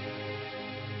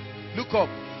 look up.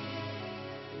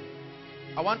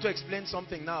 I want to explain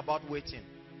something now about waiting.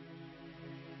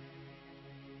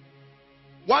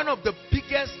 One of the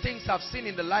biggest things I've seen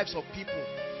in the lives of people,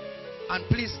 and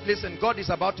please listen, God is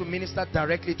about to minister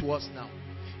directly to us now,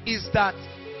 is that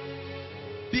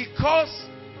because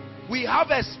we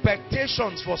have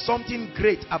expectations for something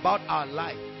great about our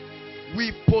life,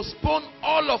 we postpone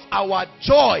all of our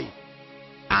joy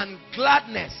and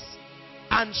gladness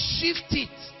and shift it,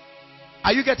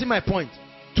 are you getting my point,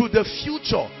 to the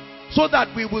future, so that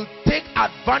we will take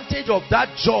advantage of that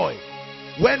joy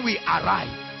when we arrive.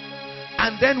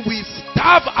 And then we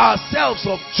starve ourselves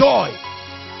of joy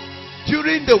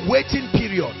during the waiting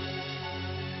period.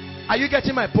 Are you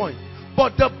getting my point?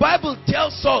 But the Bible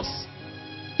tells us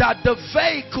that the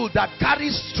vehicle that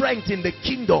carries strength in the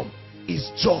kingdom is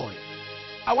joy.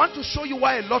 I want to show you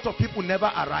why a lot of people never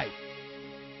arrive.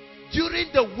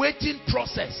 During the waiting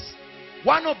process,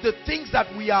 one of the things that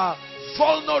we are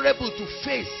vulnerable to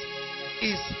face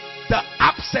is the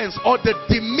absence or the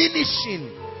diminishing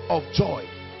of joy.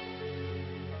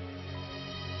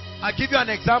 I'll give you an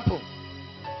example.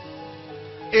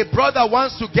 A brother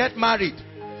wants to get married,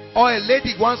 or a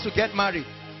lady wants to get married.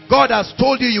 God has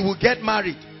told you you will get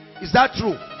married. Is that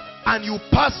true? And you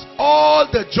pass all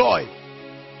the joy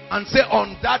and say,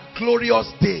 on that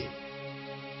glorious day,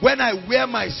 when I wear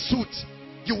my suit,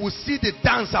 you will see the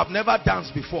dance I've never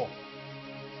danced before.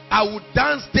 I will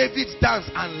dance David's dance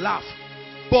and laugh.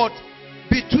 But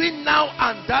between now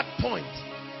and that point,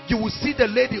 you will see the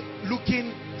lady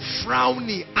looking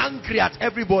frowny, angry at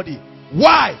everybody.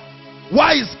 Why?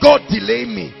 Why is God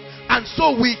delaying me? And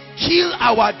so we kill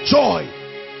our joy.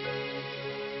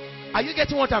 Are you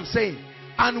getting what I'm saying?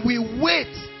 And we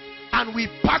wait and we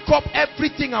pack up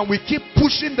everything and we keep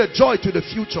pushing the joy to the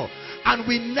future. And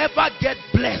we never get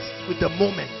blessed with the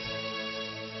moment.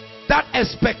 That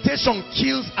expectation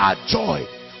kills our joy.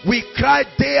 We cry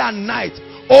day and night,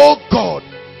 oh God,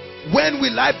 when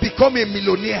will I become a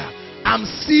millionaire? I'm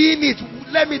seeing it.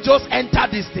 Let me just enter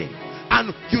this thing.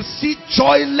 And you see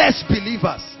joyless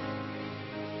believers,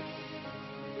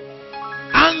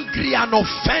 angry and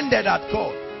offended at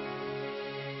God.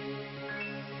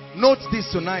 Note this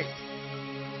tonight,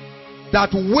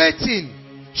 that waiting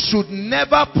should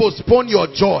never postpone your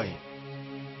joy.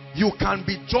 You can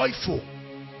be joyful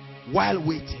while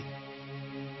waiting.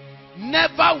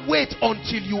 Never wait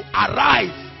until you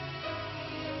arrive.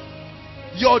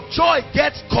 Your joy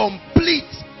gets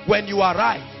complete when you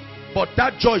arrive, but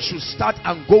that joy should start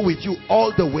and go with you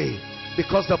all the way,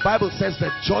 because the Bible says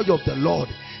the joy of the Lord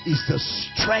is the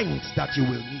strength that you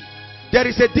will need. There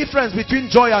is a difference between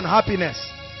joy and happiness.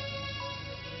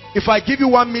 If I give you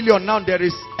 1 million now, there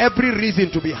is every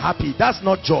reason to be happy. That's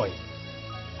not joy.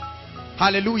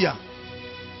 Hallelujah.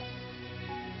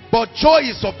 But joy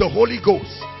is of the Holy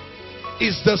Ghost.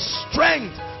 Is the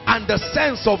strength and the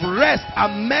sense of rest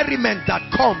and merriment that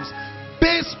comes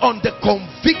based on the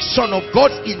conviction of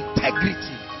God's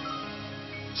integrity.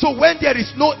 So when there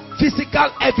is no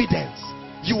physical evidence,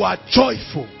 you are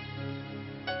joyful.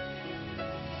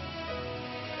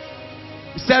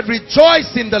 He said,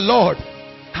 rejoice in the Lord.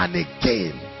 And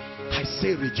again, I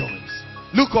say rejoice.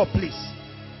 Look up, please.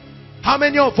 How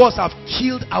many of us have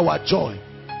killed our joy?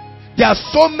 There are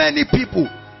so many people.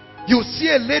 You see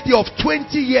a lady of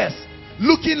 20 years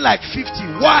looking like 50.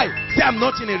 Why? Say, I'm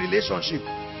not in a relationship.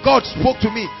 God spoke to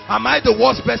me. Am I the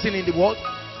worst person in the world?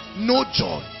 No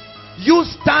joy. You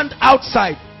stand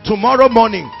outside. tomorrow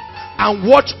morning and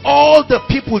watch all the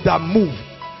people that move.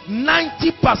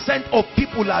 90% of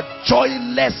people are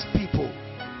joyless people.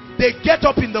 They get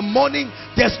up in the morning,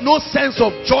 there's no sense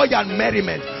of joy and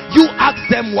merriment. You ask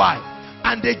them why,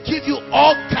 and they give you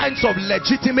all kinds of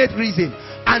legitimate reasons,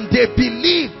 and they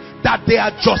believe that they are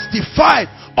justified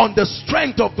on the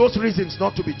strength of those reasons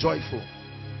not to be joyful.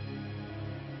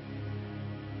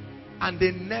 And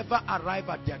they never arrive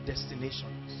at their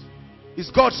destinations. Is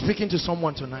God speaking to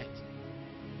someone tonight?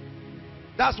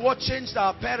 That's what changed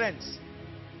our parents.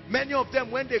 Many of them,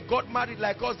 when they got married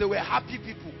like us, they were happy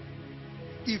people.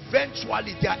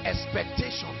 Eventually, their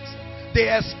expectations, they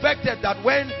expected that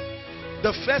when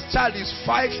the first child is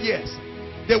 5 years,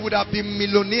 they would have been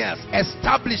millionaires,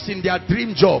 established in their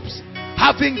dream jobs,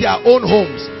 having their own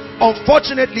homes.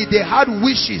 Unfortunately, they had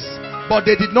wishes, but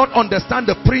they did not understand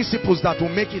the principles that will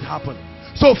make it happen.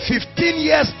 So 15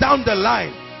 years down the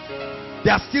line, they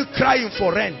are still crying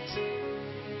for rent.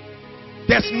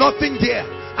 There's nothing there,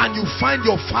 and you find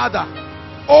your father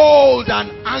old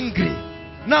and angry.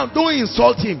 Now, don't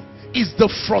insult him. It's the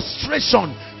frustration,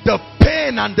 the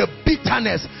pain and the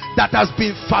bitterness that has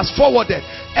been fast forwarded.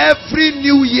 Every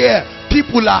new year,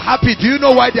 people are happy. Do you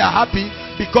know why they are happy?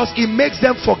 Because it makes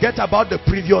them forget about the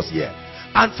previous year.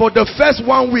 And for the first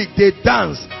 1 week, they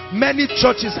dance. Many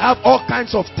churches have all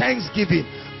kinds of thanksgiving.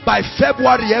 By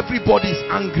February, everybody is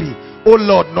angry. Oh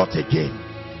Lord, not again.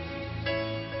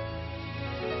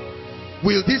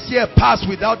 Will this year pass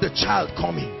without the child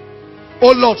coming?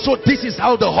 Oh Lord, so this is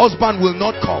how the husband will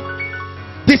not come.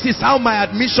 This is how my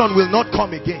admission will not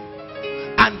come again.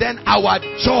 And then our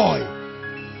joy,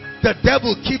 the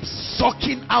devil keeps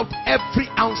sucking out every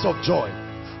ounce of joy.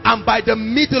 And by the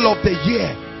middle of the year,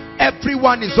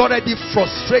 everyone is already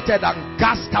frustrated and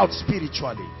gassed out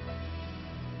spiritually.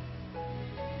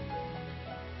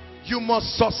 You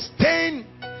must sustain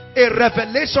a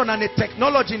revelation and a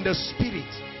technology in the spirit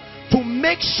to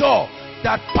make sure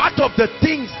that part of the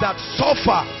things that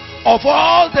suffer, of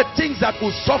all the things that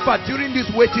will suffer during this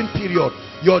waiting period,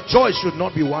 your joy should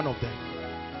not be one of them.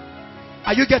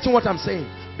 Are you getting what I'm saying?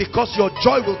 Because your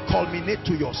joy will culminate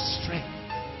to your strength.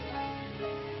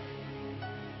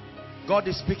 God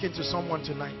is speaking to someone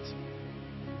tonight.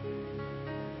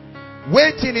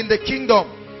 Waiting in the kingdom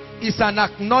is an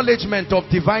acknowledgement of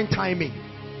divine timing.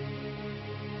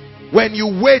 When you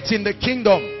wait in the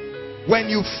kingdom, when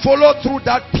you follow through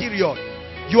that period,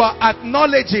 you are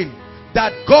acknowledging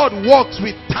that God works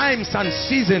with times and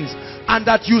seasons, and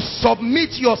that you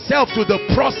submit yourself to the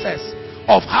process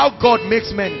of how God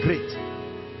makes men great.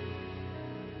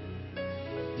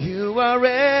 You are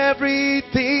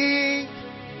everything.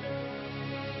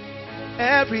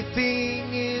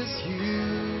 Everything is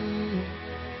you.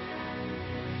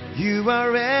 You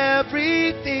are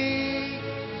everything.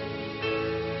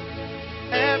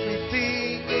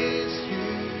 Everything is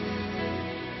you.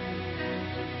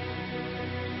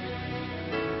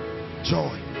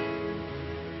 Joy.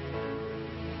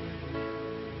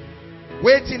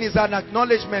 Waiting is an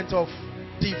acknowledgement of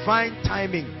divine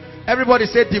timing. Everybody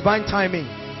say divine timing.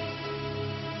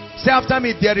 Say after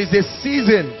me, there is a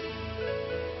season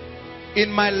in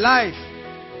my life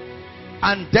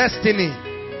and destiny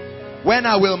when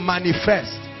I will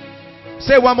manifest.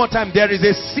 Say one more time, there is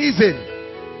a season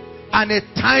and a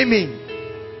timing.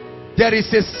 There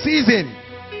is a season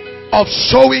of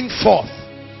showing forth.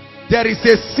 There is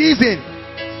a season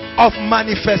of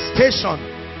manifestation.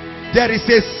 There is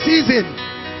a season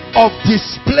of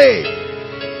display.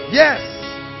 Yes,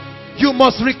 you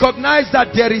must recognize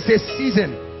that there is a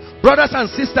season. Brothers and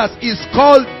sisters, it's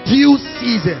called due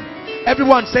season.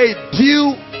 Everyone say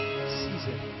due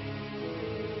season.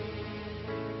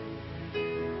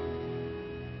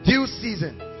 Due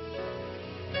season.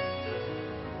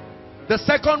 The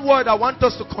second word I want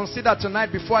us to consider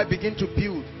tonight before I begin to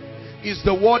build is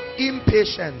the word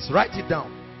impatience. Write it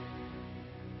down.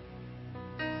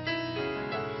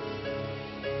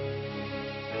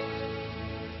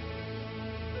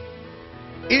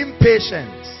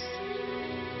 Impatience.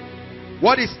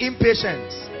 What is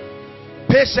impatience?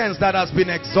 Patience that has been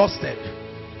exhausted.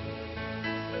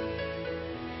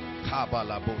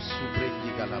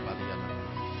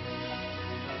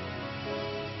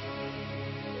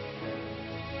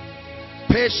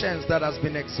 Patience that has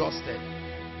been exhausted.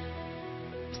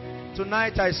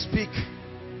 Tonight I speak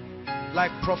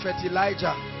like Prophet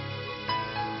Elijah,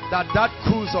 that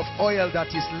cruise of oil that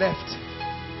is left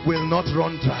will not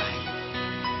run dry.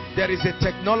 There is a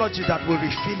technology that will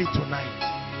refill it tonight.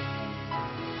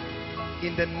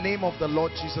 In the name of the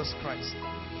Lord Jesus Christ.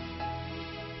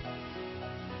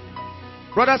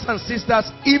 Brothers and sisters,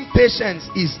 impatience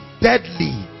is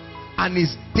deadly and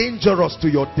is dangerous to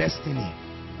your destiny.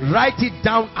 Write it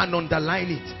down and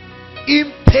underline it.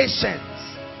 Impatience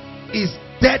is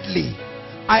deadly.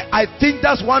 I think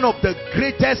that's one of the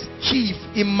greatest keys,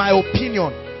 in my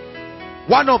opinion,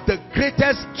 one of the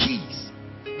greatest keys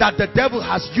that the devil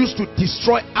has used to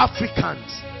destroy Africans,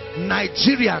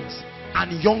 Nigerians,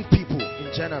 and young people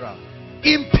in general.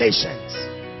 Impatience.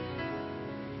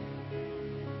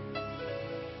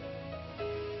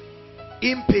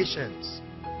 Impatience.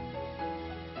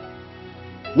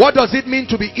 What does it mean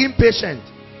to be impatient?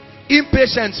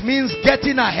 Impatience means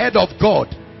getting ahead of God.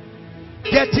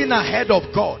 Getting ahead of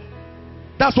God.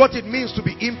 That's what it means to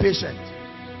be impatient.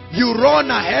 You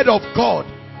run ahead of God.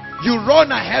 You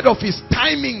run ahead of His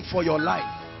timing for your life.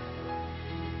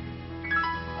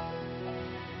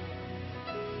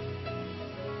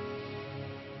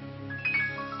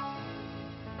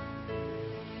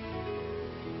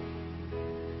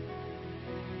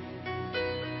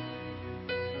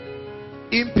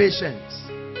 Impatience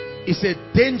is a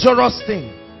dangerous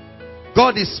thing.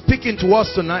 God is speaking to us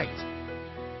tonight,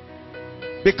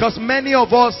 because many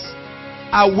of us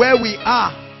are where we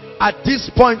are at this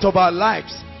point of our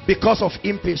lives because of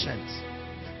impatience.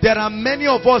 There are many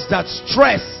of us that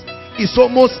stress is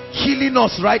almost killing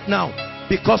us right now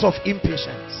because of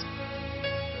impatience.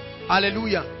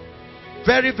 Hallelujah.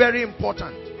 Very, very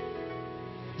important.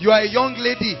 You are a young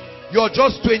lady, you're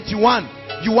just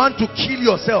 21, you want to kill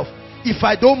yourself. If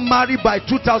I don't marry by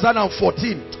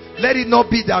 2014, let it not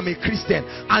be that I'm a Christian.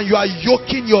 And you are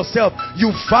yoking yourself.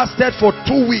 You fasted for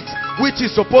 2 weeks, which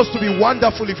is supposed to be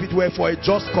wonderful if it were for a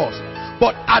just cause.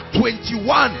 But at 21,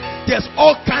 there's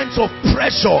all kinds of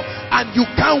pressure and you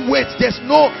can't wait. There's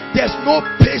no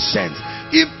patience.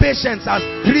 Impatience has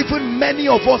driven many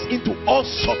of us into all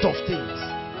sorts of things.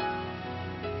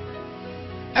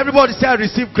 Everybody say, I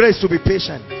receive grace to be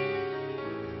patient.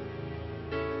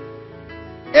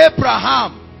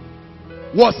 Abraham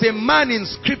was a man in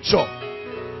scripture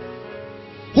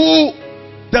who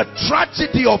the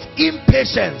tragedy of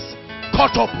impatience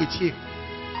caught up with him.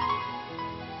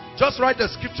 Just write the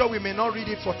scripture. We may not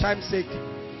read it for time's sake.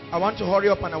 I want to hurry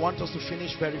up and I want us to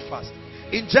finish very fast.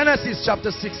 In Genesis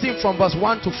chapter 16 from verse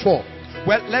 1 to 4.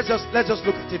 Well, let's just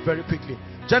look at it very quickly.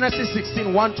 Genesis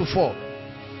 16, 1 to 4.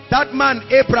 That man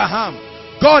Abraham,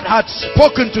 God had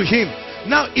spoken to him.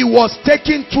 Now it was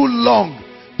taking too long.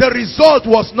 The result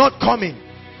was not coming.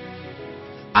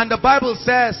 And the Bible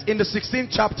says in the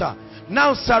 16th chapter,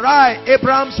 now Sarai,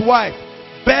 Abraham's wife,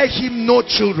 bare him no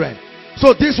children.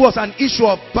 So this was an issue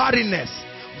of barrenness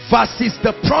versus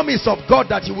the promise of God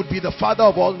that he would be the father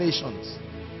of all nations.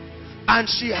 And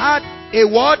she had a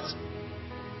what?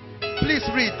 Please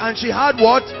read. And she had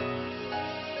what?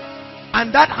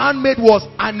 And that handmaid was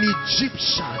an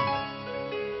Egyptian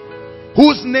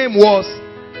whose name was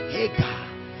Hagar.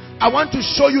 I want to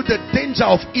show you the danger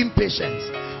of impatience.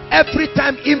 Every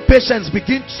time impatience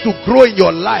begins to grow in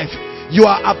your life, you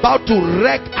are about to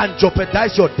wreck and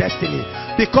jeopardize your destiny.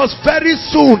 Because very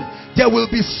soon, there will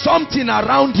be something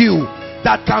around you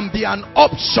that can be an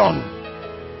option.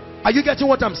 Are you getting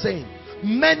what I'm saying?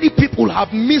 Many people have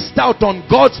missed out on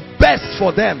God's best for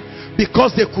them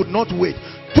because they could not wait.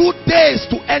 2 days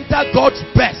to enter God's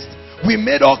best. We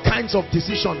made all kinds of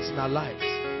decisions in our lives.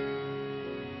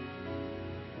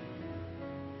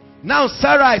 Now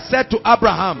Sarai said to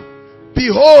Abraham,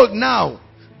 behold, now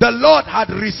the Lord had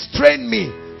restrained me.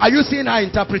 Are you seeing her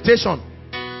interpretation?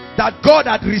 That God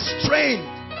had restrained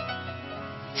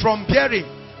from bearing.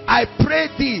 I pray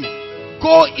thee,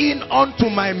 go in unto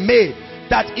my maid,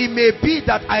 that it may be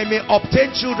that I may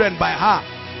obtain children by her.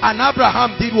 And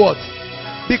Abraham did what?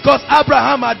 Because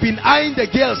Abraham had been eyeing the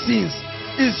girl since.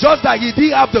 It's just that he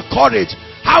didn't have the courage.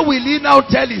 How will he now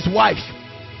tell his wife?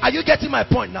 Are you getting my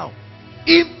point now?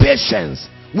 Impatience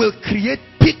will create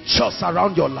pictures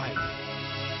around your life.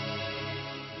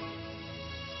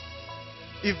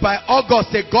 If by August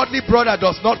a godly brother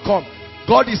does not come,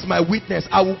 God is my witness,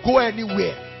 I will go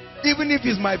anywhere, even if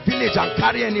it's my village, and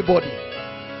carry anybody.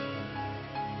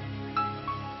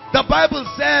 The Bible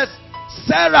says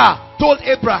Sarah told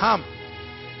Abraham,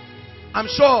 I'm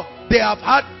sure they have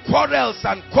had quarrels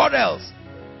and quarrels,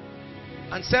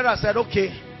 and Sarah said,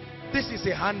 okay, this is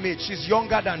a handmaid, she's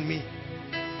younger than me,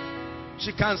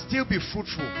 she can still be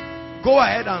fruitful, go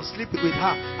ahead and sleep with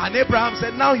her. And Abraham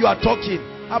said, now you are talking,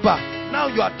 Abba, now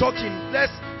you are talking,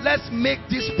 let's make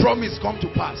this promise come to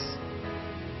pass.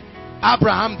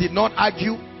 Abraham did not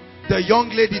argue, the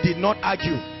young lady did not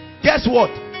argue. Guess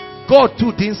what? God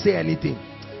too didn't say anything.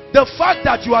 The fact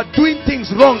that you are doing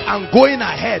things wrong and going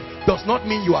ahead does not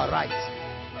mean you are right.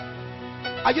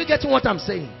 Are you getting what I'm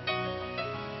saying?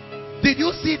 Did you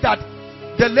see that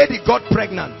the lady got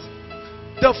pregnant?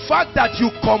 The fact that you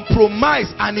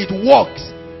compromise and it works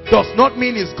does not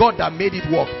mean it's God that made it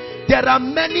work. There are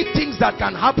many things that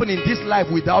can happen in this life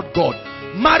without God.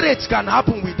 Marriage can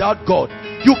happen without God.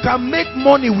 You can make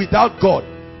money without God.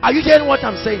 Are you hearing what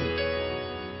I'm saying?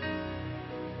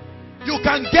 You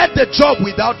can get the job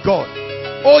without God.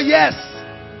 Oh yes,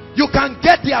 you can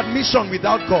get the admission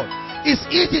without God. It's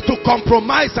easy to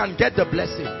compromise and get the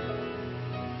blessing.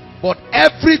 But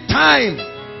every time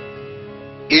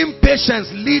impatience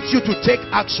leads you to take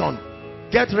action,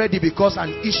 get ready, because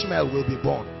an Ishmael will be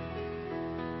born.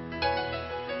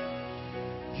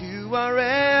 You are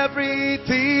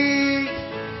everything.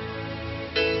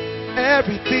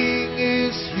 Everything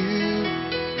is you.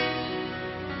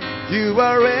 You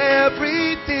are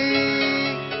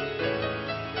everything.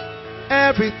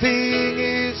 Everything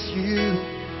is you.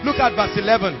 Look at verse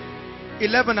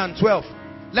 11 and 12.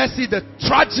 Let's see the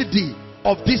tragedy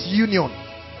of this union.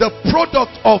 The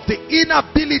product of the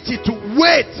inability to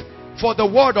wait for the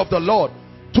word of the Lord,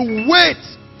 to wait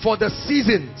for the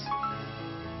seasons.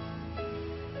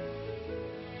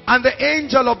 And the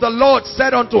angel of the Lord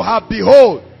said unto her,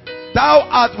 behold, thou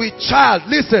art with child,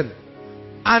 listen,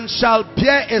 and shall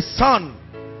bear a son,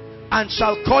 and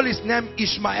shall call his name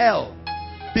Ishmael,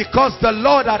 because the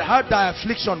Lord had heard thy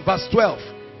affliction. Verse 12.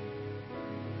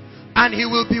 And he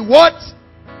will be what?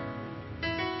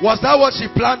 Was that what she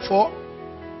planned for?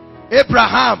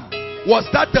 Abraham, was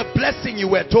that the blessing you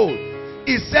were told?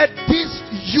 He said this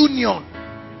union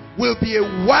will be a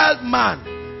wild man.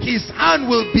 His hand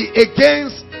will be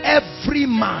against every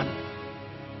man,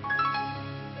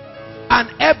 and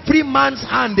every man's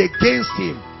hand against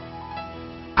him,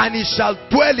 and he shall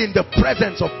dwell in the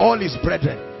presence of all his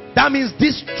brethren. That means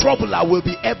this troubler will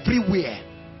be everywhere.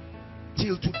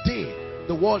 Till today,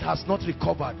 the world has not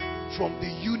recovered from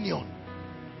the union.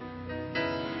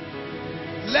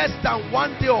 Less than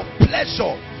one day of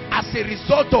pleasure as a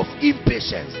result of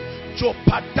impatience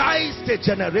jeopardized a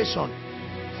generation.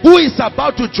 Who is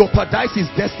about to jeopardize his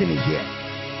destiny here?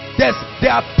 There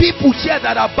are people here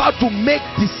that are about to make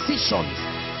decisions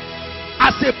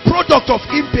as a product of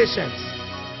impatience.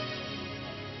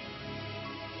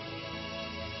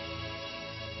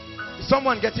 Is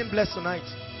someone getting blessed tonight?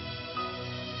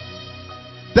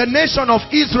 The nation of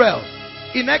Israel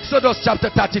in Exodus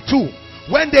chapter 32,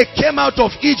 when they came out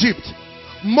of Egypt,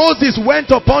 Moses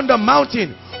went upon the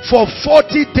mountain for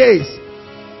 40 days.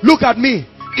 Look at me.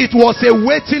 It was a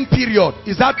waiting period.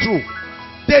 Is that true?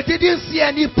 They didn't see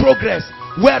any progress,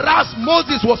 whereas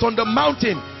Moses was on the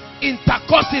mountain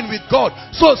intercoursing with God.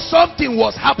 So something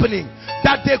was happening.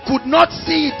 That they could not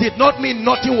see did not mean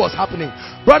nothing was happening.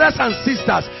 Brothers and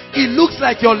sisters, it looks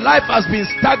like your life has been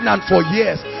stagnant for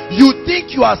years. You think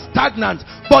you are stagnant,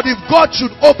 but if God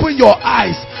should open your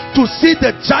eyes to see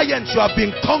the giants you have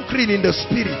been conquering in the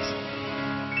spirit.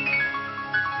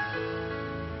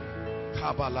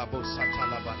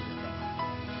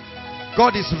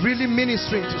 God is really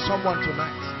ministering to someone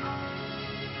tonight.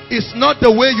 It's not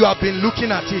the way you have been looking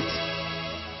at it.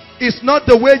 It's not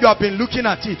the way you have been looking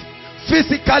at it.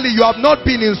 Physically, you have not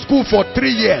been in school for 3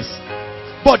 years,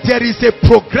 but there is a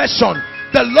progression.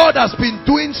 The Lord has been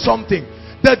doing something.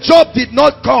 The job did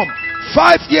not come.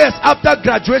 5 years after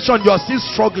graduation, you are still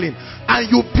struggling, and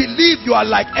you believe you are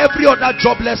like every other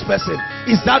jobless person.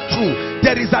 Is that true?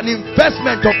 There is an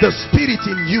investment of the Spirit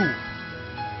in you.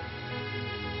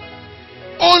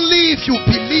 Only if you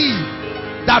believe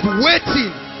that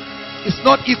waiting is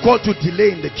not equal to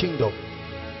delay in the kingdom.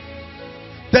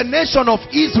 The nation of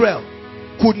Israel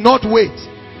could not wait.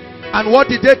 And what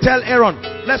did they tell Aaron?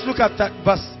 Let's look at that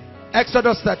verse,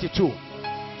 Exodus 32.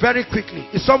 Very quickly.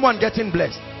 Is someone getting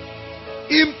blessed?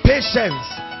 Impatience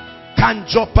can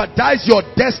jeopardize your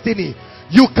destiny.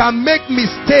 You can make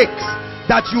mistakes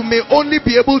that you may only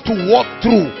be able to walk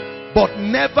through, but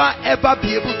never ever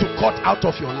be able to cut out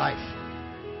of your life.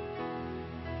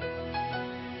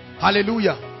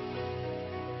 Hallelujah.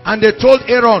 And they told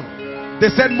Aaron, they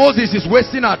said, Moses is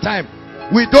wasting our time.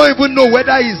 We don't even know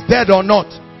whether he's dead or not.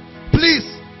 Please,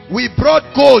 we brought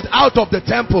gold out of the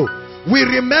temple. We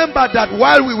remember that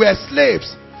while we were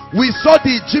slaves, we saw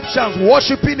the Egyptians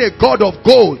worshiping a god of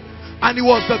gold, and it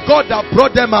was the God that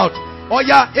brought them out. Oh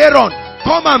yeah, Aaron,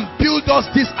 come and build us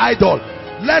this idol.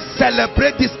 Let's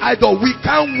celebrate this idol. We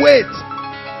can't wait.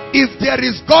 If there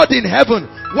is God in heaven,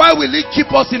 why will he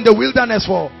keep us in the wilderness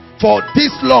for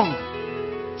this long?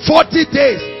 40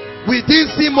 days. We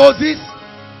didn't see Moses.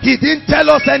 He didn't tell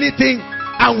us anything,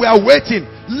 and we are waiting.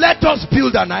 Let us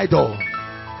build an idol.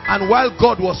 And while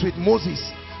God was with Moses,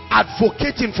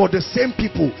 advocating for the same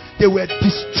people, they were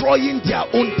destroying their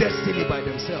own destiny by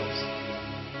themselves.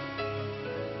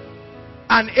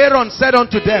 And Aaron said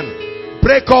unto them,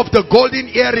 break off the golden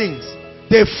earrings,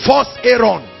 they forced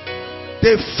Aaron.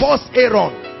 They forced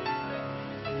Aaron,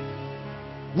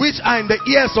 which are in the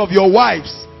ears of your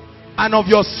wives and of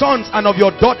your sons and of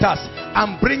your daughters,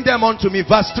 and bring them unto me.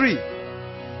 Verse 3.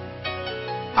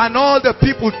 And all the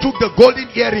people took the golden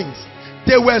earrings.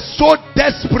 They were so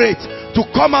desperate to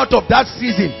come out of that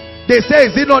season. They say,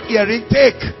 is it not earring?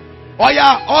 Take. Oh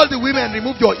yeah, all the women,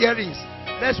 remove your earrings.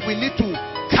 Lest we need to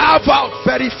carve out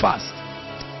very fast.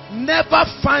 Never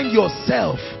find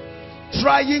yourself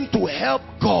trying to help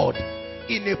God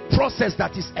in a process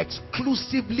that is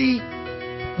exclusively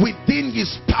within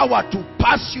his power to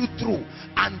pass you through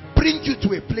and bring you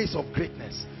to a place of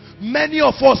greatness. Many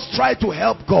of us try to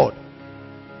help God.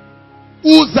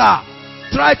 Uzzah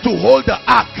tried to hold the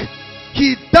ark.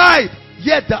 He died,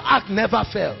 yet the ark never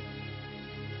fell.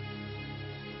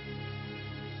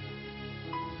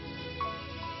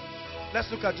 Let's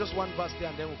look at just one verse there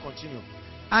and then we'll continue.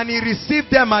 And he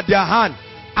received them at their hand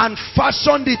and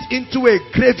fashioned it into a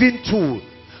graving tool.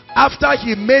 After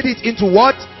he made it into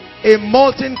what? A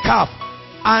molten calf.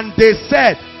 And they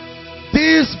said,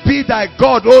 this be thy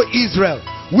God, O Israel,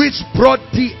 which brought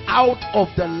thee out of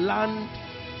the land.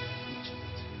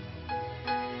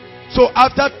 So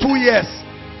after 2 years,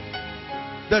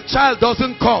 the child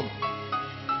doesn't come.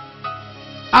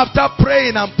 After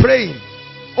praying and praying,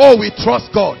 oh, we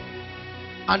trust God.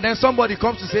 And then somebody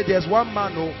comes to say, there's one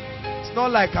man, oh, it's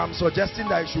not like I'm suggesting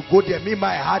that you should go there. Me,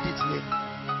 my heart is name.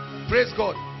 Praise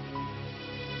God.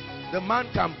 The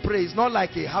man can pray. It's not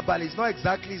like a herbalist. It's not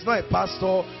exactly, it's not a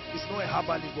pastor. It's not a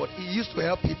herbalist, but he used to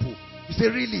help people. You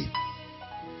say, really?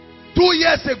 2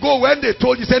 years ago when they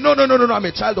told you, say, no, I'm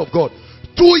a child of God.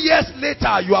 2 years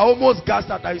later, you are almost gassed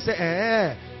out and you say,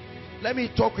 let me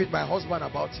talk with my husband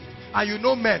about it. And you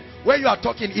know, men, when you are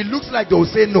talking, it looks like they will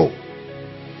say no.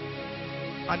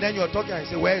 And then you are talking and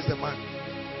you say, where is the man?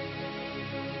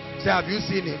 Say, have you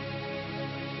seen him?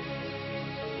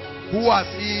 Who has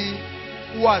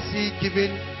he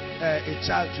given a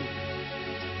child to?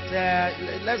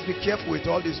 Say, let's be careful with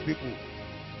all these people.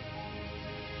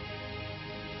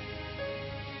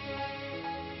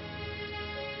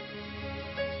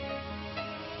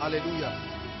 Hallelujah.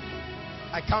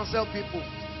 I counsel people,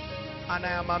 and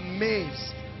I am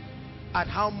amazed at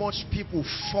how much people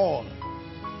fall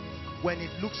when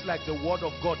it looks like the word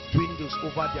of God dwindles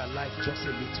over their life just a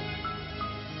little.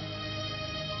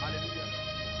 Hallelujah.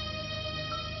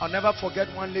 I'll never forget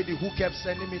one lady who kept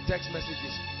sending me text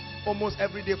messages almost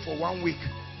every day for 1 week.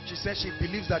 She said she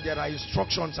believes that there are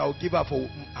instructions I will give her for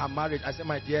her marriage. I said,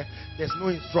 my dear, there's no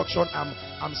instruction.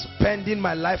 I'm spending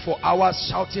my life for hours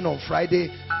shouting on Friday.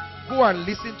 Go and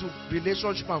listen to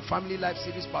Relationship and Family Life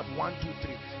series part 1, 2,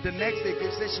 3. The next day,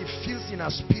 she says she feels in her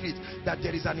spirit that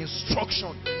there is an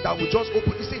instruction that will just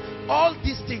open. You see, all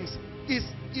these things is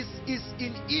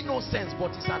in innocence,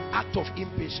 but it's an act of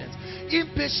impatience.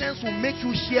 Impatience will make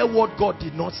you hear what God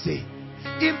did not say.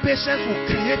 Impatience will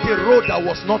create a road that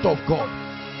was not of God.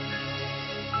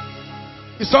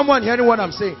 Is someone hearing what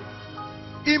I'm saying?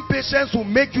 Impatience will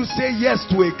make you say yes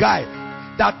to a guy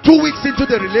that 2 weeks into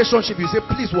the relationship you say,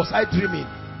 please, was I dreaming?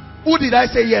 Who did I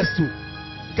say yes to?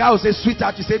 Guy will say,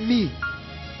 sweetheart. You say, me.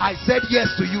 I said yes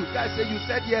to you. Guy say, you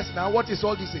said yes now. What is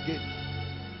all this again?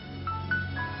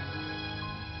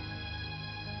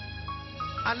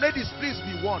 And ladies, please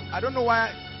be warned. I don't know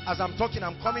why as I'm talking,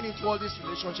 I'm coming into all this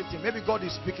relationship thing. Maybe God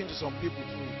is speaking to some people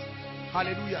through it.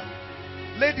 Hallelujah.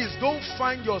 Ladies, don't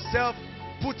find yourself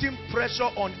putting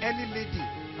pressure on any lady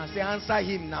and say, answer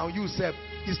him now, you say.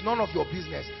 It's none of your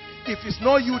business. If it's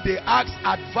not you, they ask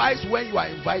advice when you are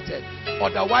invited.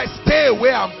 Otherwise, stay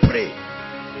away and pray.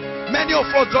 Many of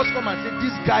us just come and say,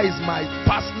 this guy is my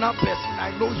personal person, I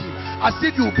know him. As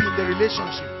if you'll be in the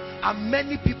relationship. And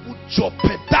many people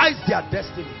jeopardize their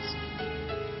destinies.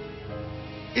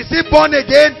 Is he born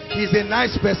again? He's a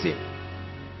nice person.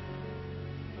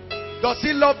 Does he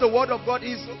love the word of God?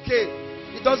 He's okay.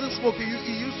 He doesn't smoke. He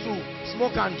used to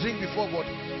smoke and drink before, but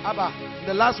Abba, in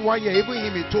the last 1 year, even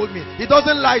him, he told me, he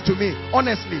doesn't lie to me,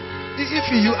 honestly. If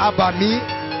you Abba me,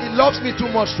 he loves me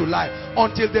too much to lie.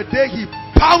 Until the day he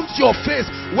pounds your face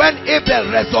when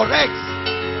Abel resurrects,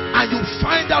 and you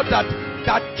find out that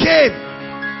Cain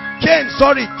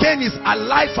is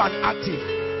alive and active,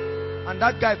 and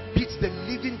that guy beats the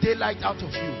living daylight out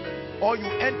of you. Or you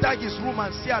enter his room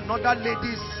and see another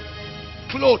lady's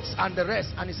clothes and the rest,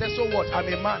 and he says, so what? I'm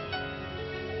a man.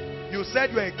 You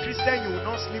said you're a Christian, you will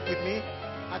not sleep with me.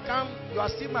 I can't, you are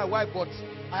still my wife, but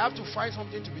I have to find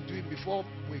something to be doing before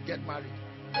we get married.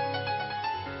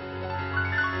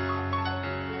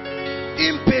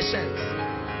 Impatience.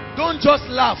 Don't just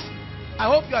laugh.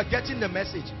 I hope you are getting the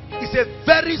message. It's a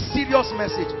very serious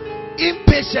message.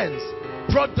 Impatience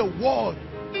brought the world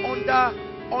under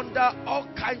all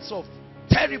kinds of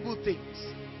terrible things.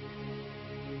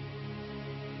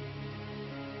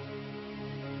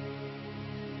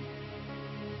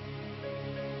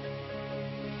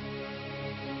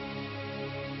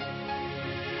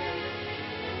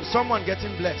 Is someone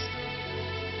getting blessed?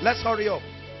 Let's hurry up.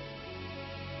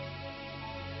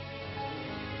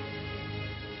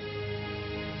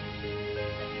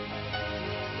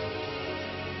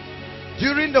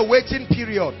 During the waiting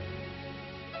period,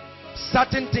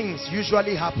 certain things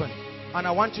usually happen, and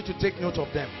I want you to take note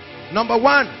of them. Number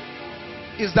one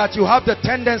is that you have the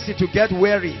tendency to get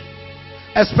weary,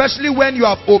 especially when you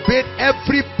have obeyed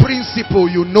every principle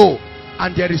you know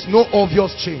and there is no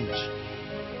obvious change.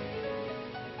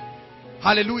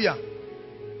 Hallelujah.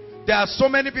 There are so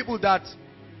many people that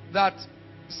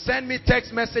send me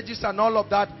text messages and all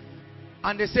of that,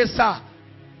 and they say, sir,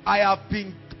 I've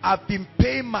been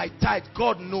paying my tithe.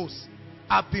 God knows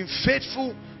I've been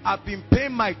faithful. I've been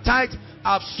paying my tithe.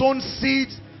 I've sown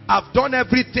seeds. I've done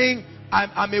everything.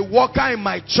 I'm a worker in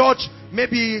my church,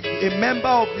 maybe a member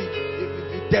of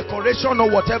the decoration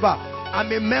or whatever.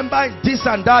 I'm a member in this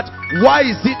and that. Why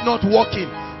is it not working?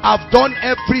 I've done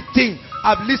everything.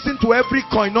 I've listened to every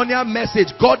koinonia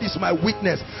message. God is my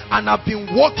witness. And I've been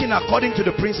walking according to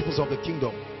the principles of the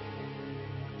kingdom.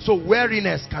 So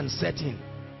weariness can set in,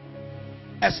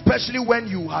 especially when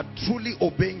you are truly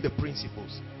obeying the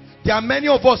principles. There are many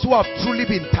of us who have truly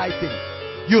been tithing.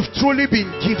 You've truly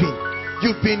been giving.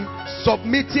 You've been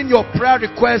submitting your prayer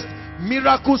request,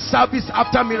 miracle service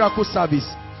after miracle service.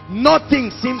 Nothing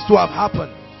seems to have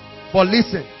happened. But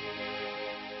listen.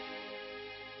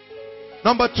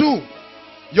 Number two,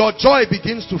 your joy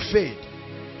begins to fade.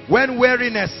 When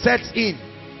weariness sets in,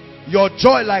 your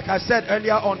joy, like I said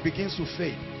earlier on, begins to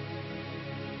fade.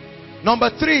 Number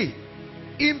three,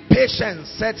 impatience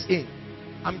sets in.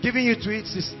 I'm giving it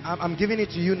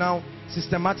to you now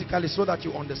systematically so that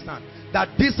you understand that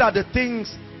these are the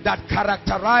things that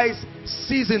characterize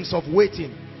seasons of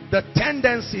waiting, the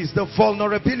tendencies, the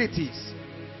vulnerabilities.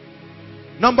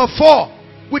 Number four,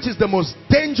 which is the most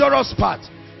dangerous part,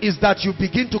 is that you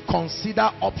begin to consider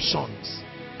options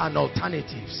and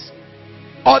alternatives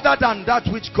other than that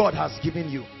which God has given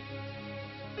you.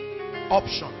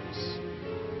 Options.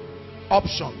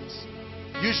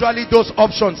 Usually those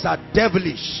options are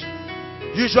devilish.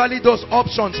 Usually those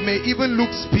options may even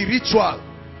look spiritual,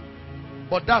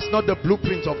 but that's not the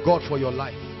blueprint of God for your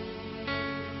life.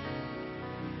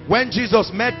 When Jesus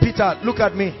met Peter, look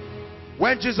at me.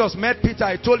 When Jesus met Peter,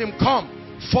 he told him, come,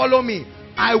 follow me.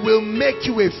 I will make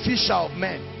you a fisher of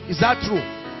men. Is that true?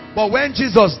 But when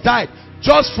Jesus died,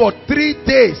 just for 3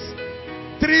 days,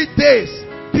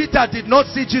 Peter did not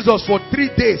see Jesus for 3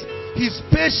 days. His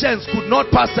patience could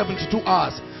not pass 72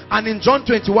 hours. And in John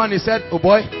 21, he said, oh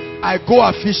boy, I go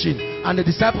a fishing. And the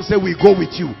disciples said, we go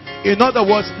with you. In other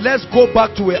words, let's go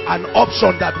back to an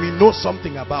option that we know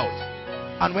something about.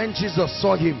 And when Jesus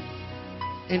saw him,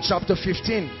 in chapter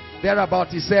 15, thereabout,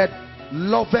 he said,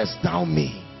 lovest thou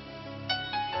me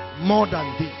more than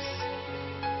this?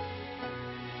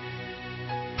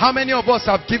 How many of us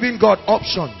have given God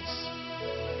options?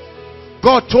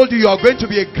 God told you you are going to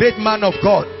be a great man of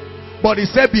God, but he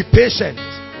said be patient.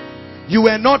 You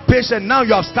were not patient. Now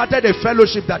you have started a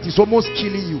fellowship that is almost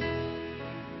killing you.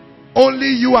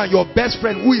 Only you and your best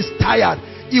friend who is tired,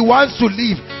 he wants to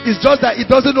leave. It's just that he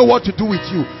doesn't know what to do with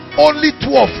you. Only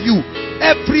two of you.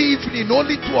 Every evening,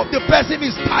 only two of the person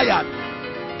is tired.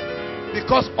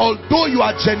 Because although you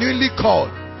are genuinely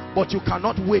called, but you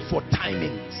cannot wait for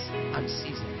timings and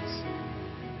seasons.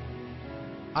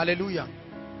 Hallelujah.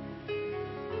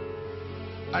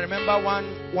 I remember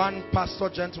one pastor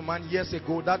gentleman years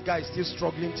ago. That guy is still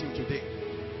struggling till today.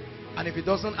 And if he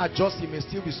doesn't adjust, he may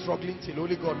still be struggling till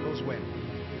only God knows when.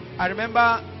 I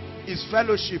remember his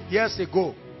fellowship years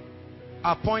ago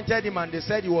appointed him, and they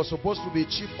said he was supposed to be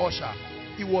chief usher.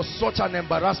 It was such an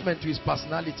embarrassment to his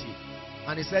personality.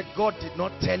 And he said God did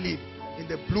not tell him in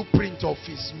the blueprint of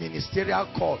his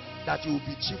ministerial call that he will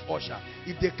be chief usher.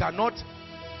 If they cannot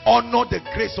honor the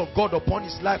grace of God upon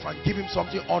his life and give him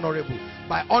something honorable.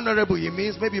 By honorable, he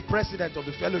means maybe president of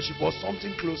the fellowship or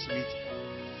something close to it.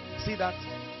 See that?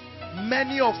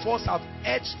 Many of us have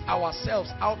edged ourselves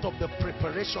out of the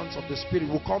preparations of the Spirit.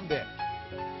 We'll come there.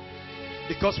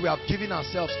 Because we have given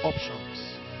ourselves options.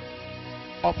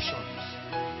 Options.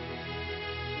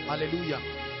 Hallelujah.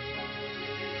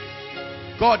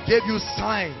 God gave you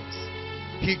signs.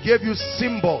 He gave you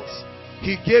symbols.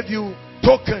 He gave you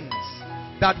tokens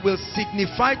that will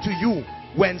signify to you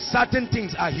when certain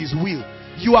things are his will.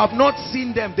 You have not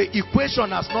seen them. The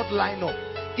equation has not lined up.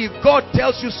 if God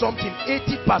tells you something,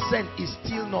 80% is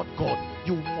still not God.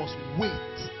 You must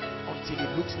wait until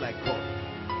it looks like God.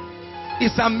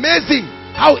 It's amazing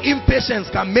how impatience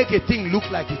can make a thing look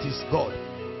like it is God,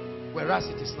 whereas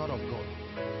it is not of God.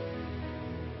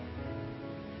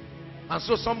 And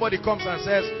so somebody comes and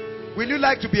says, will you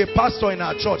like to be a pastor in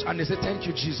our church? And they say, thank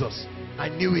you, Jesus. I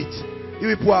knew it.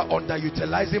 You people are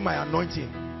underutilizing my anointing.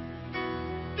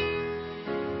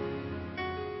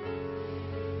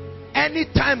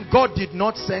 Anytime God did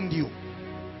not send you,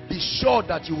 be sure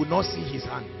that you will not see his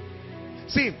hand.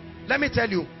 See, let me tell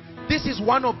you, this is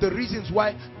one of the reasons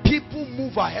why people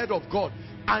move ahead of God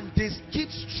and they keep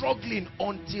struggling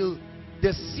until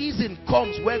the season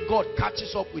comes where God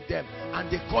catches up with them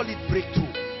and they call it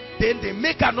breakthrough. Then they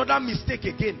make another mistake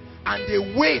again and they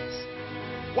wait.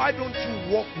 Why don't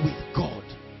you walk with God?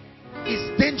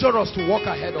 It's dangerous to walk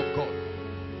ahead of God.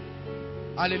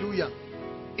 Hallelujah.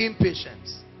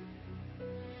 Impatience.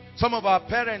 Some of our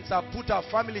parents have put our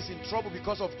families in trouble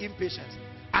because of impatience.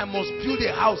 I must build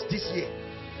a house this year.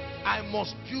 I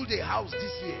must build a house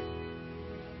this year.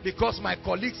 Because my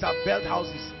colleagues have built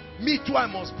houses. Me too, I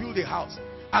must build a house.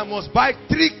 I must buy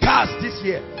 3 cars this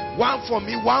year. One for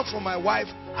me, one for my wife,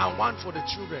 and one for the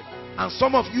children. And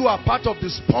some of you are part of the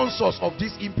sponsors of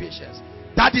this impatience.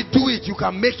 Daddy, do it. You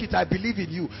can make it. I believe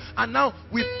in you. And now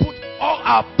we put all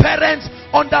our parents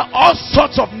under all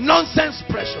sorts of nonsense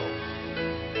pressure.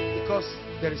 Because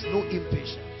there is no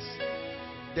impatience.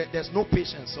 There's no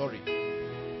patience, sorry.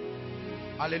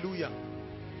 Hallelujah.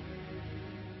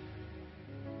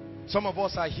 Some of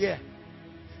us are here.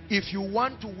 If you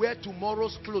want to wear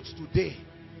tomorrow's clothes today,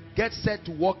 get set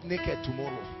to walk naked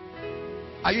tomorrow.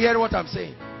 Are you hearing what I'm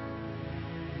saying?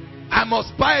 I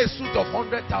must buy a suit of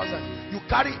 100,000. You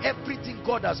carry everything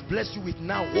God has blessed you with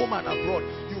now, home and abroad.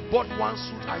 You bought one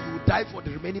suit and you will die for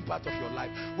the remaining part of your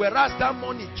life. Whereas that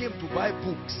money came to buy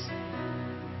books.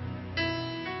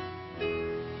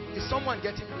 Is someone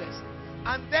getting blessed?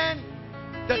 And then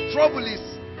the trouble is,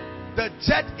 the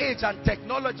jet age and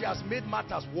technology has made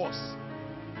matters worse.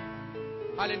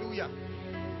 Hallelujah.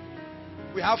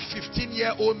 We have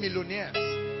 15-year-old millionaires,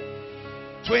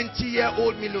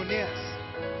 20-year-old millionaires.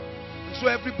 And so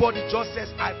everybody just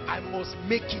says, I must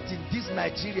make it in this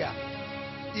Nigeria.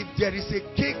 If there is a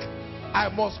cake, I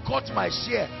must cut my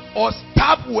share or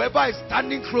stab whoever is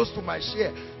standing close to my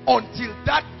share until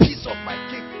that piece of my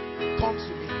cake comes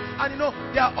to me. And you know,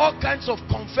 there are all kinds of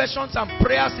confessions and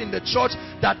prayers in the church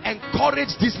that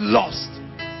encourage this lust.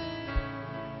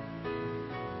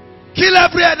 Kill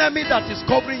every enemy that is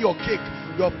covering your cake,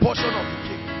 your portion of the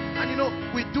cake. And you know,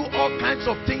 we do all kinds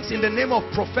of things in the name of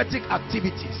prophetic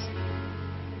activities.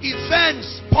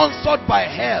 Events sponsored by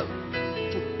hell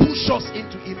to push us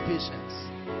into impatience.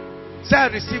 Say, I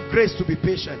receive grace to be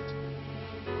patient.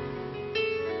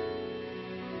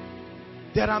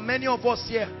 There are many of us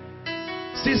here.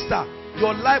 Sister,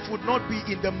 your life would not be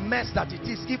in the mess that it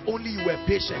is if only you were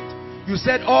patient. You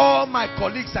said, all my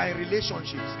colleagues are in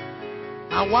relationships.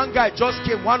 And one guy just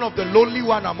came, one of the lonely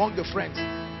one among the friends.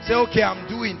 Say, okay, I'm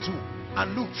doing too.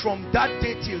 And look, from that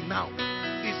day till now,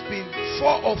 it's been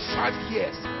 4 or 5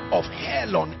 years of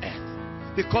hell on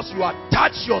earth. Because you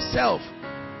attach yourself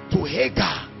to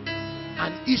Hagar.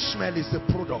 And Ishmael is the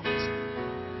product.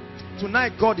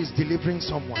 Tonight, God is delivering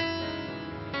someone.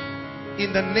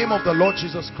 In the name of the Lord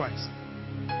Jesus Christ.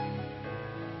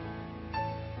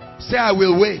 Say, I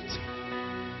will wait.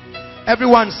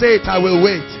 Everyone say it, I will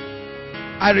wait.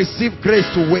 I receive grace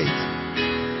to wait.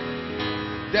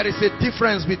 There is a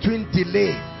difference between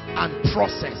delay and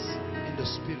process in the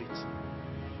spirit.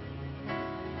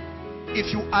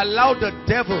 If you allow the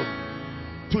devil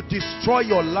to destroy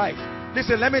your life.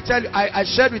 Listen, let me tell you, I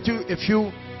shared with you a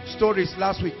few stories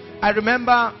last week. I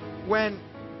remember when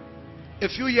a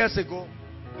few years ago,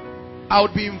 I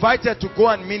would be invited to go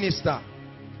and minister.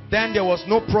 Then there was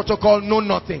no protocol, no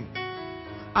nothing.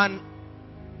 And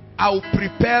I would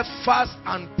prepare, fast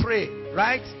and pray,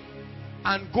 right?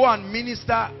 And go and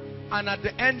minister. And at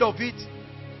the end of it,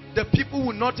 the people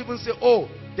will not even say, oh,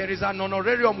 there is an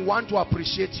honorarium, we want to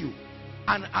appreciate you.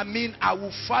 And I mean, I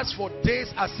will fast for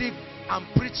days as if I'm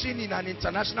preaching in an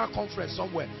international conference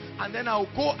somewhere. And then I will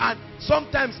go, and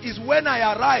sometimes it's when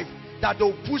I arrive that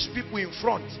they'll push people in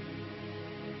front.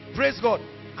 Praise God.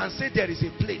 And say there is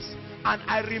a place. And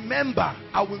I remember,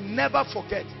 I will never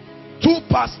forget, 2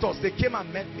 pastors, they came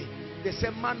and met me. They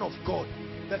said, man of God,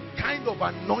 the kind of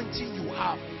anointing you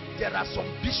have, there are some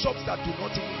bishops that do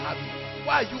not even have it.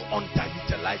 Why are you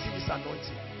underutilizing this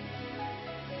anointing?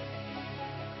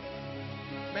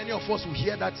 Many of us will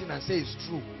hear that thing and say it's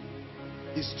true.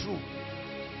 It's true.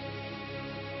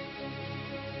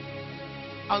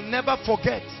 I'll never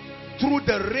forget. through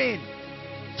the rain,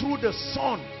 through the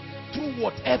sun, through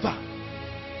whatever.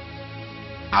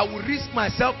 I will risk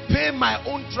myself, pay my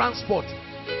own transport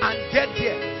and get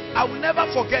there. I will never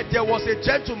forget, there was a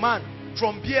gentleman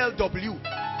from BLW.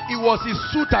 It was his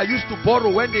suit I used to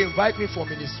borrow when they invite me for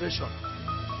ministration.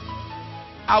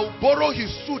 I will borrow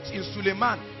his suit in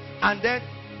Selman, and then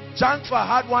Janfa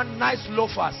had one nice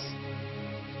loafers.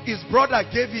 His brother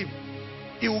gave him.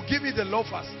 He will give me the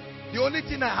loafers. The only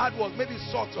thing I had was maybe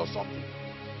socks or something.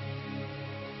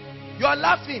 You are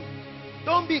laughing.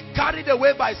 Don't be carried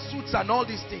away by suits and all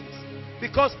these things.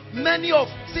 Because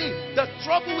the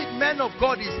trouble with men of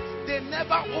God is they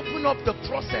never open up the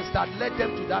process that led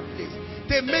them to that place.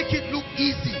 They make it look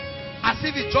easy, as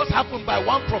if it just happened by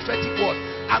one prophetic word.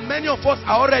 And many of us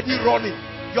are already running.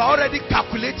 You're already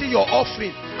calculating your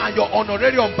offering and your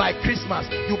honorarium by Christmas.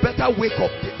 You better wake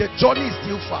up. The journey is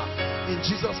still far. In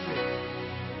Jesus'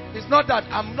 name. It's not that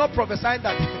I'm not prophesying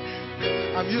that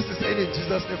I'm used to saying in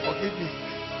Jesus' name, forgive me.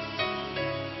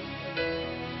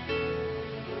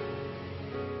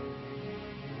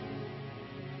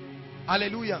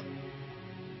 Hallelujah.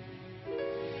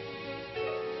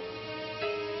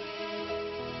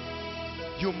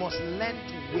 You must learn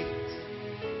to wait.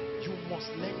 You must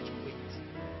learn to wait.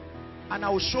 And I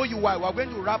will show you why. We're going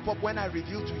to wrap up when I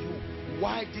reveal to you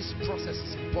why this process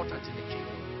is important in the kingdom.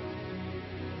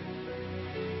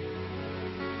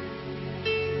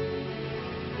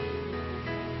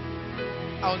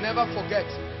 I'll never forget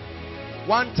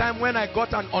one time when I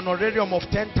got an honorarium of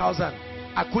 10,000.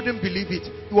 I couldn't believe it.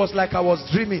 It was like I was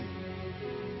dreaming.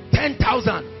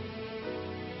 10,000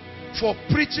 for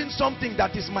preaching something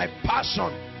that is my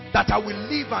passion, that I will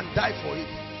live and die for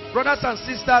it. Brothers and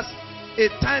sisters, a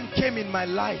time came in my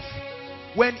life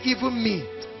when even me,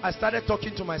 I started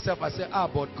talking to myself. I said,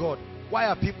 but God, why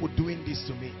are people doing this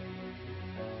to me?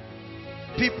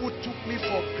 People took me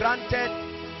for granted.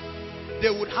 They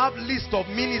would have list of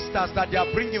ministers that they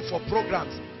are bringing for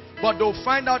programs, but they'll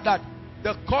find out that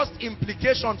the cost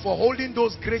implication for holding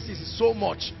those graces is so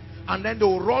much, and then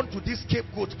they'll run to this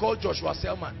scapegoat called Joshua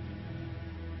Selman.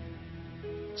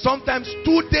 Sometimes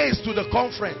 2 days to the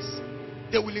conference,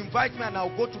 they will invite me and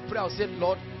I'll go to pray. I'll say,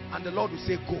 Lord, and the Lord will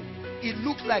say, go. It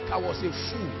looked like I was a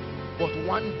fool, but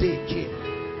one day came.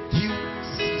 Due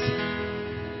season.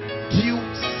 Due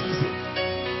season.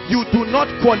 You do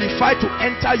not qualify to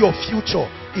enter your future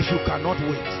if you cannot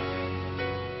wait.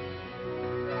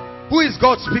 Who is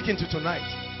God speaking to tonight?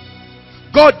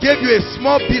 God gave you a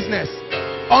small business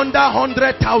under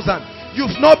 100,000.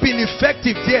 You've not been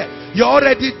effective there. You're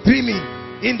already dreaming.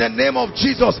 In the name of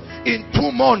Jesus, in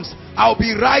 2 months, I'll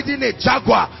be riding a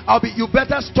Jaguar. You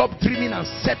better stop dreaming and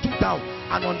settle down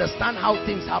and understand how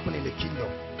things happen in the kingdom.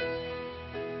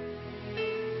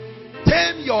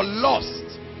 Tame your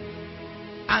lust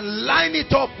and line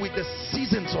it up with the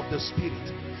seasons of the Spirit.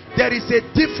 There is a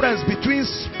difference between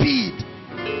speed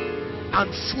and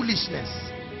foolishness.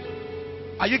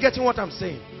 Are you getting what I'm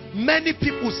saying? Many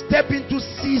people step into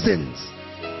seasons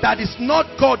that is not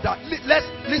God. Let's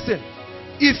listen.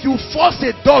 If you force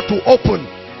a door to open,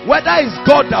 whether it's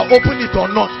God that opened it or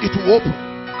not, it will open.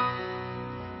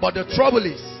 But the trouble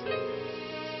is,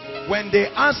 when they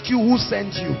ask you who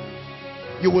sent you,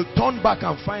 you will turn back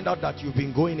and find out that you've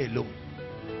been going alone.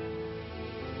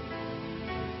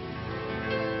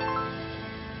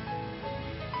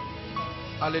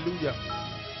 Hallelujah.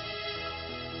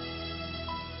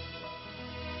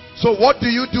 So what do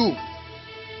you do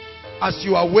as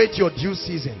you await your due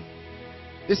season?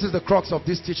 This is the crux of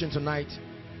this teaching tonight.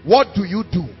 What do you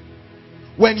do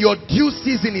when your due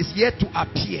season is yet to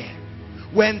appear?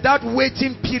 When that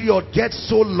waiting period gets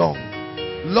so long,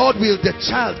 Lord, will the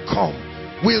child come?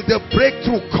 Will the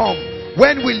breakthrough come?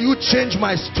 When will you change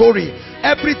my story?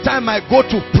 Every time I go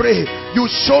to pray, you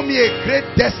show me a great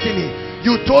destiny.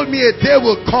 You told me a day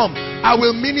will come. I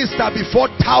will minister before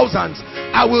thousands.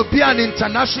 I will be an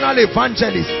international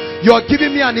evangelist. You are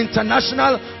giving me an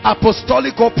international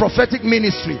apostolic or prophetic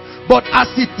ministry. But as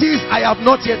it is, I have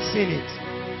not yet seen it.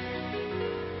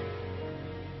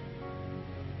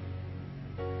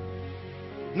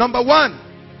 Number one,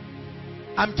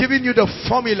 I'm giving you the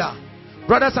formula.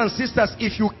 Brothers and sisters,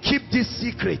 if you keep this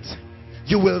secret,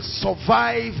 you will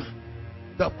survive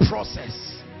the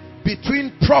process.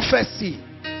 Between prophecy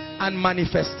and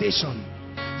manifestation,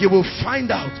 you will find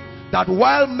out that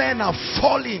while men are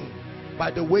falling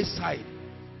by the wayside,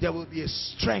 there will be a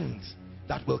strength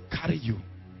that will carry you.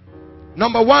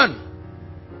 Number one,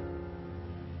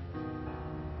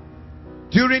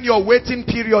 during your waiting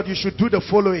period, you should do the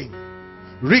following.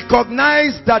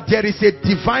 Recognize that there is a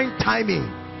divine timing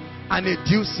and a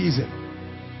due season.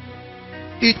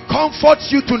 It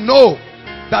comforts you to know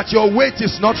that your wait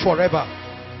is not forever.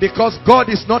 Because God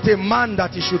is not a man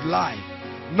that he should lie,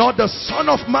 nor the son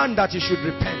of man that he should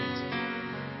repent.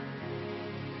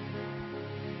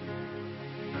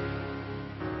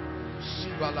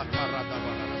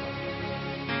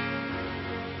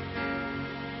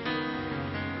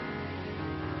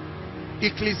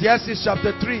 Ecclesiastes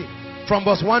chapter 3 from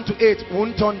verse 1 to 8, we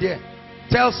won't turn there,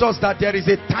 tells us that there is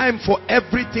a time for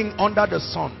everything under the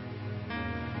sun.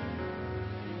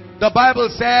 The Bible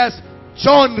says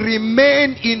John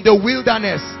remained in the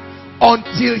wilderness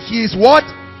until his what?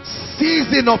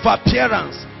 Season of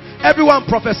appearance. Everyone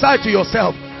prophesy to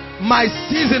yourself, my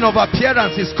season of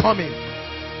appearance is coming.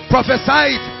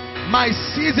 Prophesy it, my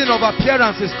season of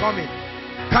appearance is coming.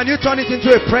 Can you turn it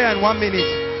into a prayer in 1 minute?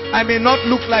 I may not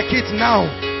look like it now,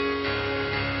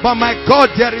 but my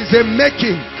God, there is a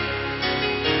making,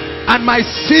 and my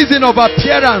season of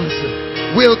appearance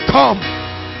will come.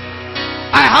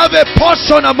 I have a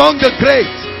portion among the great,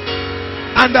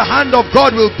 and the hand of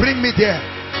God will bring me there.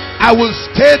 I will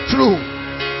stay through.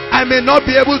 I may not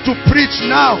be able to preach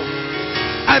now,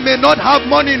 I may not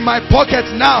have money in my pocket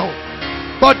now,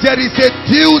 but there is a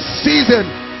due season.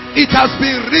 It has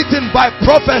been written by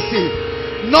prophecy.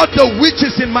 Not the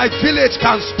witches in my village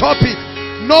can stop it.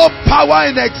 No power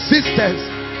in existence.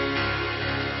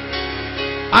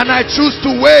 And I choose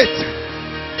to wait.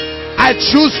 I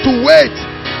choose to wait.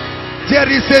 There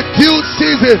is a due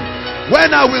season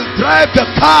when I will drive the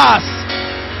cars.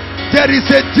 There is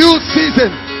a due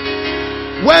season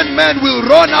when men will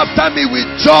run after me with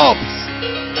jobs.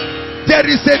 There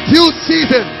is a due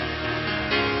season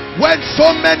when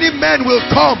so many men will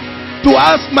come to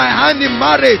ask my hand in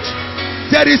marriage.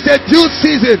 There is a due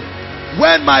season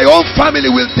when my own family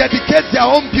will dedicate their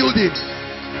own building.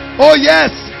 Oh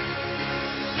yes,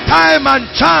 time and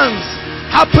chance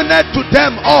happened to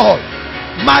them all.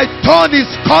 My turn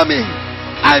is coming.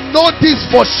 I know this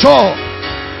for sure.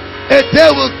 A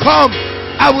day will come,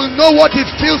 I will know what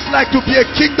it feels like to be a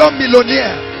kingdom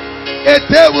millionaire. A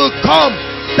day will come,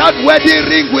 that wedding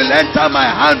ring will enter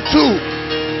my hand too.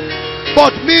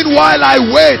 But meanwhile I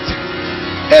wait.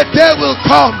 A day will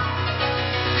come,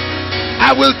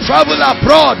 I will travel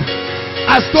abroad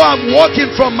as though I'm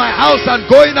walking from my house and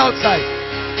going outside.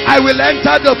 I will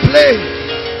enter the plane.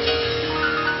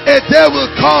 A day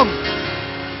will come,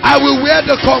 I will wear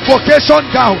the convocation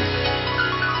gown.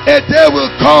 A day will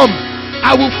come,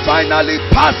 I will finally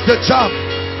pass the jam.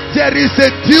 There is a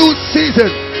due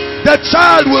season. The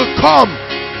child will come.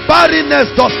 Barrenness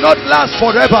does not last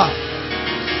forever.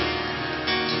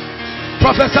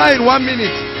 Prophesy in 1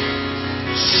 minute.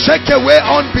 Shake away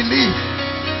unbelief.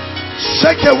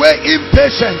 Shake away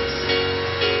impatience.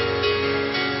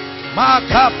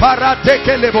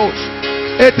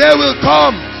 A day will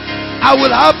come, I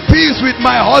will have peace with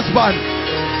my husband.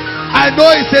 I know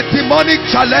it's a demonic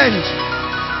challenge.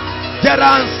 There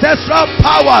are ancestral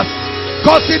powers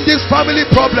causing this family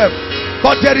problem,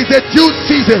 but there is a due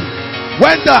season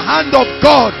when the hand of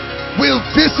God will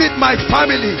visit my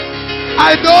family.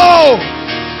 I know,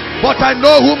 but I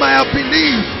know whom I have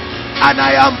believed, and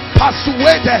I am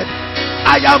persuaded.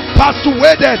 I am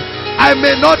persuaded. I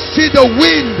may not see the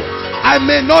wind, I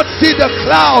may not see the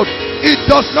cloud, it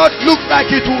does not look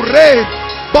like it will rain,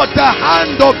 but the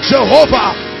hand of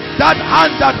Jehovah, that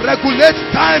hand that regulates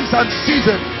times and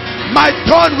seasons. My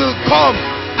turn will come.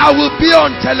 I will be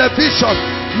on television.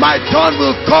 My turn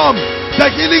will come. The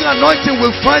healing anointing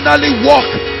will finally walk.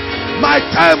 My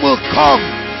time will come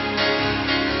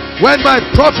when my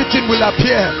profiting will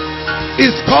appear.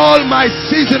 It's called my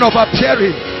season of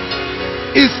appearing.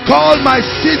 It's called my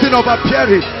season of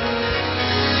appearing.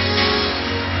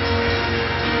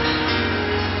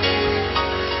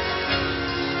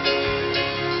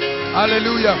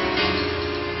 Hallelujah.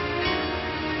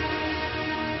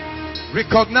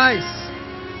 Recognize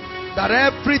that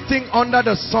everything under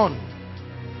the sun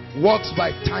works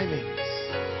by timings.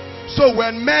 So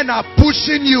when men are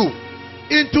pushing you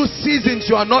into seasons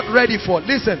you are not ready for,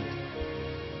 listen.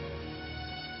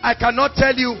 I cannot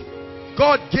tell you.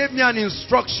 God gave me an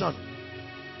instruction,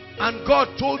 and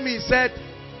God told me, he said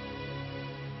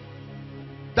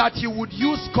that he would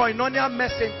use koinonia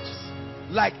messengers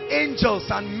like angels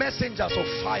and messengers of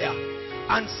fire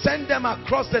and send them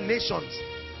across the nations.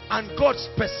 And God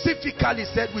specifically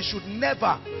said we should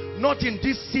never, not in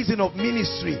this season of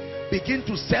ministry, begin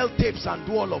to sell tapes and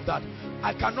do all of that.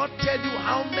 I cannot tell you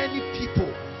how many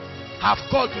people have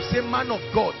called to say, man of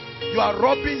God, you are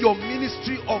robbing your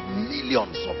ministry of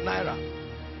millions of naira.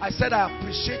 I said, I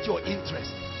appreciate your interest,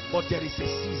 but there is a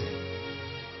season.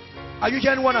 Are you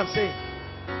hearing what I'm saying?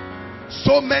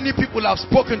 So many people have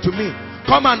spoken to me.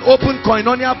 Come and open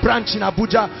Koinonia branch in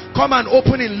Abuja. Come and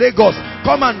open in Lagos.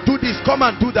 Come and do this. Come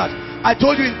and do that. I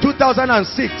told you in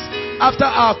 2006, after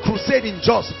our crusade in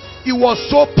Jos, it was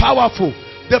so powerful.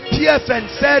 The PFN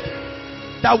said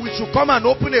that we should come and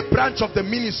open a branch of the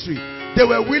ministry. They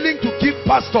were willing to give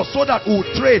pastors so that we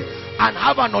would train and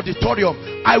have an auditorium.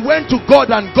 I went to God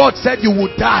and God said you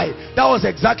would die. That was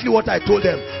exactly what I told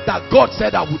them, that God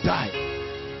said I would die.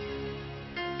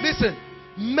 Listen,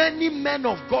 many men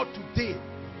of God today,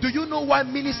 do you know why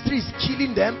ministry is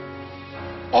killing them?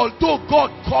 Although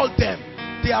God called them,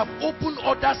 they have opened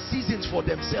other seasons for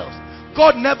themselves.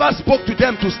 God never spoke to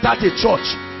them to start a church.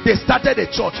 They started a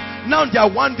church. Now they are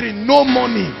wondering, no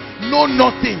money, no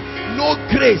nothing, no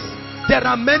grace. There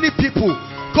are many people,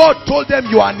 God told them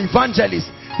you are an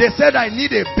evangelist. They said I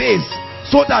need a base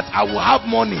so that I will have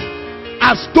money.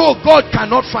 As though God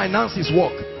cannot finance his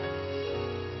work.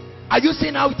 Are you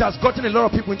seeing how it has gotten a lot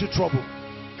of people into trouble?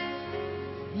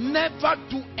 Never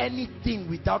do anything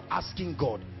without asking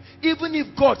God. Even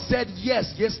if God said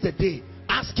yes yesterday,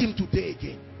 ask him today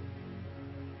again.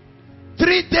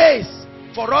 3 days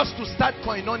for us to start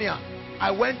Koinonia,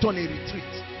 I went on a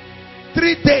retreat.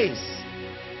 3 days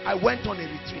I went on a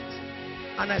retreat.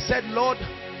 And I said, Lord,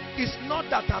 it's not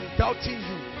that I'm doubting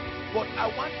you, but I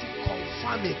want to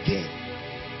confirm again.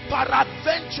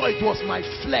 Peradventure it was my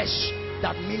flesh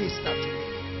that ministered to me.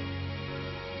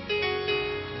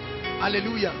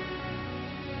 Hallelujah.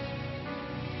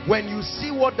 When you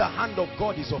see what the hand of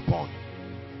God is upon,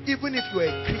 even if you are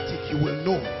a critic, you will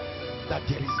know that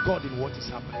there is God in what is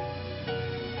happening.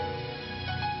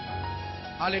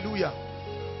 Hallelujah.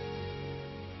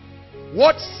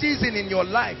 What season in your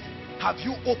life have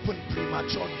you opened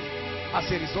prematurely as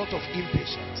a result of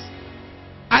impatience?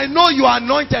 I know you are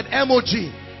anointed MOG.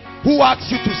 Who asked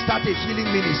you to start a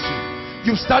healing ministry?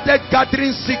 You started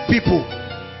gathering sick people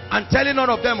and telling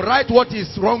all of them, write what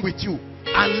is wrong with you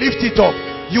and lift it up.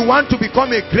 You want to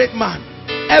become a great man.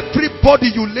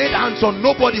 Everybody you laid hands on,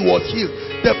 nobody was healed.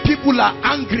 The people are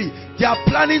angry. They are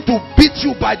planning to beat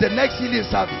you by the next healing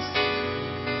service.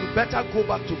 You better go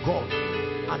back to God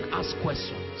and ask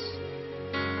questions.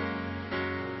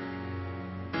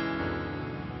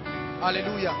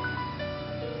 Hallelujah.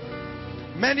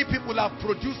 Many people have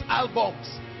produced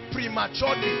albums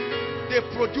prematurely. They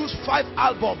produced 5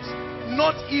 albums.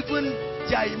 Not even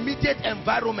their immediate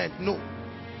environment, no.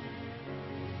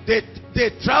 They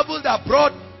traveled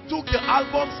abroad, took the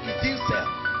albums, it didn't sell.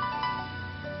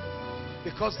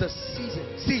 Because the season.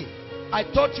 See, I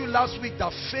taught you last week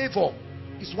that favor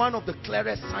is one of the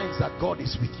clearest signs that God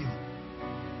is with you.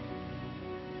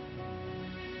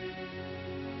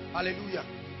 Hallelujah.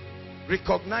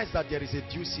 Recognize that there is a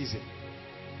due season.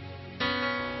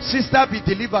 Sister, be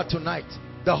delivered tonight.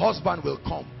 The husband will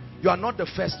come. You are not the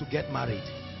first to get married.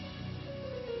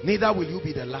 Neither will you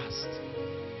be the last.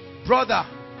 Brother,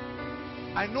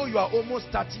 I know you are almost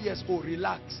 30 years old.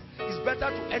 Relax. It's better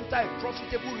to enter a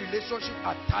profitable relationship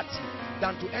at 30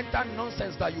 than to enter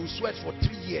nonsense that you sweat for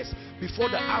 3 years before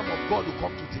the arm of God will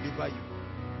come to deliver you.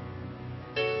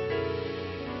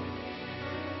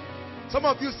 Some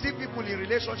of you see people in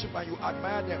relationship and you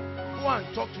admire them. Go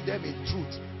and talk to them in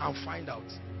truth and find out.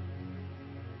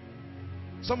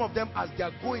 Some of them, as they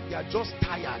are going, they are just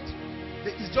tired.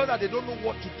 It's just that they don't know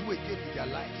what to do again with their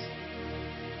lives.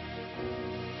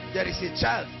 There is a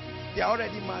child. They are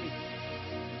already married.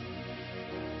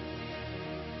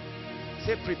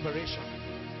 Say preparation.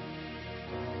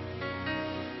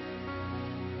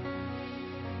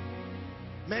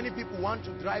 Many people want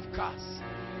to drive cars.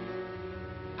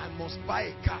 I must buy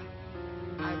a car.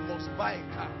 I must buy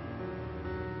a car.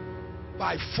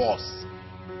 By force,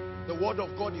 the word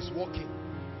of God is working.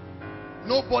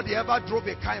 Nobody ever drove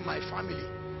a car in my family.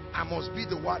 I must be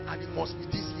the one, and it must be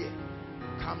this year.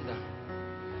 Calm down.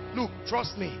 Look,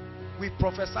 trust me, we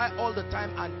prophesy all the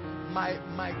time, and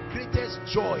my greatest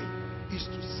joy is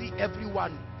to see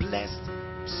everyone blessed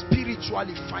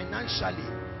spiritually, financially,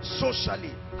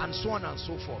 socially, and so on and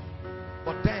so forth.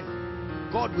 But then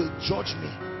God will judge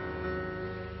me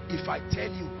if I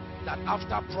tell you that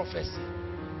after prophecy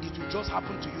it will just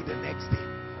happen to you the next day.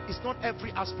 It's not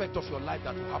every aspect of your life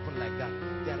that will happen like that.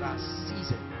 There are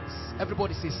seasons.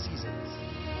 Everybody says seasons.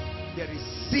 There is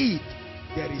seed,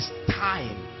 there is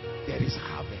time, there is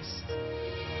harvest.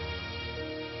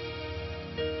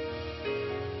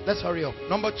 Let's hurry up.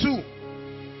 Number 2.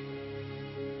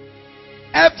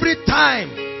 Every time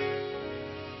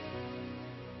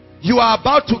you are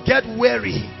about to get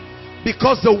weary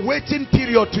because the waiting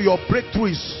period to your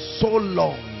breakthrough is so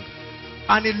long,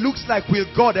 and it looks like, will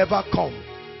God ever come?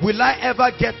 Will I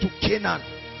ever get to Canaan?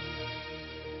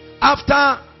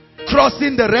 After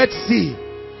crossing the Red Sea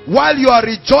While you are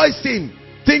rejoicing,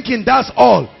 thinking that's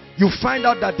all, you find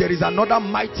out that there is another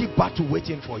mighty battle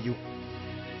waiting for you.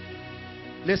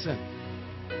 Listen,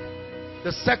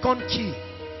 the second key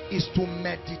is to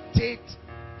meditate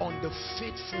on the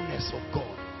faithfulness of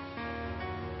God.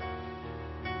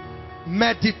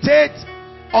 Meditate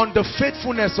on the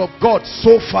faithfulness of God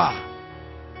so far.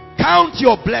 Count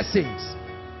your blessings.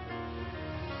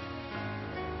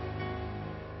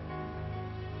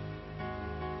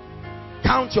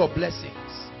 Count your blessings.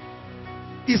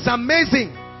 It's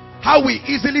amazing how we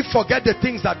easily forget the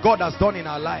things that God has done in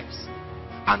our lives,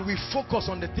 and we focus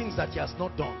on the things that He has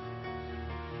not done.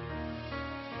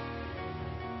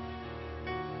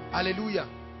 Hallelujah.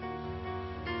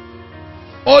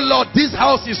 Oh Lord, this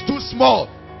house is too small.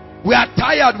 We are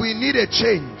tired. We need a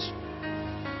change.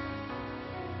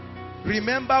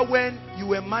 Remember when you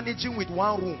were managing with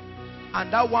one room,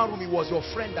 and that one room, it was your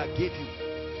friend that gave you.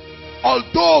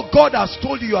 Although God has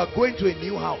told you you are going to a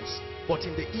new house, but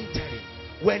in the interim,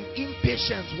 when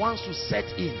impatience wants to set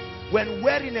in, when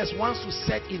weariness wants to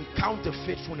set in, count the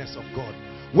faithfulness of God.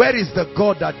 Where is the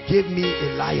God that gave me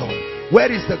a lion? Where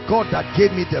is the God that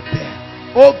gave me the bear?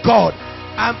 Oh God,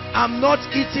 I'm not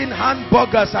eating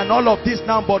hamburgers and all of this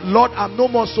now, but Lord, I'm no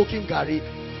more soaking gari.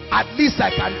 At least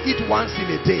I can eat once in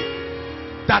a day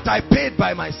that I paid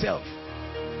by myself.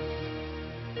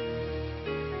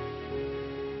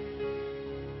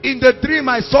 In the dream,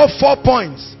 I saw 4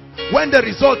 points. When the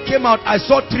result came out, I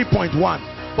saw 3.1.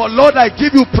 But Lord, I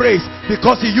give you praise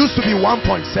because it used to be 1.7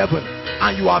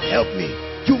 and you have helped me.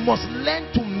 You must learn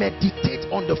to meditate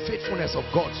on the faithfulness of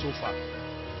God so far.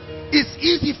 It's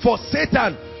easy for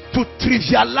Satan to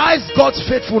trivialize God's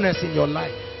faithfulness in your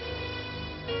life.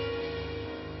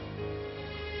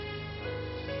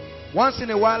 Once in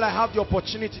a while, I have the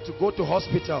opportunity to go to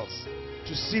hospitals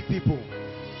to see people,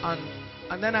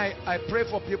 and then I pray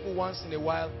for people once in a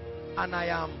while, and I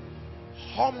am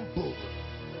humbled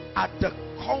at the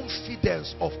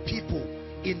confidence of people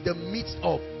in the midst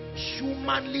of,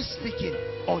 humanly speaking,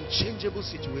 unchangeable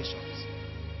situations.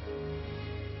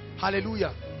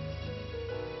 Hallelujah.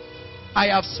 I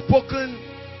have spoken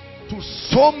to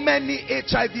so many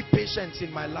HIV patients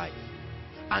in my life,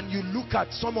 and you look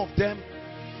at some of them,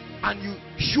 and you,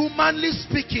 humanly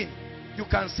speaking, you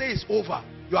can say it's over.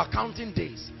 You are counting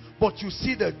days, but you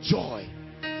see the joy.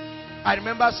 I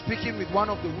remember speaking with one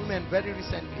of the women very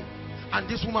recently, and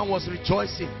this woman was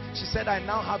rejoicing. She said, I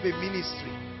now have a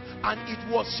ministry. And it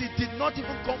was, she did not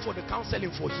even come for the counseling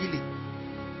for healing.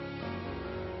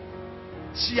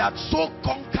 She had so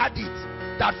conquered it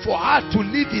that for her to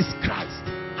live is Christ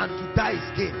and to die is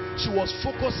gain. She was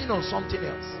focusing on something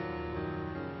else.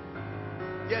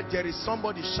 Yet there is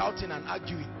somebody shouting and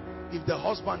arguing, if the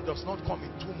husband does not come in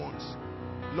 2 months,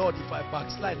 Lord, if I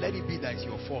backslide, let it be that it's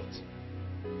your fault.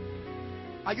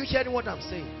 Are you hearing what I'm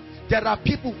saying? There are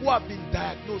people who have been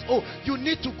diagnosed. Oh, you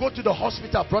need to go to the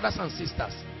hospital, brothers and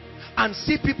sisters, and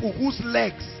see people whose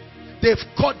legs, they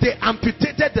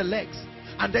amputated the legs,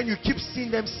 and then you keep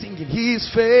seeing them singing, His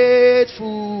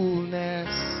faithfulness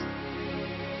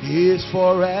is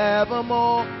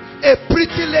forevermore. A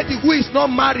pretty lady who is not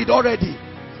married already,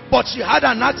 but she had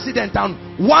an accident and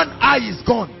one eye is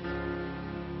gone.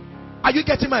 Are you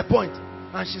getting my point?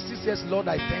 And she still says, Lord,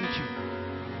 I thank you.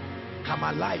 I'm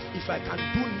alive. If I can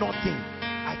do nothing,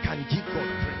 I can give God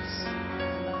praise.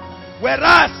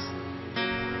 Whereas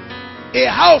a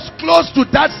house close to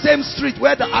that same street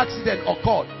where the accident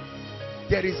occurred,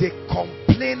 there is a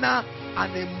complainer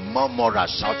and a murmurer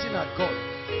shouting at God.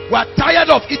 We are tired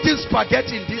of eating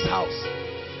spaghetti in this house.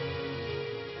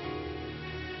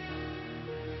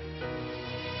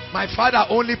 My father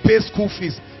only pays school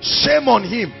fees. Shame on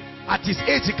him. At his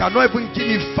age, he cannot even give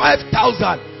me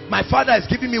 5,000. My father is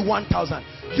giving me 1,000.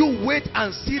 You wait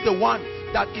and see the one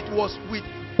that it was with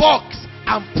box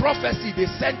and prophecy. They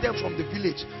sent them from the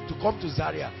village to come to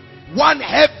Zaria. One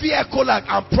heavy echolog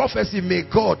and prophecy, may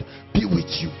God be with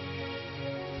you.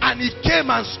 And he came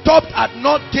and stopped at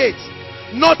North Gate,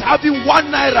 not having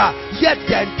 1 naira, yet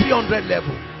they are in 300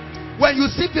 level. When you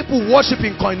see people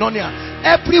worshiping Koinonia,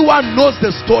 everyone knows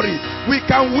the story. We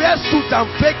can wear suits and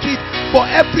fake it, but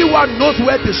everyone knows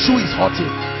where the shoe is hurting.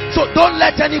 So don't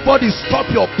let anybody stop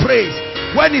your praise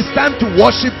when it's time to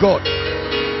worship God.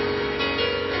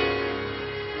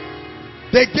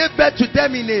 They gave birth to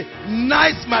them in a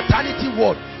nice maternity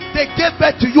ward. They gave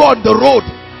birth to you on the road.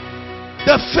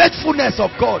 The faithfulness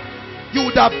of God. You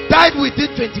would have died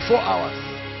within 24 hours.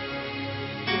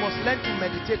 You must learn to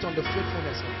meditate on the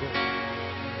faithfulness of God.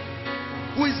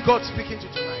 Who is God speaking to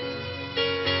tonight?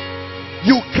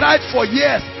 You cried for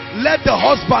years, let the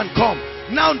husband come.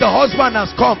 Now the husband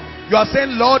has come. You are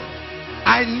saying, Lord,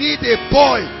 I need a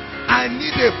boy. I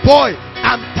need a boy.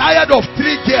 I'm tired of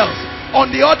 3 girls. On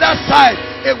the other side,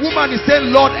 a woman is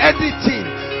saying, Lord, anything,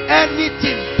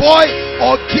 boy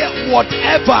or girl,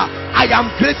 whatever, I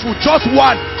am grateful. Just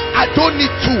one. I don't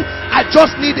need 2. I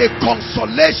just need a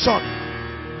consolation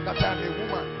that I am a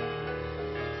woman.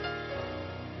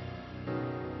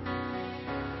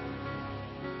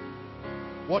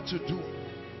 What to do?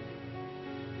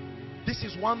 This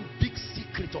is one big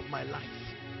secret of my life.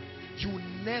 You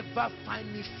never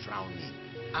find me frowning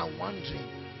and wondering,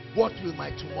 what will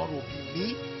my tomorrow be?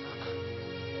 Me?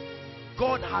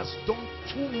 God has done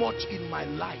too much in my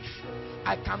life.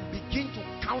 I can begin to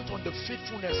count on the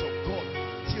faithfulness of God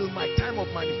till my time of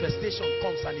manifestation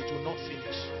comes and it will not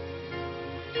finish.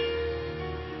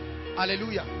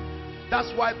 Hallelujah.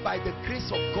 That's why by the grace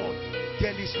of God,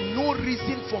 there is no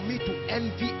reason for me to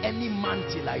envy any man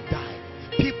till I die.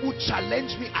 People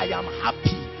challenge me, I am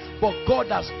happy. But God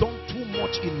has done too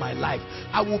much in my life.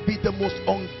 I will be the most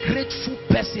ungrateful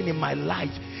person in my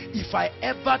life if I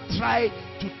ever try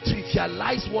to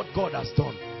trivialize what God has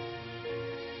done.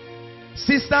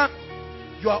 Sister,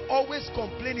 you are always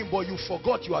complaining, but you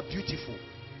forgot you are beautiful.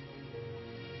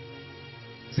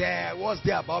 What's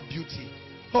there about beauty?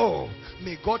 Oh,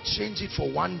 may God change it for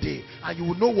one day and you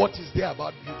will know what is there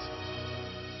about beauty.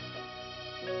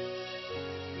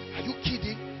 Are you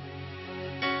kidding?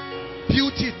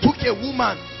 Beauty took a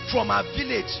woman from her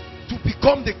village to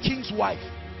become the king's wife.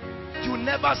 You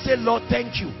never say, Lord,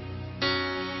 thank you.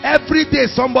 Every day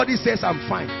somebody says, I'm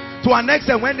fine. To an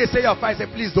extent, when they say you're fine, say,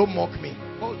 please don't mock me.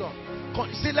 Hold on.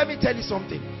 See, let me tell you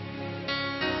something.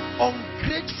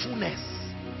 Ungratefulness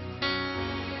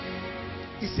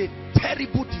is a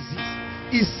terrible disease.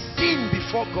 Is sin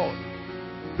before God.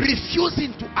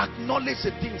 Refusing to acknowledge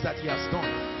the things that he has done.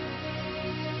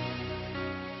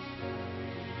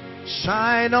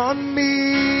 Shine on me.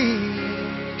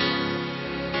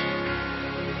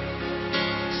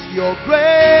 It's your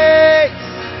grace.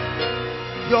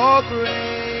 Your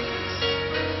grace.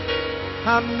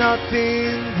 I'm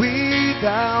nothing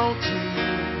without you.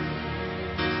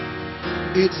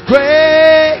 It's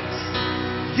grace.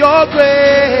 Your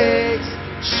grace.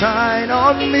 Shine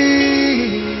on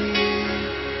me.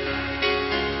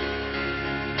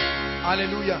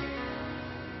 Hallelujah.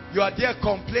 You are there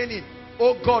complaining,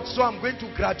 oh God, so I'm going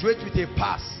to graduate with a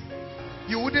pass.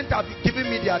 You wouldn't have given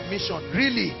me the admission.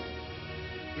 Really?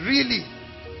 Really?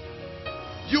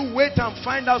 You wait and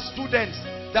find out students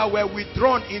that were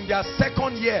withdrawn in their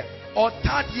 2nd year or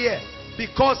 3rd year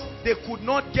because they could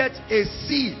not get a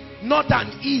C, not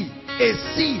an E, a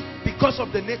C, because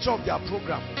of the nature of their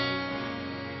program.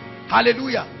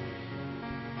 Hallelujah.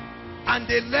 And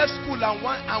they left school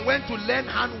and went to learn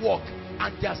handwork,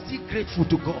 and they are still grateful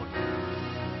to God.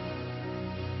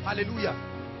 Hallelujah.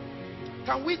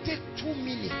 Can we take 2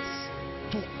 minutes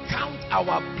to count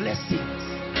our blessings?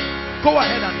 Go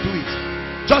ahead and do it.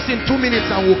 Just in 2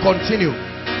 minutes and we'll continue.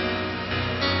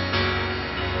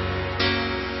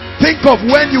 Think of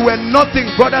when you were nothing,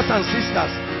 brothers and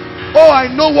sisters. Oh, I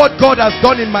know what God has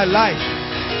done in my life.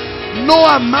 No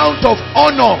amount of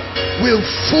honor will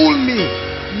fool me.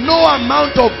 No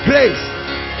amount of grace.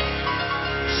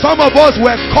 Some of us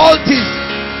were cultists.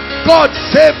 God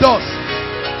saved us.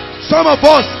 Some of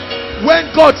us, when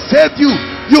God saved you,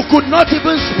 you could not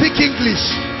even speak English.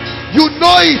 You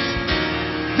know it.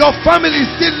 Your family is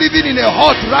still living in a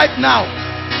hut right now,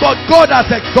 but God has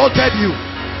exalted you.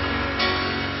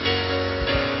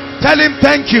 Tell him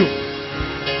thank you.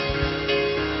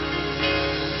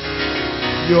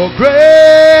 Your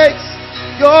grace,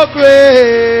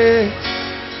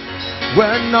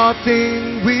 we're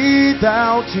nothing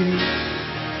without you.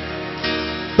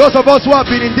 Those of us who have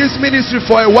been in this ministry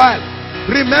for a while,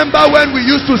 remember when we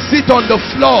used to sit on the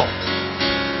floor.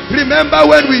 Remember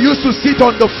when we used to sit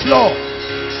on the floor.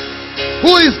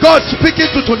 Who is God speaking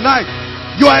to tonight?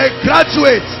 You are a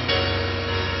graduate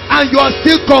and you are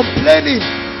still complaining.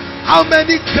 How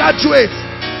many graduates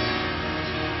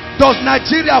does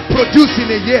Nigeria produce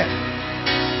in a year?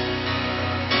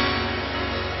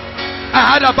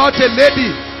 I heard about a lady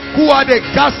who had a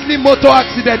ghastly motor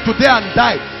accident today and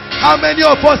died. How many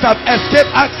of us have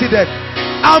escaped accident?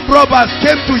 Armed robbers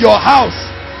came to your house.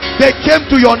 They came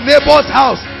to your neighbor's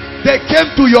house. They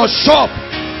came to your shop.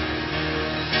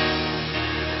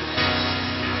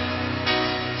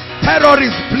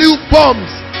 Terrorists blew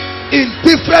bombs in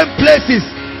different places.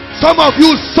 Some of you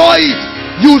saw it.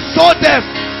 You saw them.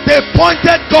 They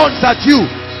pointed guns at you,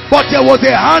 but there was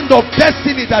a hand of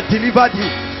destiny that delivered you.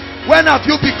 When have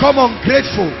you become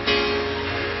ungrateful?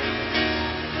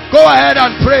 Go ahead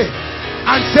and pray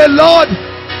and say, Lord,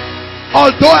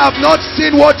 although I have not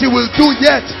seen what you will do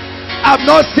yet, I've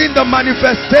not seen the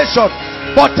manifestation,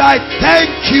 but I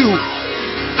thank you.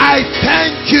 I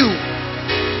thank you.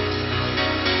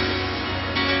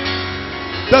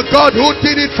 The God who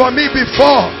did it for me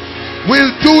before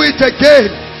will do it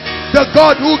again. The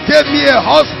God who gave me a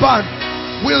husband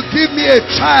will give me a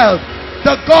child.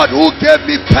 The God who gave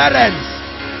me parents,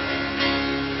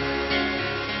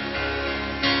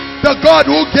 the God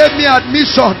who gave me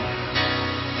admission,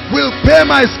 will pay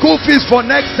my school fees for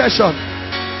next session.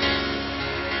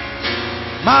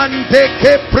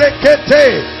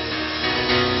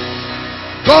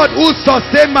 God who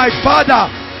sustained my father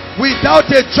without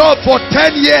a job for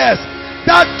 10 years,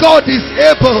 that God is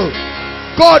able.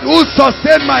 God who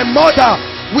sustained my mother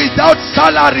without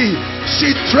salary,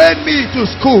 she trained me to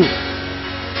school.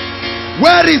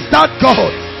 Where is that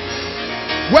God?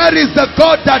 Where is the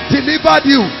God that delivered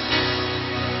you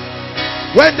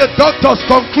when the doctors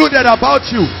concluded about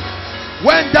you,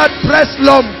 when that breast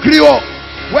lump grew up,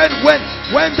 when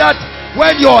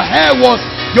your hair was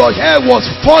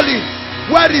falling?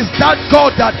 Where is that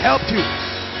God that helped you?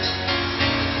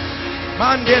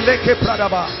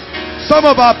 Some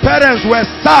of our parents were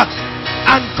sacked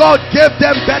and God gave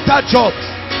them better jobs.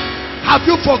 Have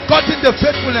you forgotten the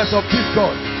faithfulness of this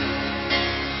God?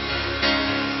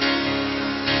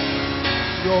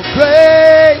 Your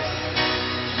grace,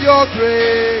 your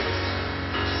grace,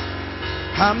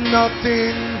 I'm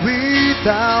nothing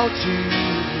without you.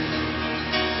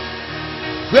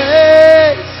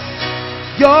 Grace,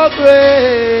 your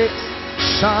grace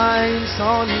shines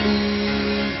on me.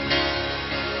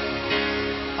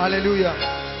 Hallelujah.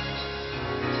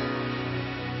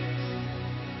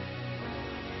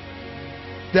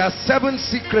 There are 7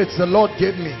 secrets the Lord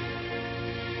gave me,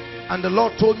 and the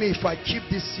Lord told me if I keep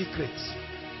these secrets,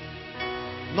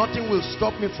 nothing will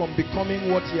stop me from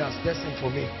becoming what He has destined for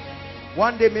me.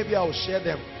 One day maybe I will share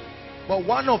them, but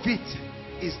one of it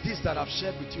is this that I've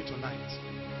shared with you tonight.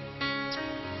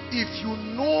 If you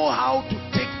know how to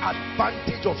take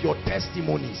advantage of your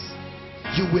testimonies,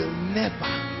 you will never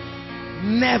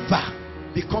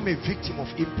become a victim of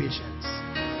impatience.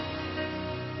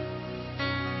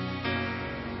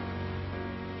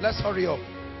 Let's hurry up.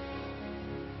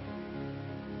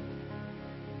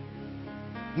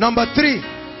 Number 3,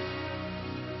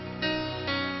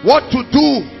 what to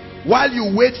do while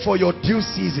you wait for your due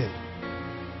season.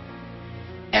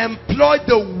 Employ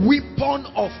the weapon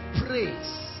of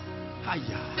praise.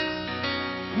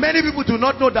 Many people do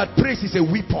not know that praise is a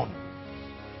weapon.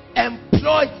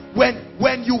 Employ,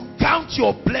 when you count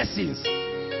your blessings,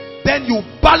 then you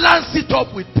balance it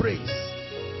up with praise,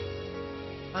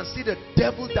 and see the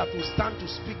devil that will stand to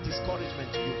speak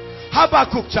discouragement to you.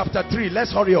 Habakkuk chapter 3,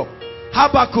 let's hurry up.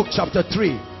 Habakkuk chapter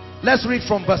 3, let's read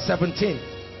from verse 17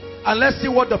 and let's see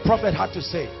what the prophet had to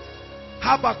say.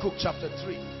 Habakkuk chapter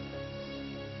 3.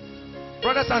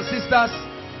 Brothers and sisters,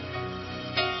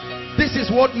 this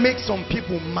is what makes some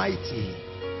people mighty,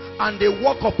 and they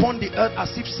walk upon the earth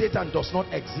as if Satan does not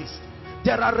exist.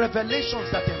 There are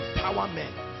revelations that empower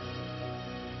men.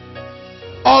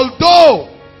 Although,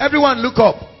 everyone look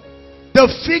up, the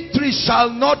fig tree shall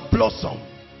not blossom,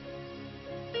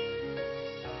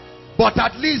 but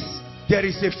at least there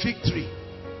is a fig tree.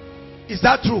 Is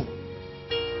that true?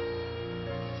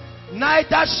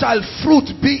 Neither shall fruit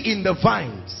be in the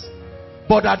vines,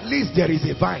 but at least there is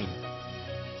a vine.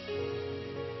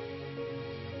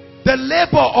 The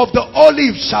labor of the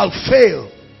olive shall fail,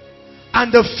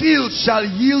 and the field shall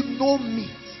yield no meat.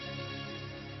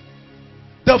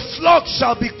 The flock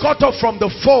shall be cut off from the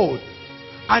fold,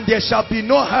 and there shall be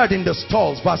no herd in the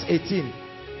stalls. Verse 18.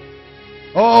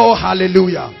 Oh,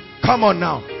 hallelujah. Come on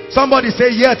now. Somebody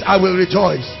say, yet I will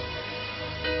rejoice.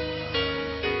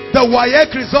 The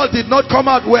WAEC result did not come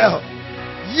out well,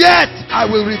 yet I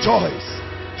will rejoice.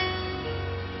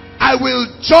 I will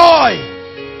joy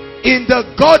in the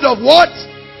God of what?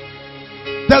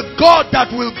 The God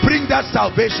that will bring that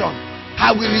salvation.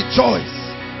 I will rejoice.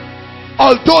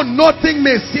 Although nothing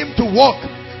may seem to work.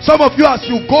 Some of you, as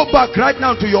you go back right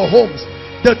now to your homes,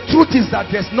 the truth is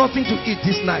that there's nothing to eat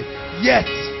this night, yet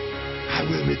I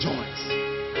will rejoice.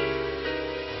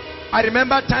 I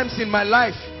remember times in my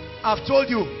life, I've told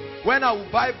you, when I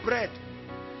would buy bread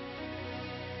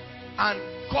and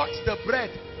cut the bread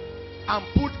and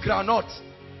put granite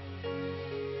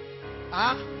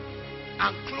and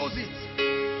close it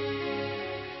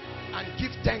and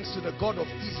give thanks to the God of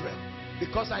Israel,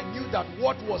 because I knew that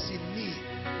what was in me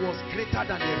was greater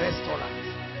than a restaurant,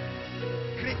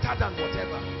 greater than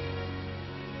whatever.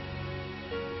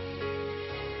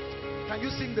 Can you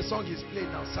sing the song he's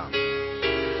playing now, Sam?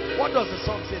 What does the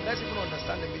song say? Let's even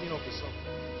understand the meaning of the song,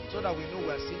 so that we know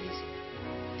we're singing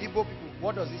Igbo people,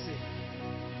 what does it say?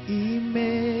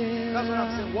 Email. That's what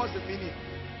I'm saying. What's the meaning?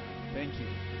 Thank you.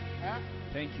 Huh?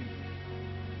 Thank you.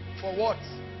 For what?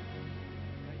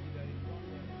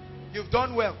 You've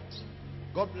done well.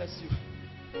 God bless you.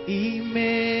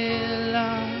 Email.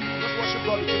 Just worship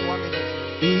God within 1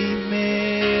 minute.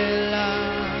 Email.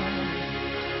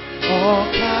 Oh,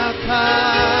 Kaka.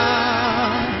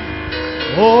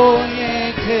 Oh,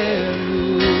 Yekeru.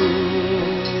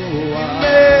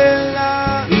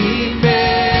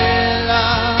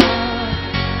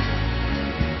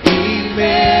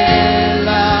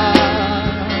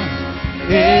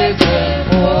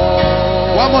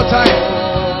 One more time.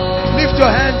 Lift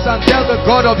your hands and tell the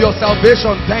God of your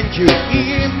salvation, thank you.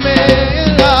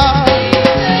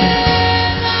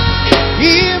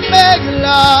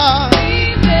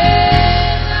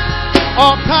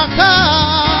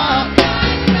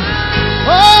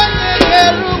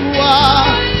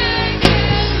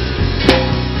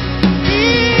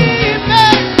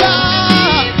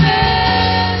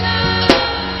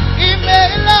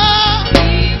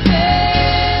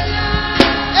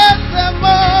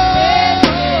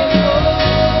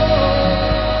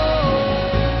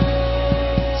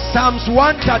 Psalms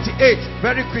 138,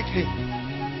 very quickly.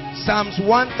 Psalms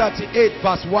 138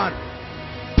 verse 1.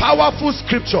 Powerful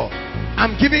scripture.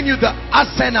 I'm giving you the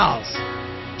arsenals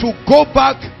to go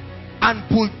back and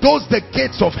bulldoze the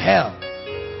gates of hell.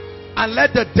 And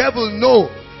let the devil know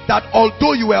that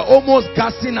although you were almost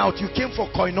gassing out, you came for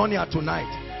koinonia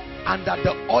tonight. And that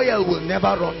the oil will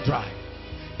never run dry.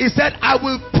 He said, I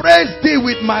will praise thee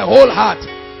with my whole heart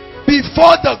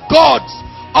before the gods.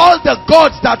 All the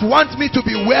gods that want me to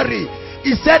be weary,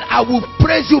 he said, I will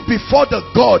praise you before the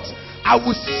gods. I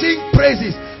will sing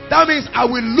praises. That means I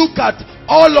will look at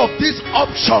all of these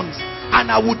options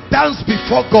and I will dance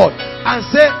before God and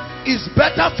say, it's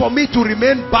better for me to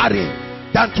remain barren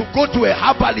than to go to a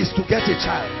herbalist to get a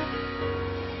child.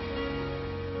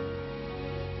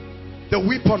 The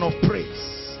weapon of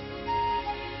praise.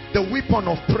 The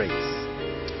weapon of praise.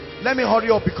 Let me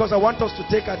hurry up because I want us to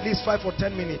take at least 5 or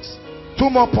 10 minutes. 2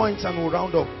 more points and we'll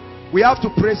round up. We have to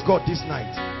praise God this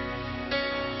night.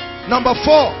 Number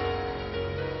 4.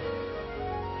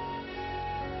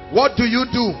 What do you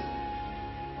do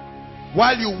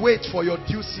while you wait for your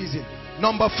due season?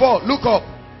 Number 4, look up.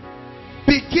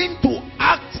 Begin to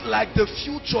act like the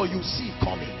future you see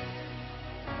coming.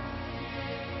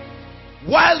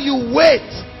 While you wait,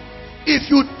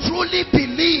 if you truly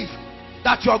believe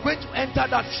that you are going to enter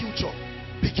that future,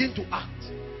 begin to act.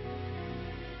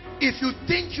 If you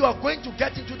think you are going to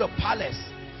get into the palace,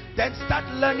 then start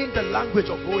learning the language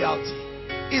of royalty.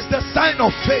 It's the sign of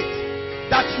faith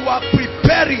that you are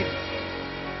preparing.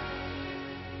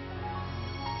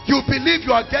 You believe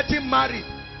you are getting married.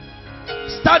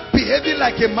 Start behaving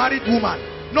like a married woman,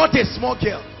 not a small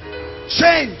girl.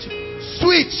 Change,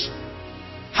 switch,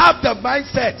 have the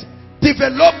mindset,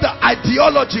 develop the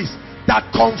ideologies that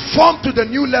conform to the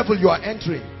new level you are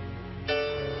entering.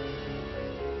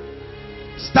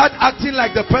 Start acting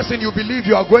like the person you believe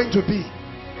you are going to be.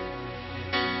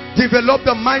 Develop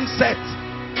the mindset.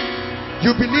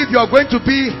 You believe you are going to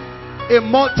be a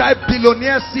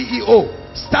multi-billionaire CEO.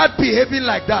 Start behaving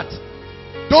like that.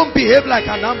 Don't behave like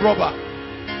an armed robber.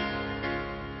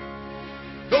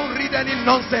 Don't read any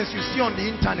nonsense you see on the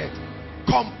internet.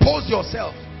 Compose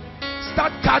yourself.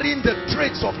 Start carrying the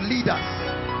traits of leaders.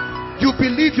 You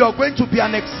believe you are going to be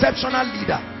an exceptional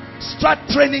leader. Start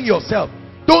training yourself.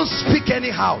 Don't speak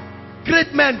anyhow.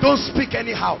 Great men don't speak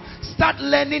anyhow. Start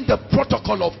learning the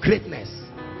protocol of greatness.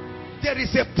 There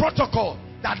is a protocol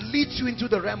that leads you into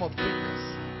the realm of greatness.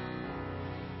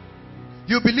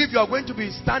 You believe you are going to be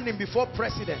standing before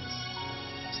presidents.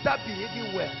 Start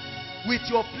behaving well. With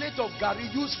your plate of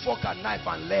gari, use fork and knife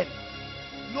and learn.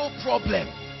 No problem.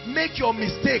 Make your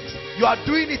mistakes. You are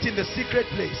doing it in the secret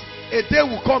place. A day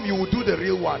will come, you will do the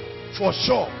real one. For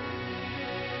sure.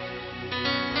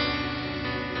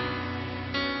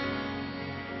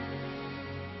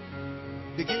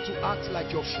 Begin to act like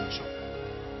your future.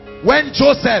 When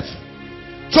Joseph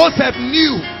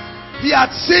knew, he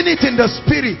had seen it in the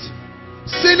spirit,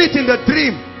 seen it in the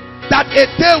dream, that a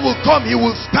day will come he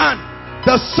will stand.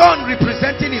 The sun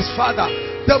representing his father,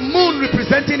 the moon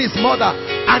representing his mother,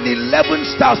 and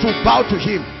 11 stars will bow to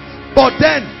him. But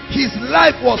then his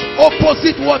life was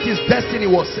opposite what his destiny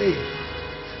was saying.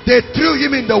 They threw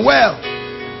him in the well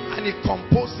and he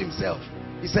composed himself.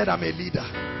 He said, I'm a leader.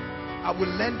 I will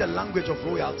learn the language of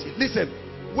royalty. Listen,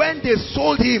 when they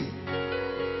sold him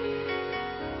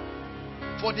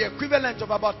for the equivalent of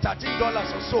about $13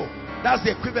 or so, that's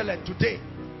the equivalent today.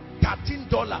 $13,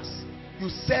 you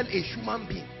sell a human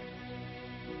being.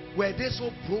 Were they so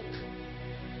broke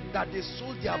that they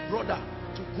sold their brother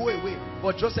to go away.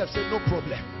 But Joseph said, no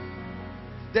problem.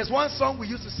 There's one song we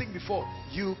used to sing before.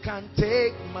 You can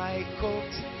take my coat,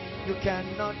 you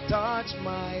cannot touch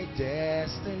my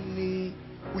destiny.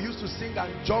 We used to sing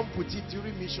and jump with it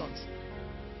during missions.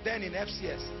 Then in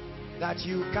FCS, that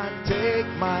you can take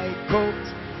my coat,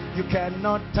 you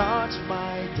cannot touch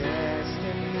my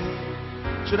destiny.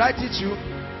 Should I teach you?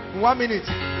 1 minute.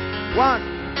 1,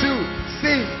 2,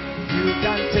 sing. You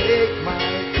can take my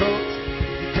coat,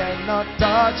 you cannot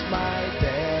touch my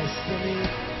destiny.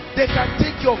 They can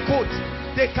take your coat,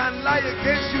 they can lie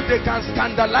against you, they can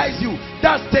scandalize you.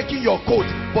 That's taking your coat,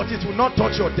 but it will not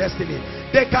touch your destiny.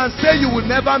 They can say you will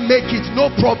never make it,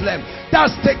 no problem.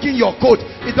 That's taking your coat.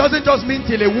 It doesn't just mean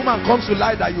till a woman comes to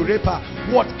lie that you rape her.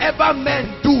 Whatever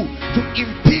men do to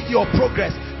impede your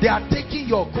progress, they are taking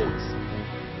your coat.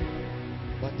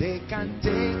 But they can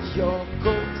take your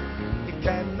coat, they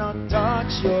cannot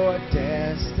touch your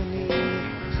destiny.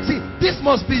 See, this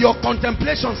must be your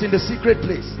contemplations in the secret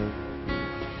place.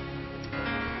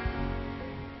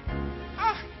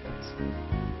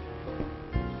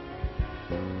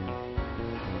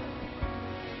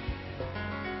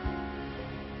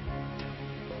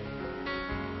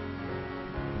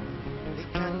 They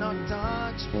cannot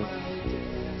touch my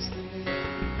destiny.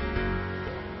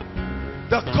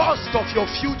 The cost of your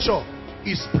future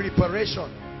is preparation.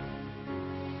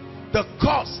 The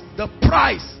cost, the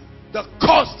price, the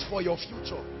cost for your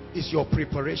future is your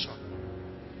preparation.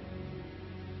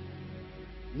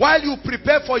 While you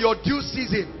prepare for your due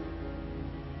season,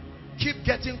 keep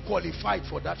getting qualified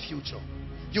for that future.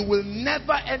 You will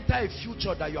never enter a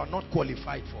future that you are not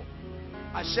qualified for.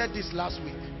 I shared this last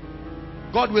week.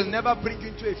 God will never bring you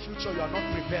into a future you are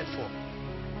not prepared for.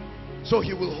 So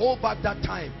he will hold back that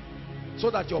time so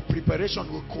that your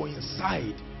preparation will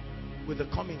coincide with the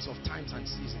comings of times and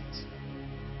seasons.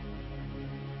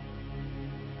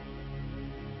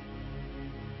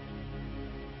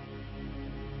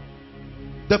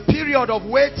 The period of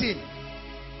waiting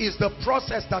is the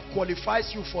process that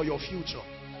qualifies you for your future.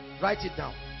 Write it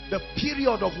down. The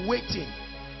period of waiting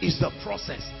is the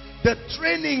process. The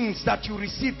trainings that you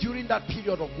receive during that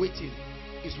period of waiting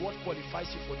is what qualifies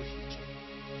you for the future.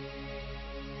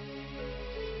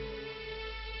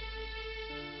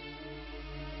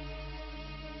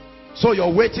 So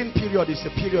your waiting period is a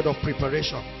period of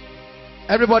preparation.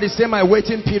 Everybody say, my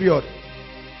waiting period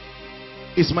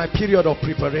is my period of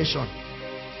preparation.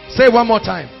 Say one more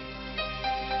time.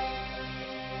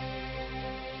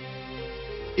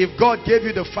 If God gave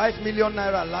you the 5 million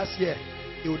naira last year,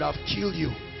 he would have killed you.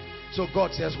 So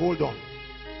God says, hold on.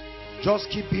 Just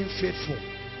keep being faithful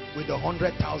with the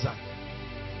 100,000.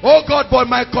 Oh God, but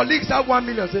my colleagues have 1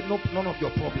 million. I said, nope, none of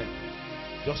your problem.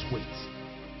 Just wait.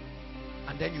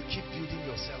 And then you keep building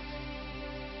yourself.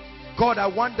 God, I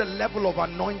want the level of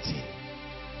anointing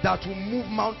that will move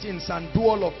mountains and do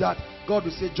all of that. God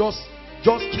will say, just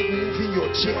keep moving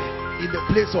your chair in the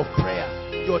place of prayer.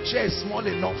 Your chair is small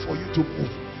enough for you to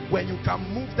move. When you can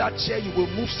move that chair, you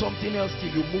will move something else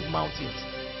till you move mountains.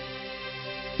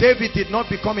 David did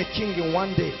not become a king in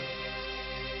one day.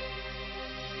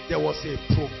 There was a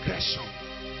progression.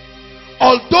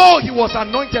 Although he was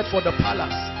anointed for the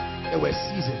palace, there were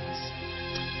seasons.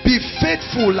 Be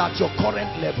faithful at your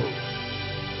current level.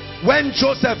 When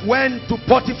Joseph went to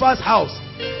Potiphar's house,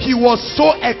 he was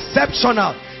so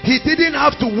exceptional. He didn't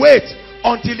have to wait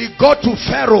until he got to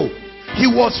Pharaoh. He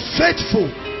was faithful,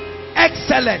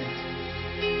 excellent.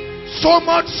 So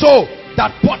much so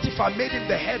that Potiphar made him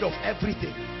the head of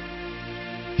everything.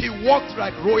 He walked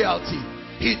like royalty.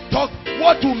 He talked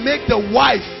what to make the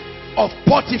wife of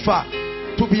Potiphar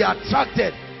to be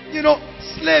attracted. You know,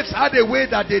 slaves had a way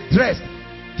that they dressed.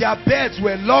 Their beards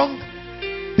were long.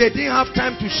 They didn't have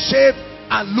time to shave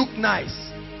and look nice.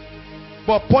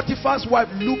 But Potiphar's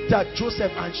wife looked at Joseph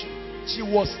and she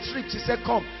was strict. She said,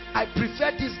 come, I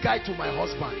prefer this guy to my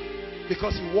husband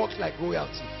because he walks like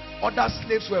royalty. Other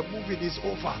slaves were moving his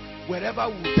over. Wherever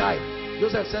we die,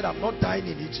 Joseph said, I'm not dying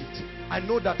in Egypt. I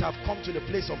know that I've come to the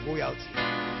place of royalty.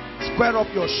 Square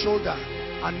up your shoulder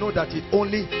and know that it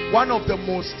only, one of the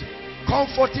most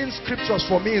comforting scriptures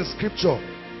for me in scripture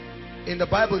in the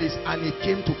Bible is, and it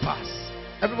came to pass.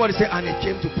 Everybody say, and it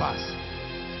came to pass.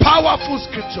 Powerful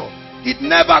scripture. It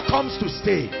never comes to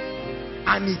stay.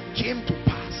 And it came to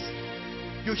pass.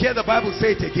 You hear the Bible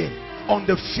say it again. On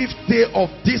the 5th day of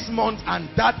this month, and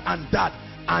that,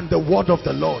 and the word of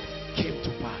the Lord came to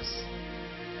pass.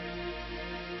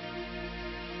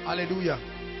 Hallelujah.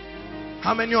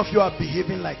 How many of you are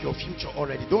behaving like your future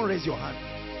already? Don't raise your hand.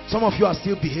 Some of you are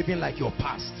still behaving like your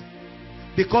past.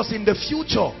 Because in the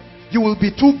future, you will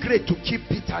be too great to keep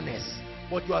bitterness.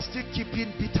 but you are still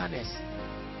keeping bitterness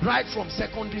right from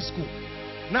secondary school.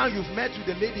 Now you've met with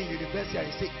a lady in university and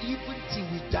you say, even till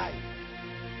we die,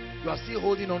 you are still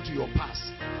holding on to your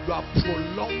past. You are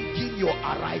prolonging your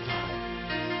arrival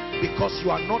because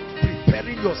you are not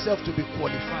preparing yourself to be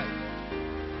qualified.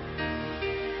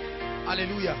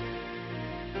 Hallelujah.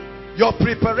 Your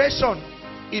preparation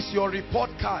is your report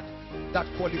card that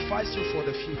qualifies you for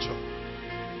the future.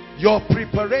 Your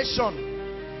preparation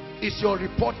is your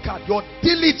report card. You're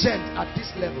diligent at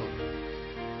this level.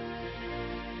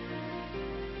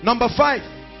 Number 5.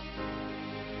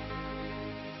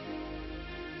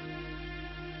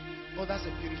 Oh, that's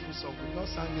a beautiful song. We've not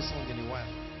sang this song in a while.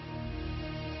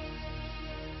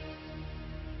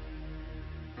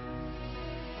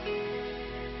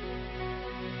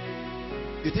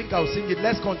 You think I'll sing it?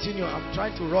 Let's continue. I'm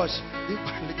trying to rush.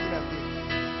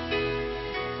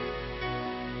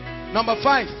 Number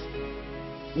 5.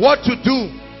 What to do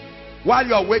while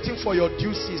you are waiting for your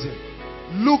due season.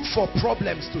 Look for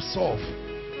problems to solve.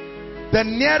 The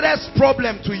nearest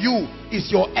problem to you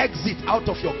is your exit out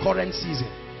of your current season.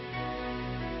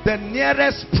 The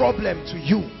nearest problem to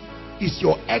you is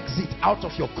your exit out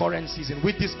of your current season.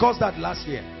 We discussed that last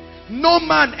year. No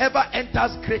man ever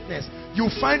enters greatness. You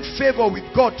find favor with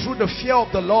God through the fear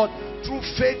of the Lord, through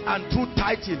faith and through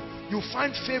title. You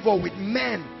find favor with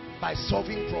men by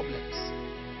solving problems.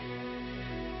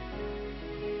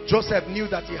 Joseph knew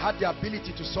that he had the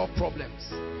ability to solve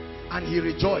problems, and he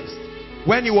rejoiced.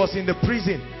 When he was in the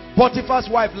prison, Potiphar's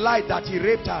wife lied that he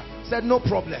raped her. Said, no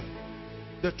problem.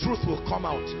 The truth will come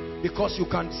out. Because you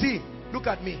can see, look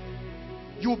at me.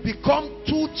 You become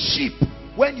too cheap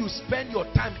when you spend your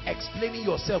time explaining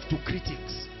yourself to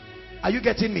critics. Are you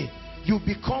getting me? You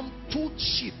become too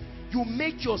cheap. You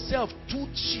make yourself too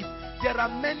cheap. There are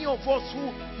many of us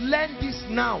who learn this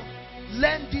now.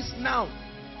 Learn this now.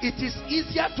 It is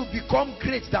easier to become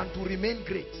great than to remain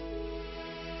great.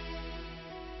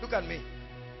 Look at me.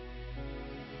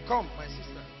 Come, my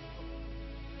sister.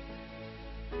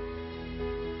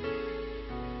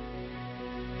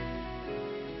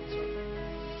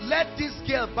 Let this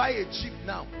girl buy a jeep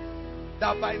now.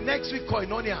 That by next week,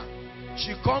 Koinonia,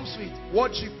 she comes with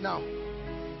what jeep now?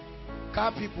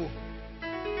 Car people.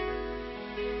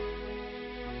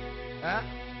 Huh?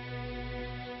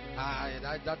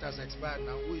 That has expired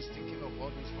now. Who is thinking of all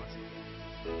these fancy?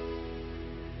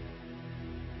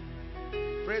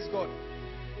 Praise God.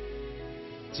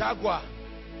 Jaguar.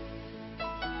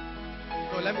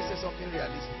 No, let me say something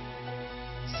realistic.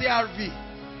 CRV.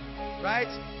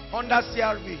 Right? Honda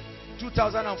CRV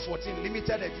 2014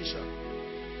 limited edition.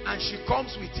 And she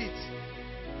comes with it.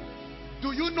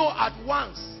 Do you know at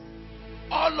once,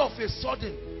 all of a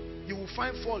sudden, you will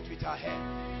find fault with her hair.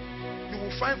 You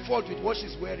will find fault with what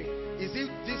she's wearing. Is it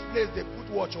this place they put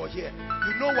watch or here?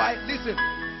 You know why? Listen.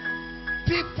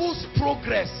 People's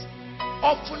progress,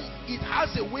 often it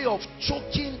has a way of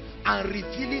choking and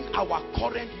revealing our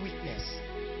current weakness.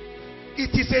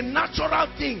 It is a natural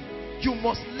thing. You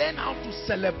must learn how to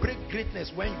celebrate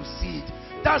greatness when you see it.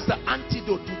 That's the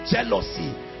antidote to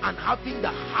jealousy and having the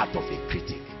heart of a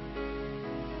critic.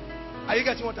 Are you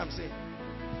getting what I'm saying?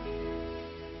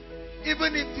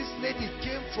 Even if this lady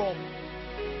came from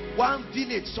one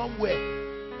village somewhere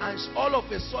and all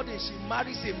of a sudden she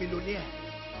marries a millionaire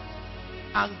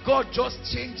and God just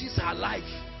changes her life.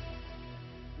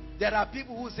 There are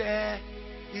people who say,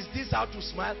 is this how to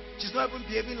smile? She's not even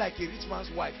behaving like a rich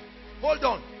man's wife. Hold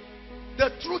on.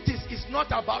 The truth is, it's not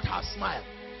about her smile.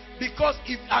 Because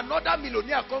if another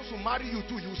millionaire comes to marry you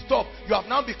too, you stop. You have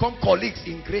now become colleagues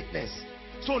in greatness.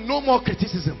 So no more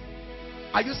criticism.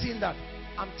 Are you seeing that?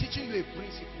 I'm teaching you a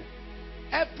principle.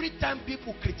 Every time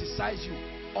people criticize you,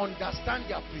 understand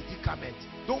their predicament.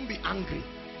 Don't be angry.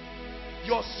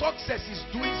 Your success is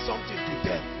doing something to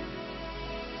them.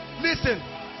 Listen.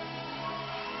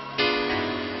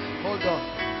 Hold on.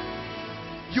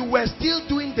 You were still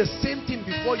doing the same thing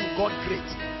before you got great.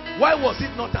 Why was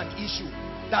it not an issue?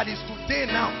 That is today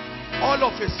now, all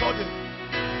of a sudden,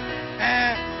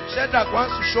 Shadrach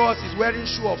wants to show us he's wearing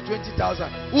shoe of 20,000.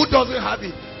 Who doesn't have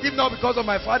it? If not because of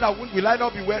my father, will I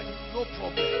not be wearing? No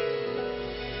problem.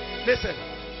 Listen.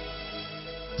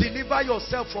 Deliver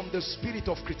yourself from the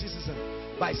spirit of criticism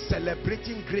by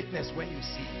celebrating greatness when you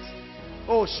see it.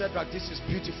 Oh, Shadrach, this is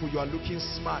beautiful. You are looking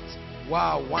smart.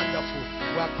 Wow, wonderful.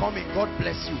 We are coming. God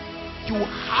bless you. You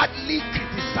hardly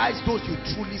criticize those you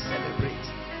truly celebrate.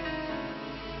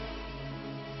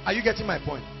 Are you getting my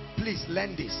point? Please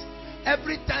learn this.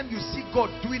 Every time you see God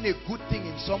doing a good thing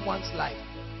in someone's life,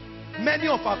 many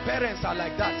of our parents are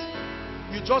like that.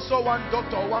 You just saw one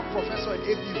doctor or one professor in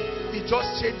ABU. He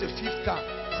just changed the 5th car.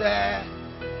 Say,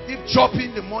 If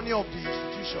chopping the money of the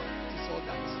institution is all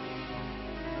that.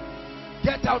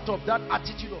 Get out of that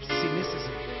attitude of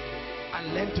cynicism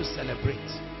and learn to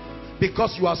celebrate.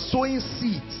 Because you are sowing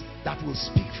seeds that will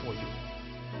speak for you.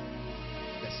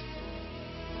 Yes.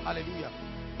 Hallelujah.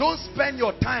 Don't spend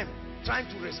your time trying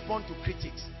to respond to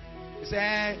critics. You say,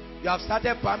 hey, you have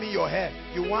started palming your hair.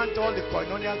 You want all the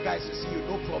koinonia guys to see you.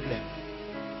 No problem.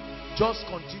 Just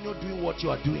continue doing what you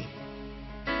are doing.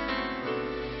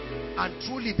 And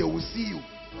truly they will see you.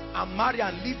 And marry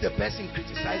and leave the person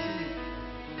criticizing you.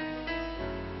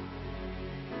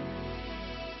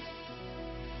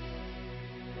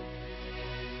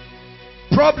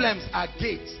 Problems are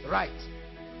gates, right?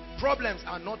 Problems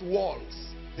are not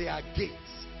walls. They are gates.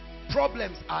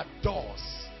 Problems are doors.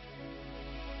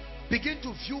 Begin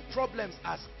to view problems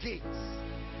as gates.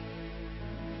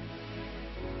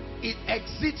 It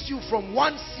exits you from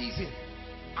one season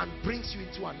and brings you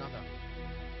into another.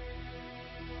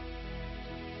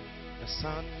 The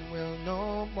sun will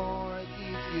no more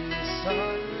give you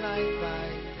sunlight by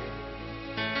day.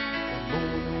 The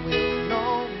moon will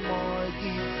no more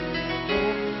give you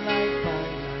moonlight by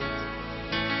night.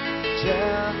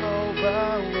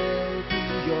 Jehovah will be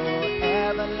your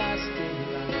everlasting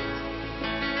light.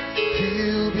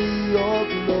 He'll be your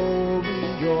glory,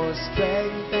 your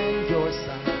strength and your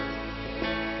sight.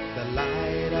 The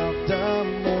light of the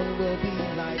moon will be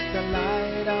like the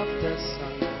light of the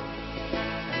sun.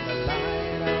 And the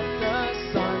light of the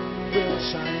sun will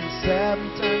shine 7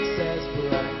 times as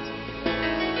bright.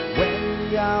 When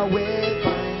Yahweh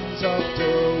binds up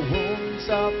the wounds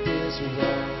of this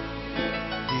world,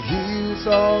 He heals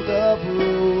all the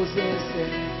bruises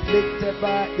inflicted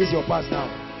by... This is your past now.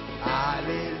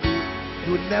 Hallelujah.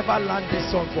 You never learned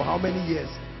this song for how many years?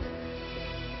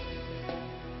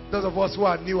 Those of us who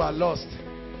are new are lost.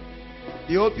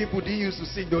 The old people didn't used to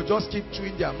sing. They'll just keep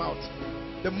chewing their mouth.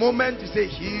 The moment you say,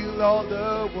 heal all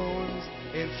the wounds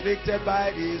inflicted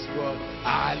by this world.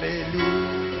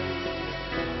 Hallelujah.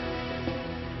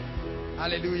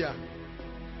 Hallelujah.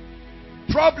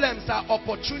 Problems are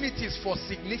opportunities for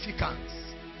significance.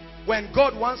 When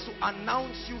God wants to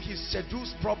announce you, He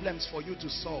schedules problems for you to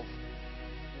solve.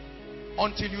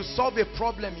 Until you solve a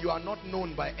problem, you are not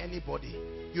known by anybody.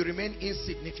 You remain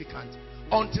insignificant.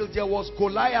 Until there was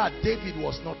Goliath, David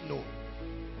was not known.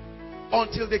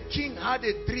 Until the king had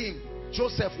a dream,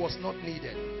 Joseph was not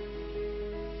needed.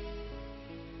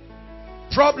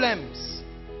 Problems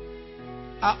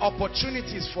are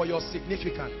opportunities for your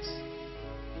significance.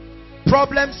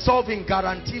 Problem solving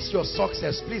guarantees your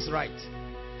success. Please write.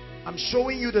 I'm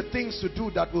showing you the things to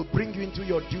do that will bring you into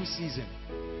your due season.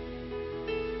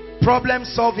 Problem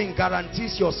solving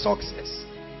guarantees your success.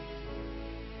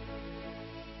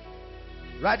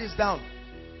 Write this down.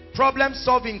 Problem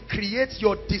solving creates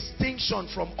your distinction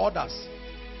from others.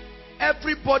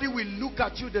 Everybody will look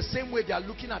at you the same way they are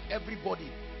looking at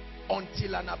everybody,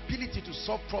 until an ability to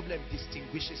solve problem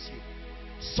distinguishes you.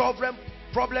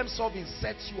 Problem solving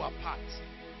sets you apart.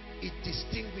 It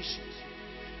distinguishes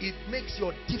you. It makes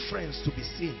your difference to be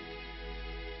seen.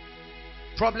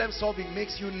 Problem solving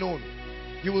makes you known.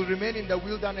 You will remain in the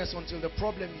wilderness until the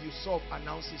problem you solve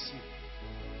announces you.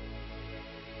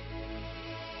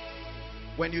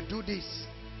 When you do this,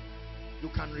 you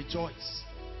can rejoice,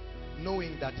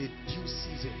 knowing that a due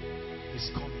season is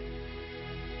coming.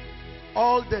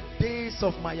 All the days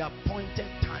of my appointed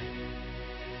time,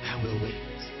 I will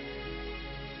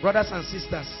wait. Brothers and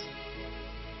sisters,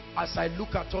 as I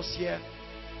look at us here,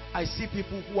 I see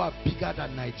people who are bigger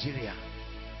than Nigeria.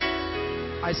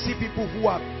 I see people who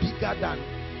are bigger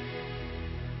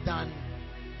than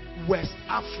West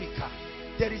Africa.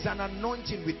 There is an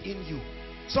anointing within you.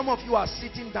 Some of you are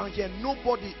sitting down here.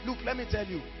 Nobody, look, let me tell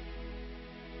you.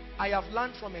 I have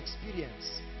learned from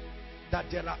experience that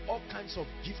there are all kinds of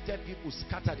gifted people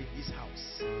scattered in this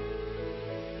house.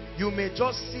 You may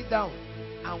just sit down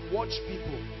and watch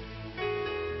people.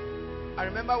 I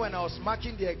remember when I was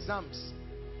marking the exams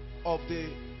of the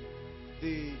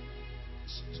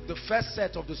first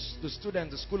set of the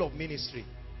students, the School of Ministry.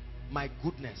 My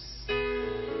goodness.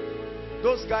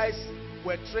 Those guys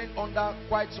were trained under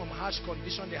quite some harsh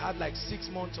condition. They had like 6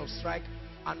 months of strike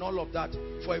and all of that.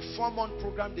 For a 4-month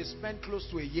program, they spent close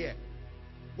to a year.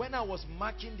 When I was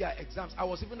marking their exams, I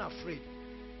was even afraid.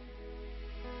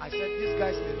 I said, these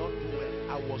guys may not do well.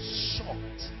 I was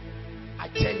shocked. I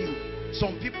tell you,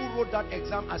 some people wrote that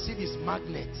exam as if it's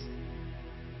magnet.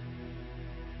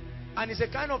 And it's a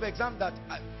kind of exam that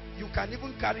you can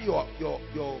even carry your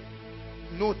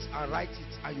notes and write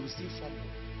it and you will still fumble.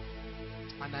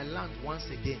 And I learned once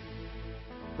again,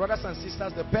 brothers and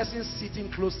sisters, the person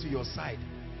sitting close to your side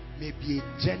may be a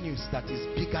genius that is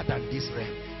bigger than this realm.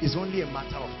 It's only a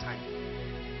matter of time.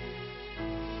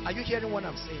 Are you hearing what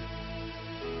I'm saying?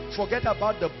 Forget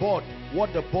about the board,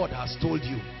 what the board has told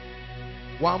you.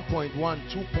 1.1, 2.2,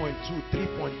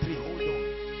 3.3. Hold on.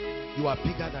 You are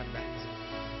bigger than that.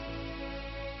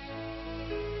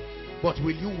 But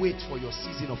will you wait for your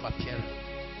season of appearing?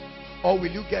 Or will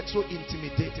you get so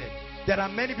intimidated? There are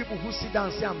many people who sit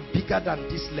down and say, I'm bigger than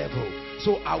this level,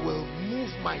 so I will move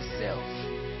myself.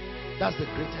 That's the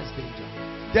greatest danger.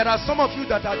 There are some of you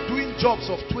that are doing jobs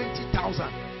of 20,000,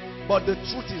 but the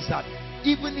truth is that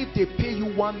even if they pay you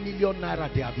 1 million naira,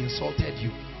 they have insulted you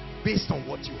based on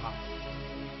what you have.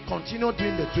 Continue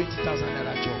doing the 20,000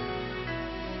 naira job.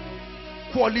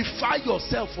 Qualify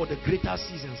yourself for the greater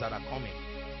seasons that are coming.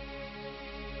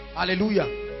 Hallelujah.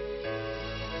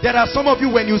 There are some of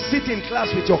you, when you sit in class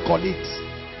with your colleagues,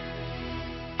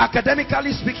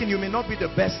 academically speaking, you may not be the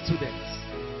best students,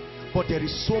 but there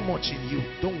is so much in you.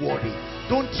 Don't worry.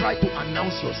 Don't try to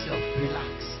announce yourself.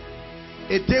 Relax.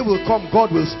 A day will come,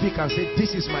 God will speak and say,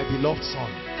 this is my beloved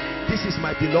son. This is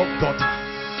my beloved daughter.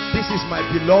 This is my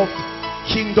beloved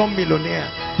kingdom millionaire.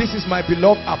 This is my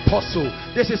beloved apostle.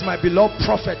 This is my beloved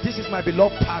prophet. This is my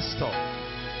beloved pastor.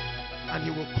 And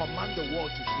he will command the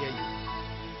world to hear you.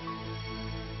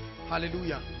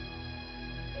 Hallelujah.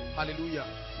 Hallelujah.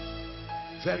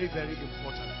 Very, very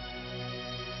important.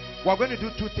 We're going to do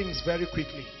two things very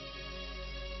quickly.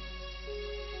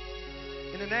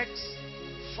 In the next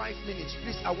 5 minutes,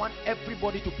 please, I want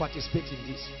everybody to participate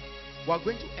in this. We're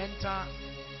going to enter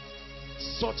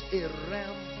such a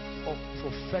realm of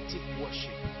prophetic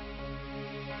worship.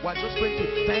 We're just going to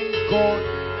thank God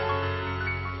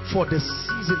for the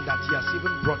season that he has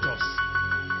even brought us.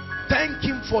 Thank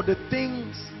him for the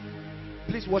things.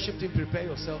 Please, worship team, prepare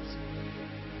yourselves.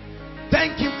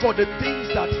 Thank him for the things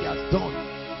that he has done,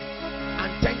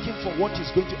 and thank him for what he's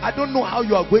going to. I don't know how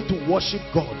you are going to worship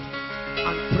God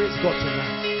and praise God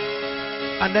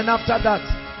tonight. And then after that,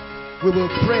 we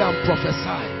will pray and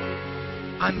prophesy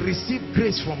and receive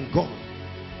grace from God.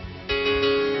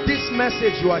 This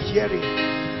message you are hearing,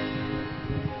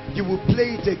 you will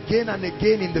play it again and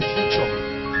again in the future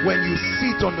when you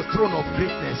sit on the throne of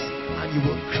greatness, and you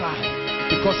will cry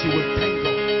because you will thank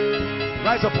God.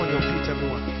 Rise up on your feet,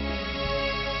 everyone.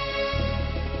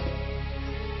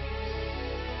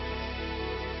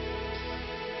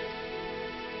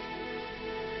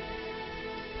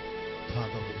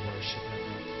 Father, we worship you.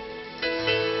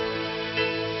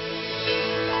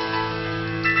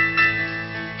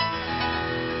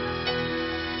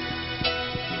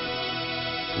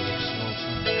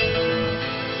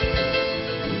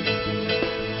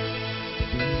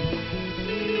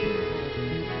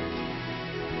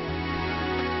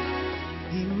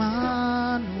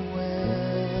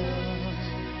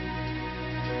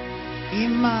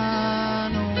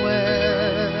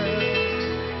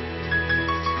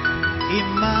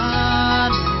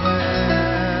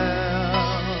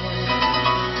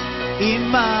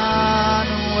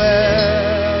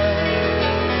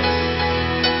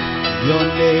 Your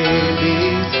name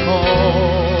is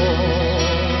called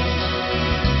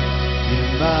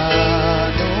Emmanuel.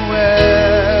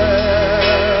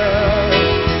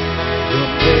 Your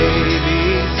name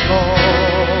is called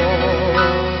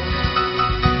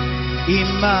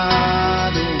Emmanuel.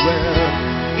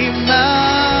 Emmanuel.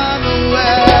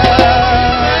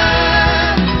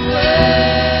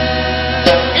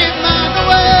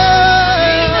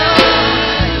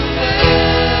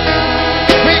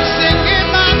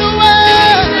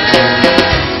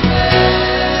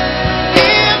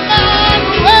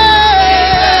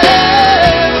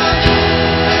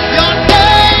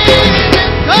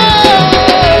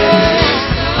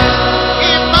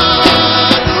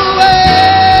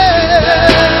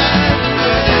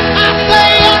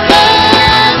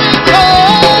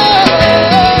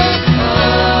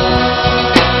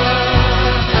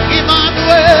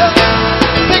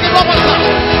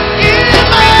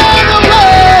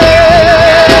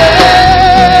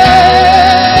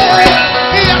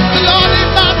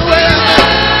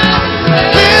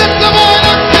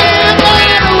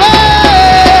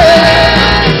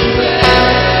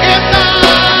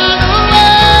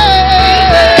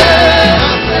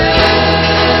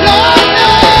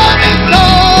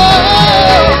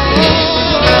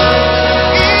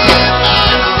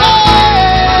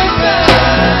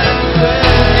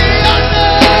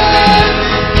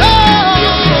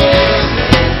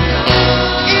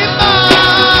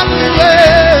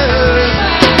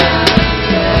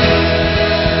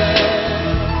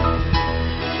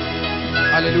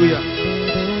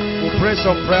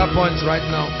 Points right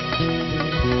now.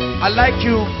 I'd like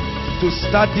you to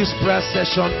start this prayer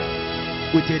session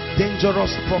with a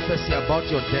dangerous prophecy about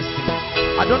your destiny.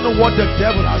 I don't know what the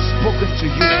devil has spoken to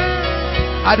you.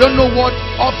 I don't know what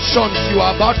options you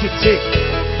are about to take.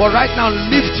 But right now,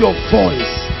 lift your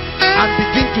voice and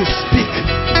begin to speak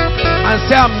and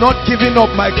say, I'm not giving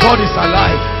up. My God is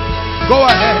alive. Go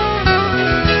ahead.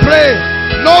 Pray.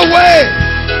 No way.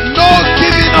 No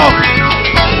giving up.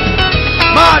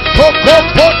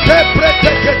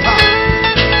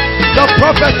 The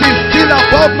prophecy is still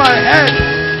above my head.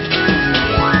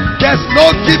 There's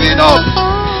no giving up.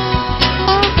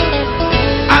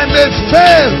 I may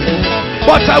fail,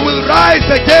 but I will rise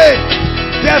again.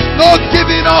 There's no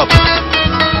giving up.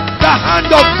 The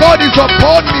hand of God is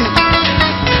upon me.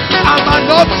 I'm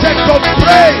an object of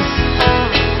praise.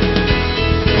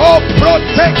 Oh,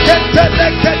 protected. There's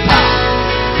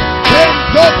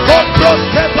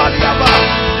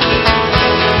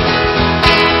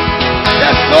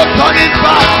no turning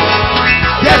back.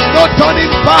 There's no turning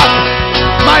back.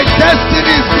 My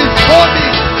destiny is before me.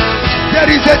 There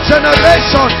is a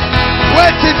generation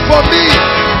waiting for me.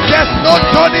 There's no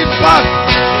turning back.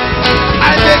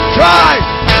 I may cry,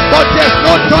 but there's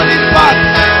no turning back.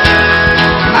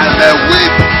 I may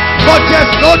weep, but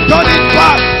there's no turning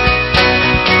back.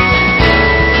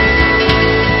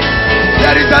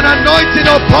 There is an anointing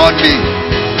upon me.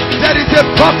 There is a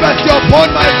prophecy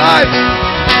upon my life.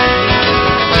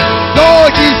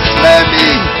 Though he slay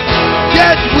me,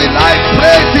 yet will I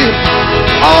praise him.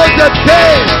 All the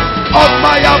days of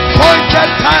my appointed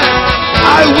time,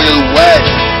 I will wait.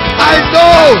 I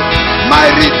know my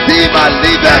Redeemer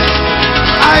liveth.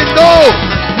 I know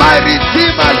my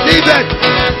Redeemer liveth.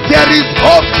 There is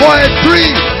hope for a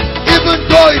tree, even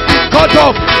though it is cut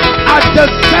off. At the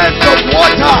scent of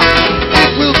water,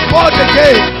 it will bud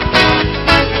again.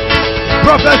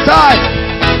 Prophesy.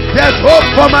 There's hope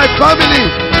for my family.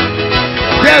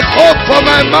 There's hope for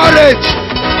my marriage.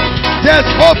 There's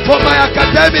hope for my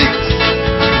academics.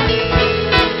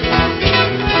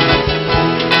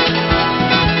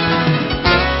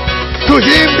 To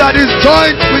him that is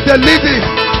joined with the living,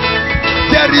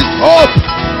 there is hope.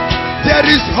 There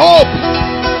is hope.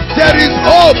 There is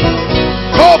hope.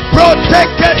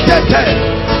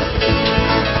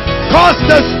 Cause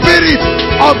the spirit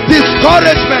of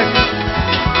discouragement.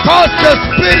 Cause the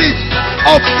spirit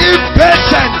of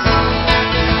impatience.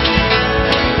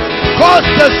 Cause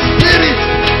the spirit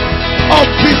of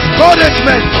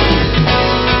discouragement.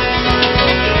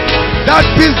 That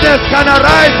business can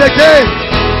arise again.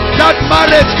 That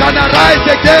marriage can arise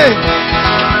again.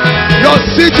 Your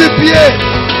CGPA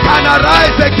can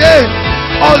arise again.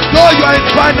 Although you are in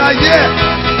final year,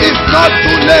 it's not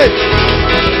too late.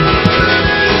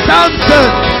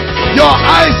 Samson, your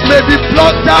eyes may be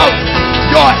blocked out,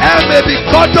 your hair may be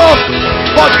cut off,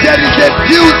 but there is a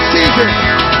due season.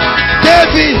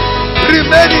 David,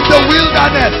 remain in the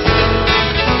wilderness.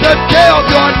 The day of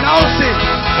your announcing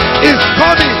is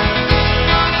coming.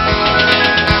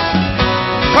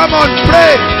 Come on,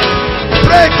 pray.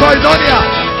 Pray, Koinonia.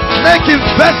 Make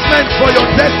investment for your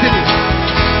destiny.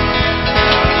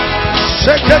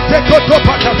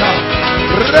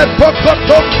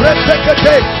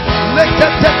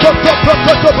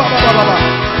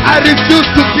 I refuse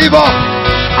to give up.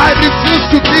 I refuse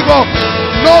to give up.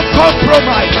 No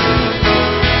compromise.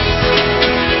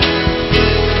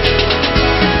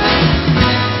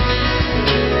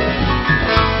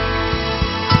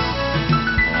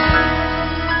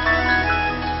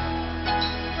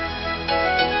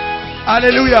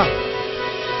 Hallelujah.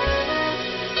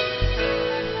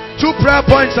 2 prayer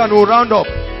points and we'll round up.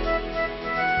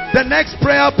 The next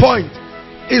prayer point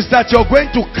is that you're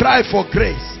going to cry for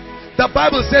grace. The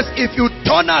Bible says if you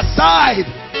turn aside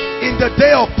in the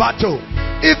day of battle,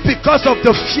 if because of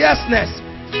the fierceness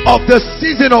of the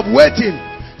season of waiting,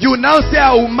 you now say,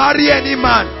 I will marry any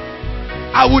man,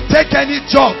 I will take any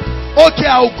job, okay,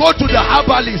 I will go to the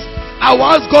herbalist, I will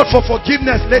ask God for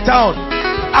forgiveness later on,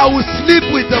 I will sleep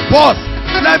with the boss,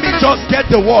 let me just get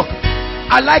the work.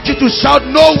 I'd like you to shout,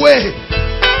 no way.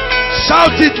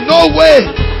 Shout it, no way.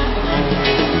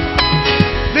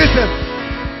 Listen,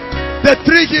 the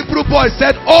 3 Hebrew boys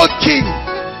said, O king,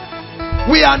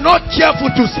 we are not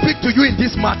careful to speak to you in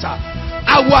this matter.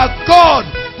 Our God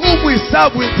whom we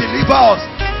serve will deliver us.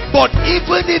 But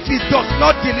even if he does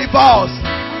not deliver us,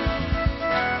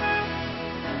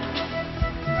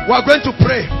 we are going to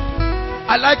pray.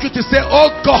 I'd like you to say,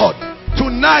 oh God,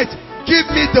 tonight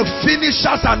give me the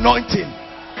finisher's anointing.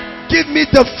 Give me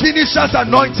the finisher's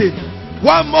anointing.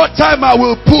 One more time I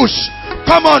will push.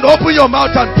 Come on, open your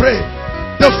mouth and pray.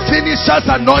 The finisher's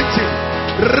anointing.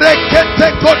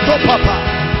 Rekete koto papa.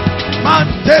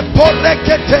 Mante po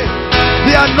rekete.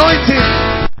 The anointing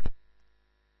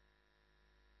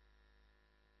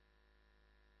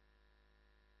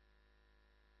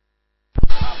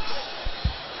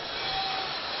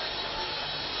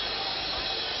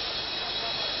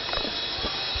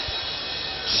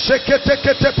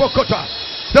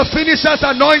The finisher's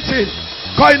anointing.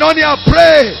 Koinonia,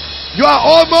 pray. You are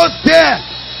almost there.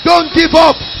 Don't give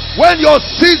up. When your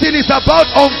season is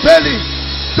about unveiling,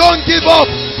 don't give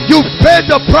up. You paid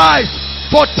the price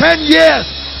for 10 years,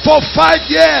 for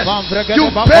 5 years. You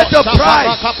paid the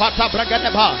price.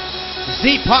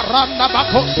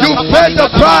 You paid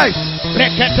the price.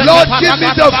 Lord, give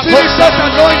me the finisher's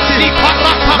anointing.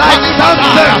 Like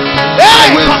Samson,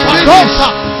 I will finish.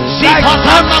 Like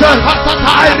Samson,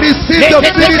 I receive the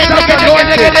finisher's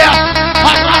anointing.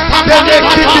 They may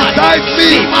criticize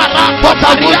me, but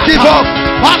I won't give up.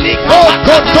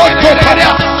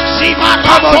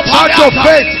 I'm on charge of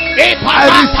faith. I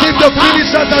receive the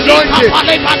finisher's anointing.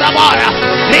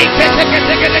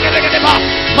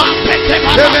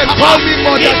 They may call me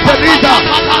Mother Teresa,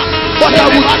 but I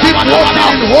will keep walking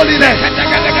in holiness and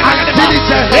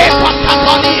diligence.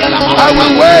 I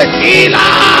will wait.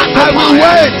 I will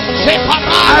wait.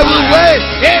 I will wait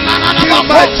till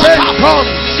my change comes.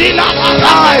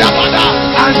 Life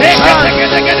and chance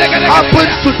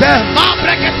happens to them.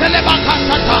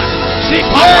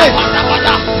 Wait.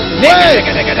 Wait.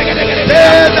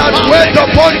 They that wait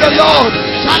upon the Lord,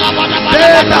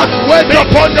 they that wait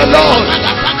upon the Lord,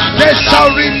 they shall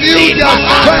renew their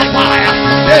strength.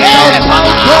 They shall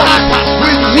mount up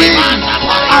with wings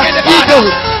as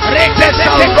eagles. They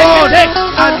shall run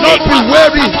and not be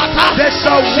weary. They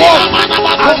shall walk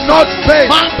and not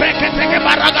faint.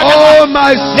 Oh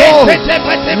my soul,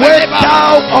 wait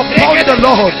thou upon the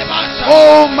Lord.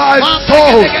 Oh my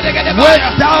soul, wait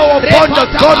thou upon the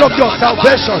God of your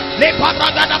salvation.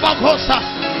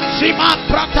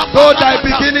 Though thy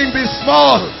beginning be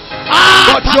small,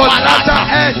 but your latter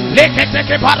end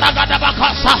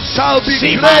shall be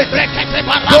great.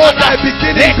 Though thy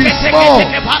beginning be small.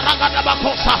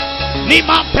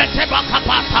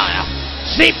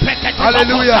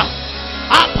 Hallelujah.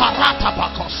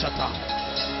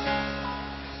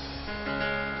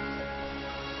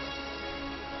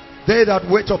 They that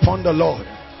wait upon the Lord,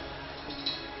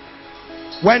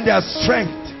 when their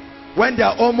strength, when they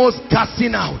are almost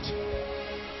gassing out,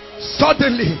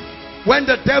 suddenly when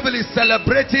the devil is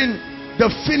celebrating the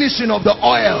finishing of the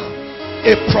oil,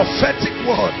 a prophetic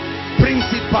word brings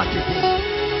it back again.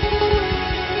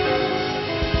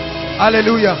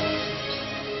 Hallelujah.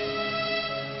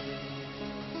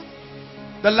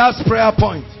 The last prayer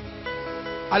point,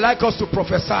 I like us to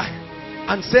prophesy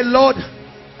and say, Lord,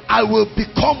 I will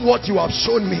become what you have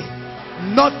shown me.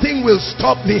 Nothing will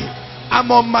stop me.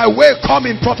 I'm on my way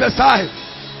coming. Prophesy.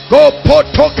 Go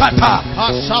potokata.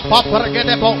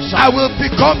 I will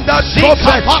become that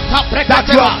prophet that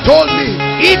you have told me.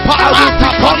 I will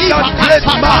become that great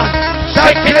man,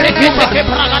 that great woman.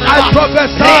 I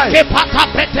prophesy.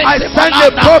 I send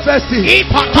a prophecy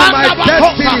to my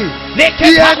destiny.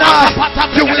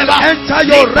 You will enter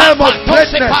your realm of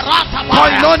greatness.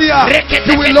 Koinonia,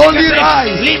 you will only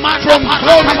rise from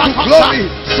glory to glory,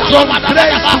 from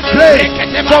grace to grace,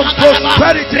 from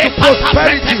prosperity to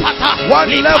prosperity.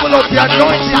 One level of the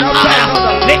anointing after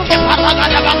another.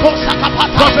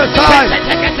 Prophesy.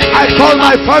 I call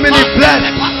my family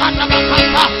blessed.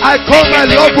 I call my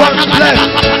loved ones blessed.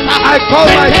 I call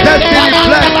my destiny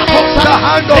blessed. The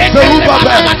hand of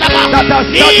Zerubbabel that has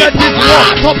started this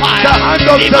work. The hand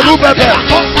of Zerubbabel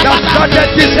that started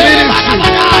this ministry.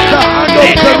 The hand of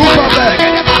Zerubbabel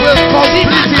will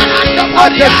complete it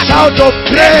at the shout of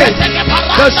praise.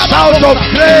 The shout of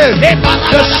praise.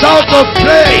 The shout of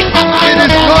praise. It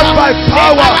is not by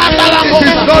power. It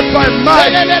is not by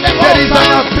might. There is an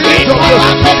ability of the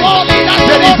Spirit.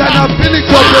 There is an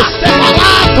ability of the Spirit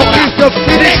to give the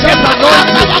finisher's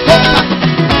anointing.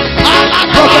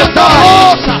 Prophesy.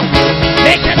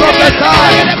 Prophesy.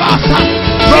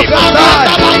 Prophesy.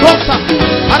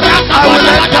 I will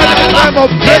enter the realm of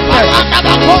greatness.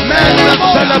 Men will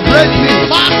celebrate me.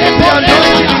 The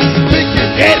anointing is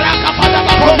speaking,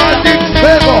 commanding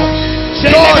favor.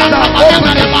 Doors are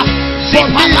opening for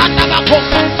me.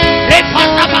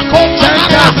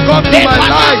 Gentiles come to my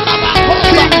life.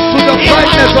 Kings to the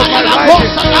brightness of my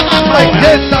rising. My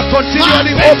gates are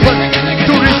continually open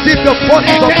to receive the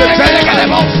forces of the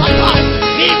Gentiles.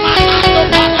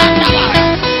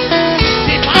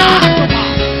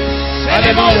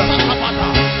 Hallelujah.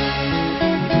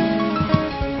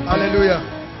 Hallelujah.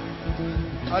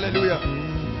 Hallelujah.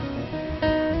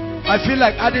 I feel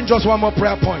like adding just one more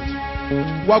prayer point.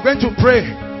 We are going to pray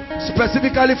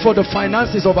specifically for the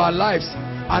finances of our lives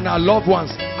and our loved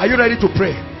ones. Are you ready to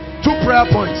pray? 2 prayer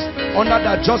points under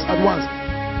that just at once.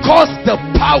 Cause the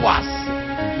powers.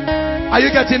 Are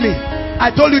you getting me?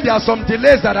 I told you there are some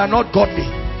delays that are not godly.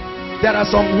 There are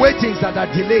some waitings that are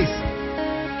delays.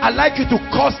 I'd like you to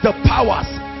cause the powers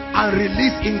and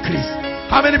release increase.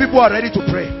 How many people are ready to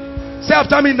pray? Say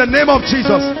after me, in the name of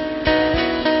Jesus.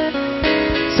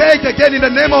 Say it again, in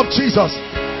the name of Jesus.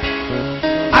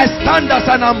 I stand as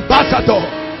an ambassador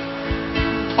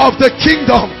of the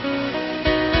kingdom,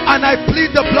 and I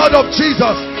plead the blood of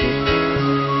Jesus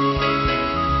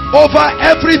over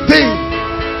everything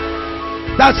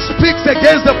that speaks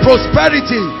against the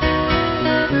prosperity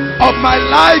of my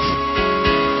life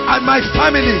and my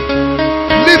family.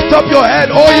 Lift up your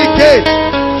head, O ye gates,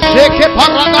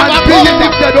 and be ye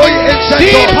lifted, O ye ancient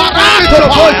doors. Lift your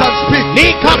voice and speak.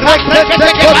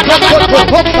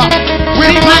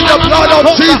 We plead the blood of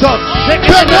Jesus. We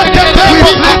plead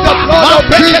the blood of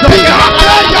Jesus over the spirit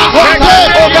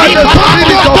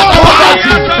of poverty.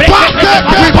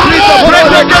 We plead the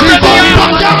blood of Jesus in this season of sickness.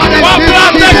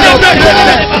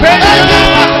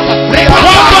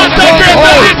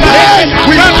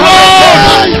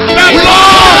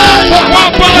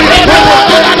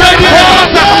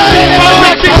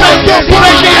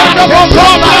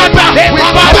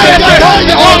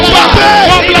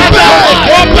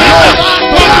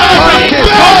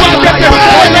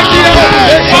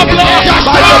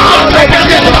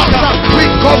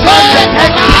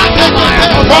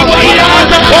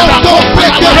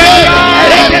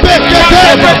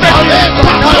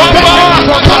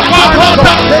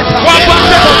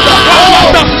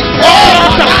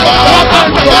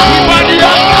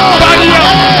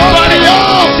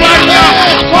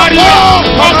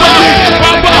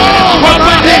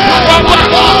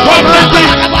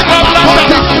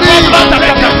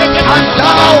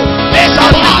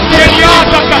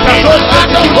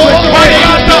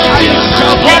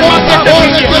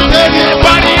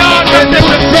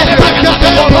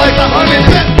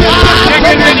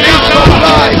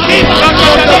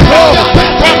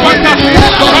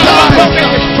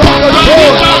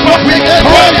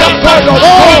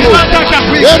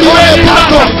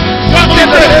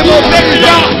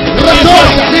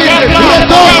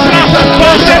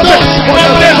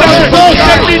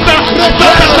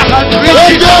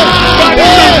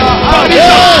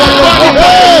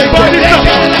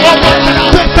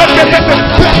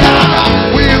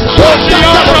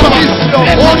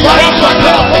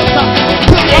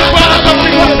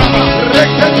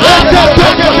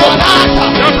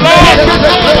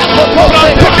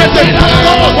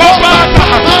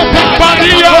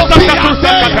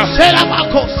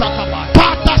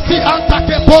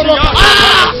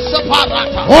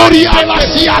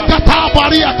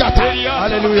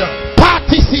 Hallelujah.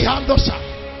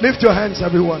 Lift your hands,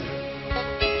 everyone.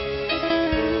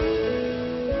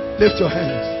 Lift your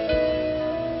hands.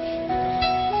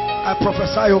 I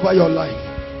prophesy over your life.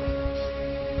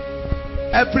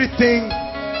 Everything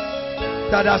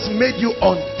that has made you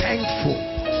unthankful,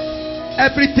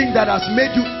 everything that has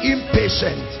made you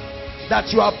impatient,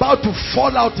 that you are about to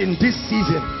fall out in this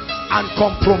season and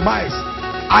compromise,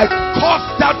 I curse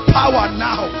that power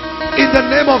now in the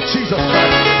name of Jesus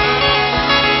Christ.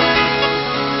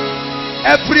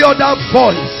 Every other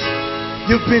voice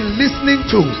you've been listening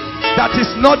to that is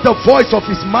not the voice of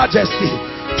His Majesty,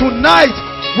 tonight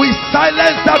we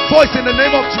silence that voice in the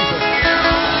name of Jesus.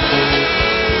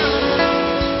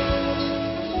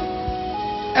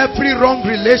 Every wrong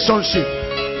relationship,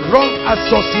 wrong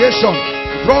association,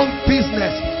 wrong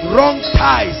business, wrong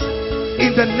ties,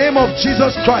 in the name of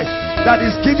Jesus Christ, that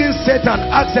is giving Satan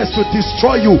access to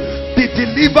destroy you, be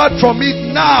delivered from it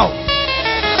now.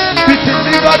 Be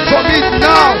delivered from it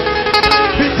now.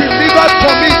 Be delivered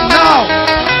from it now.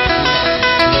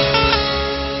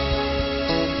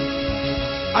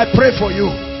 I pray for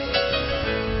you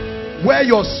where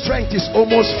your strength is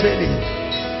almost failing.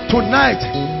 Tonight,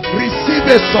 receive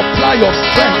a supply of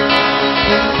strength,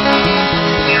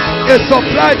 a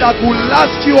supply that will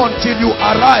last you until you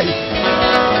arrive,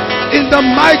 in the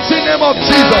mighty name of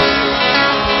Jesus.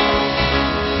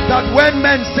 That when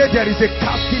men say there is a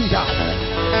casting down,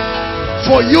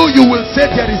 for you, you will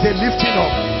say there is a lifting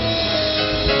up.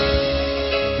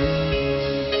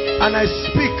 And I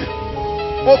speak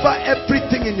over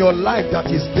everything in your life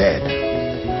that is dead,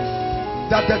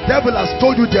 that the devil has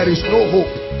told you there is no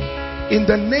hope. In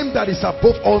the name that is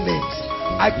above all names,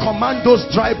 I command those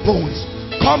dry bones,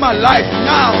 come alive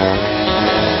now.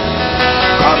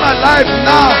 Come alive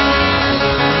now.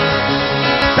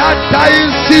 That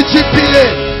dying CGPA,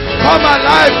 come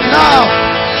alive now.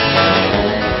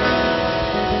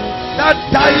 That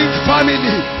dying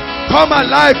family, come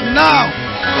alive now.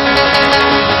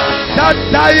 That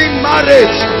dying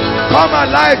marriage, come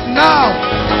alive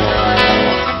now.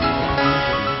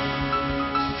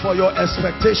 For your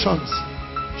expectations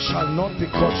shall not be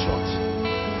cut short.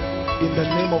 In the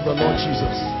name of the Lord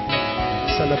Jesus.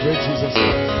 celebrate Jesus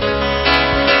Christ.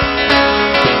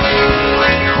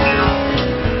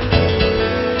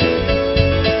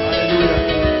 Hallelujah.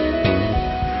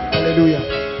 Hallelujah.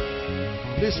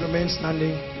 Please remain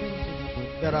standing.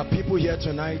 There are people here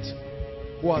tonight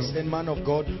who are saying, man of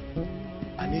God,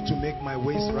 I need to make my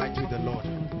ways right with the Lord.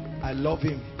 I love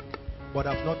him, but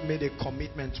I've not made a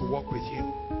commitment to walk with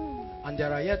him. And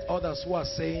there are yet others who are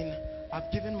saying,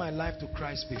 I've given my life to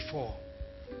Christ before,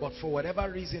 but for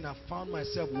whatever reason I've found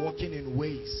myself walking in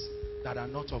ways that are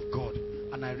not of God,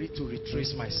 and I need to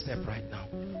retrace my step right now.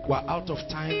 We're out of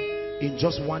time. In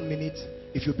just 1 minute,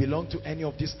 if you belong to any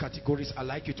of these categories, I'd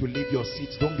like you to leave your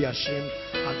seats. Don't be ashamed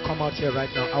and come out here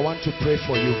right now. I want to pray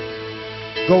for you.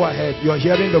 Go ahead. You're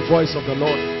hearing the voice of the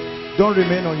Lord. Don't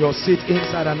remain on your seat,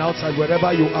 inside and outside, wherever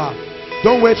you are.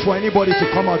 Don't wait for anybody to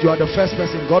come out. You are the first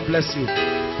person. God bless you.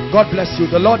 God bless you.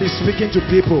 The Lord is speaking to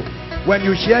people. When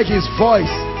you hear his voice,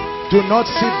 do not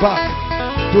sit back.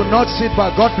 Do not sit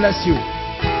back. God bless you.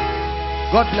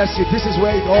 God bless you. This is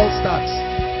where it all starts.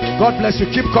 God bless you.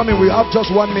 Keep coming. We have just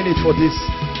 1 minute for this.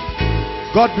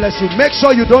 God bless you. Make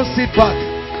sure you don't sit back.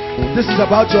 This is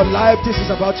about your life. This is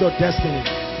about your destiny.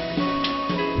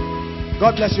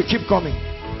 God bless you. Keep coming.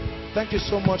 Thank you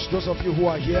so much, those of you who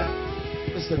are here.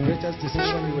 This is the greatest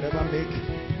decision you would ever make.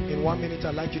 In 1 minute,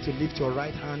 I'd like you to lift your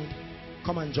right hand.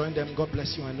 Come and join them. God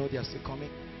bless you. I know they are still coming.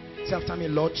 Say after me,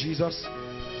 Lord Jesus,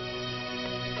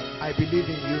 I believe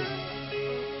in you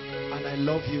and I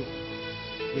love you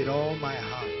with all my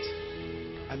heart.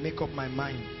 I make up my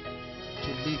mind to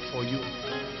live for you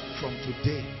from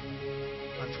today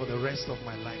and for the rest of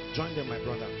my life. Join them, my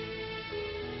brother.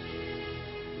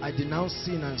 I denounce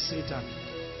sin and Satan,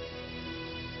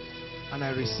 and I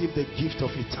receive the gift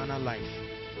of eternal life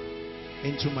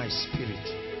into my spirit.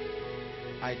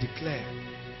 I declare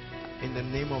in the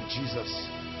name of Jesus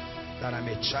that I'm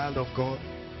a child of God.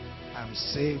 I'm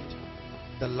saved.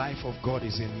 The life of God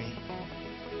is in me.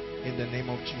 In the name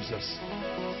of Jesus.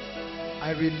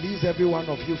 I release every one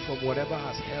of you from whatever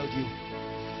has held you.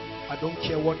 I don't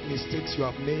care what mistakes you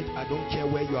have made. I don't care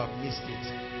where you have missed it.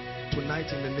 Tonight,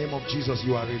 in the name of Jesus,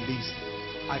 you are released.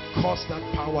 I curse that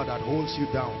power that holds you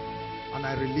down, and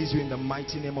I release you in the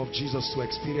mighty name of Jesus to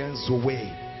experience Zoe,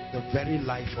 the very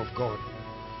life of God.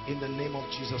 In the name of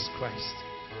Jesus Christ,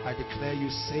 I declare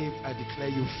you saved. I declare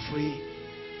you free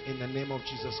in the name of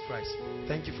Jesus Christ.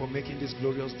 Thank you for making this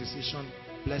glorious decision.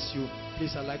 Bless you.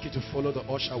 Please, I'd like you to follow the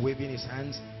usher waving his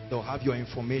hands. They'll have your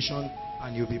information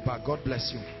and you'll be back. God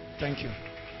bless you. Thank you.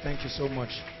 Thank you so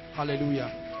much. Hallelujah.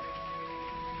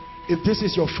 If this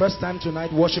is your first time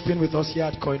tonight worshiping with us here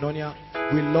at Koinonia,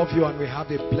 we love you and we have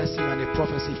a blessing and a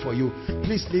prophecy for you.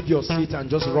 Please leave your seat and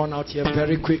just run out here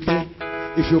very quickly.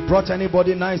 If you brought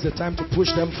anybody, now is the time to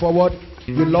push them forward.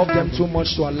 You love them too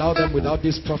much to allow them without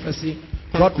this prophecy.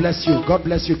 God bless you. God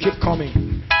bless you. Keep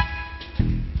coming.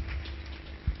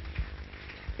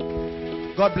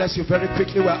 God bless you. Very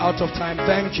quickly, we're out of time.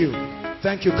 Thank you.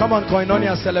 Thank you. Come on,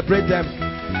 Koinonia, celebrate them.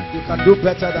 You can do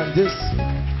better than this.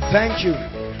 Thank you.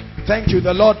 Thank you.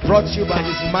 The Lord brought you by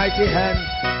his mighty hand.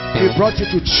 He brought you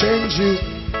to change you.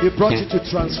 He brought you to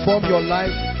transform your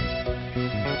life.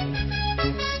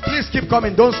 Please keep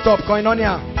coming. Don't stop.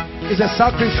 Koinonia is a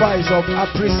sacrifice of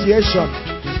appreciation.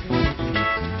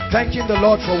 Thanking the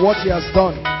Lord for what he has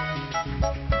done.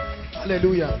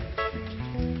 Hallelujah.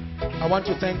 I want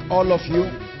to thank all of you.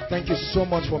 Thank you so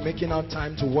much for making our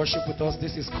time to worship with us.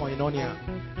 This is Koinonia.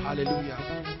 Hallelujah.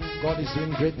 God is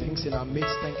doing great things in our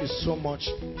midst. Thank you so much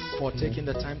for taking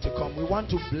the time to come. We want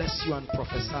to bless you and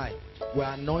prophesy.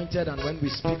 We're anointed, and when we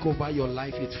speak over your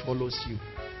life, it follows you.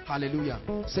 Hallelujah.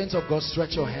 Saints of God,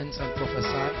 stretch your hands and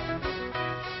prophesy.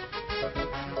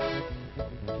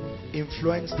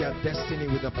 Influence their destiny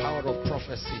with the power of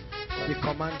prophecy. We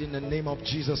command in the name of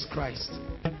Jesus Christ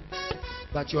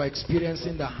that you are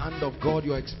experiencing the hand of God.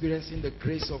 You are experiencing the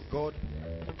grace of God.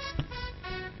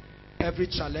 Every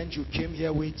challenge you came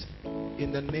here with,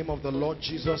 in the name of the Lord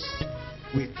Jesus,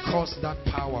 we curse that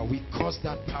power. We curse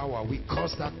that power. We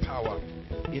curse that power.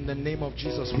 In the name of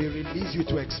Jesus, we release you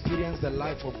to experience the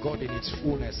life of God in its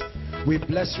fullness. We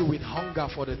bless you with hunger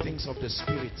for the things of the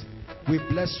Spirit. We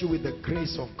bless you with the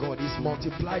grace of God. It's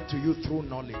multiplied to you through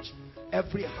knowledge.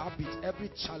 Every habit, every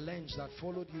challenge that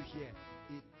followed you here,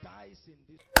 it dies in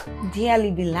this.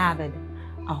 Dearly beloved,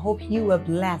 I hope you were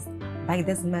blessed by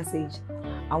this message.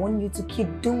 I want you to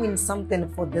keep doing something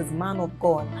for this man of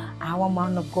God, our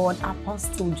man of God,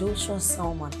 Apostle Joshua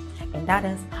Selman. And that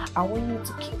is, I want you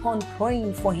to keep on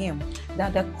praying for him,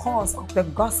 that the cause of the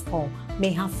gospel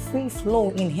may have free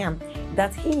flow in him,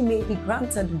 that he may be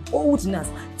granted boldness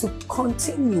to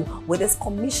continue with this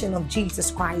commission of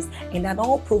Jesus Christ, and that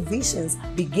all provisions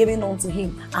be given unto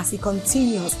him as he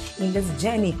continues in this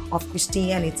journey of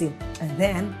Christianity. And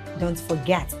then don't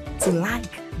forget to like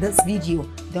this video.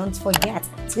 Don't forget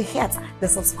to hit the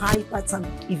subscribe button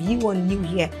if you are new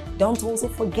here. Don't also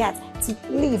forget to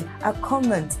leave a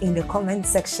comment in the comment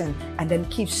section, and then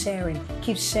keep sharing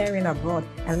abroad,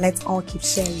 and let's all keep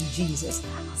sharing Jesus.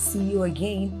 I'll see you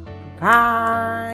again. Bye.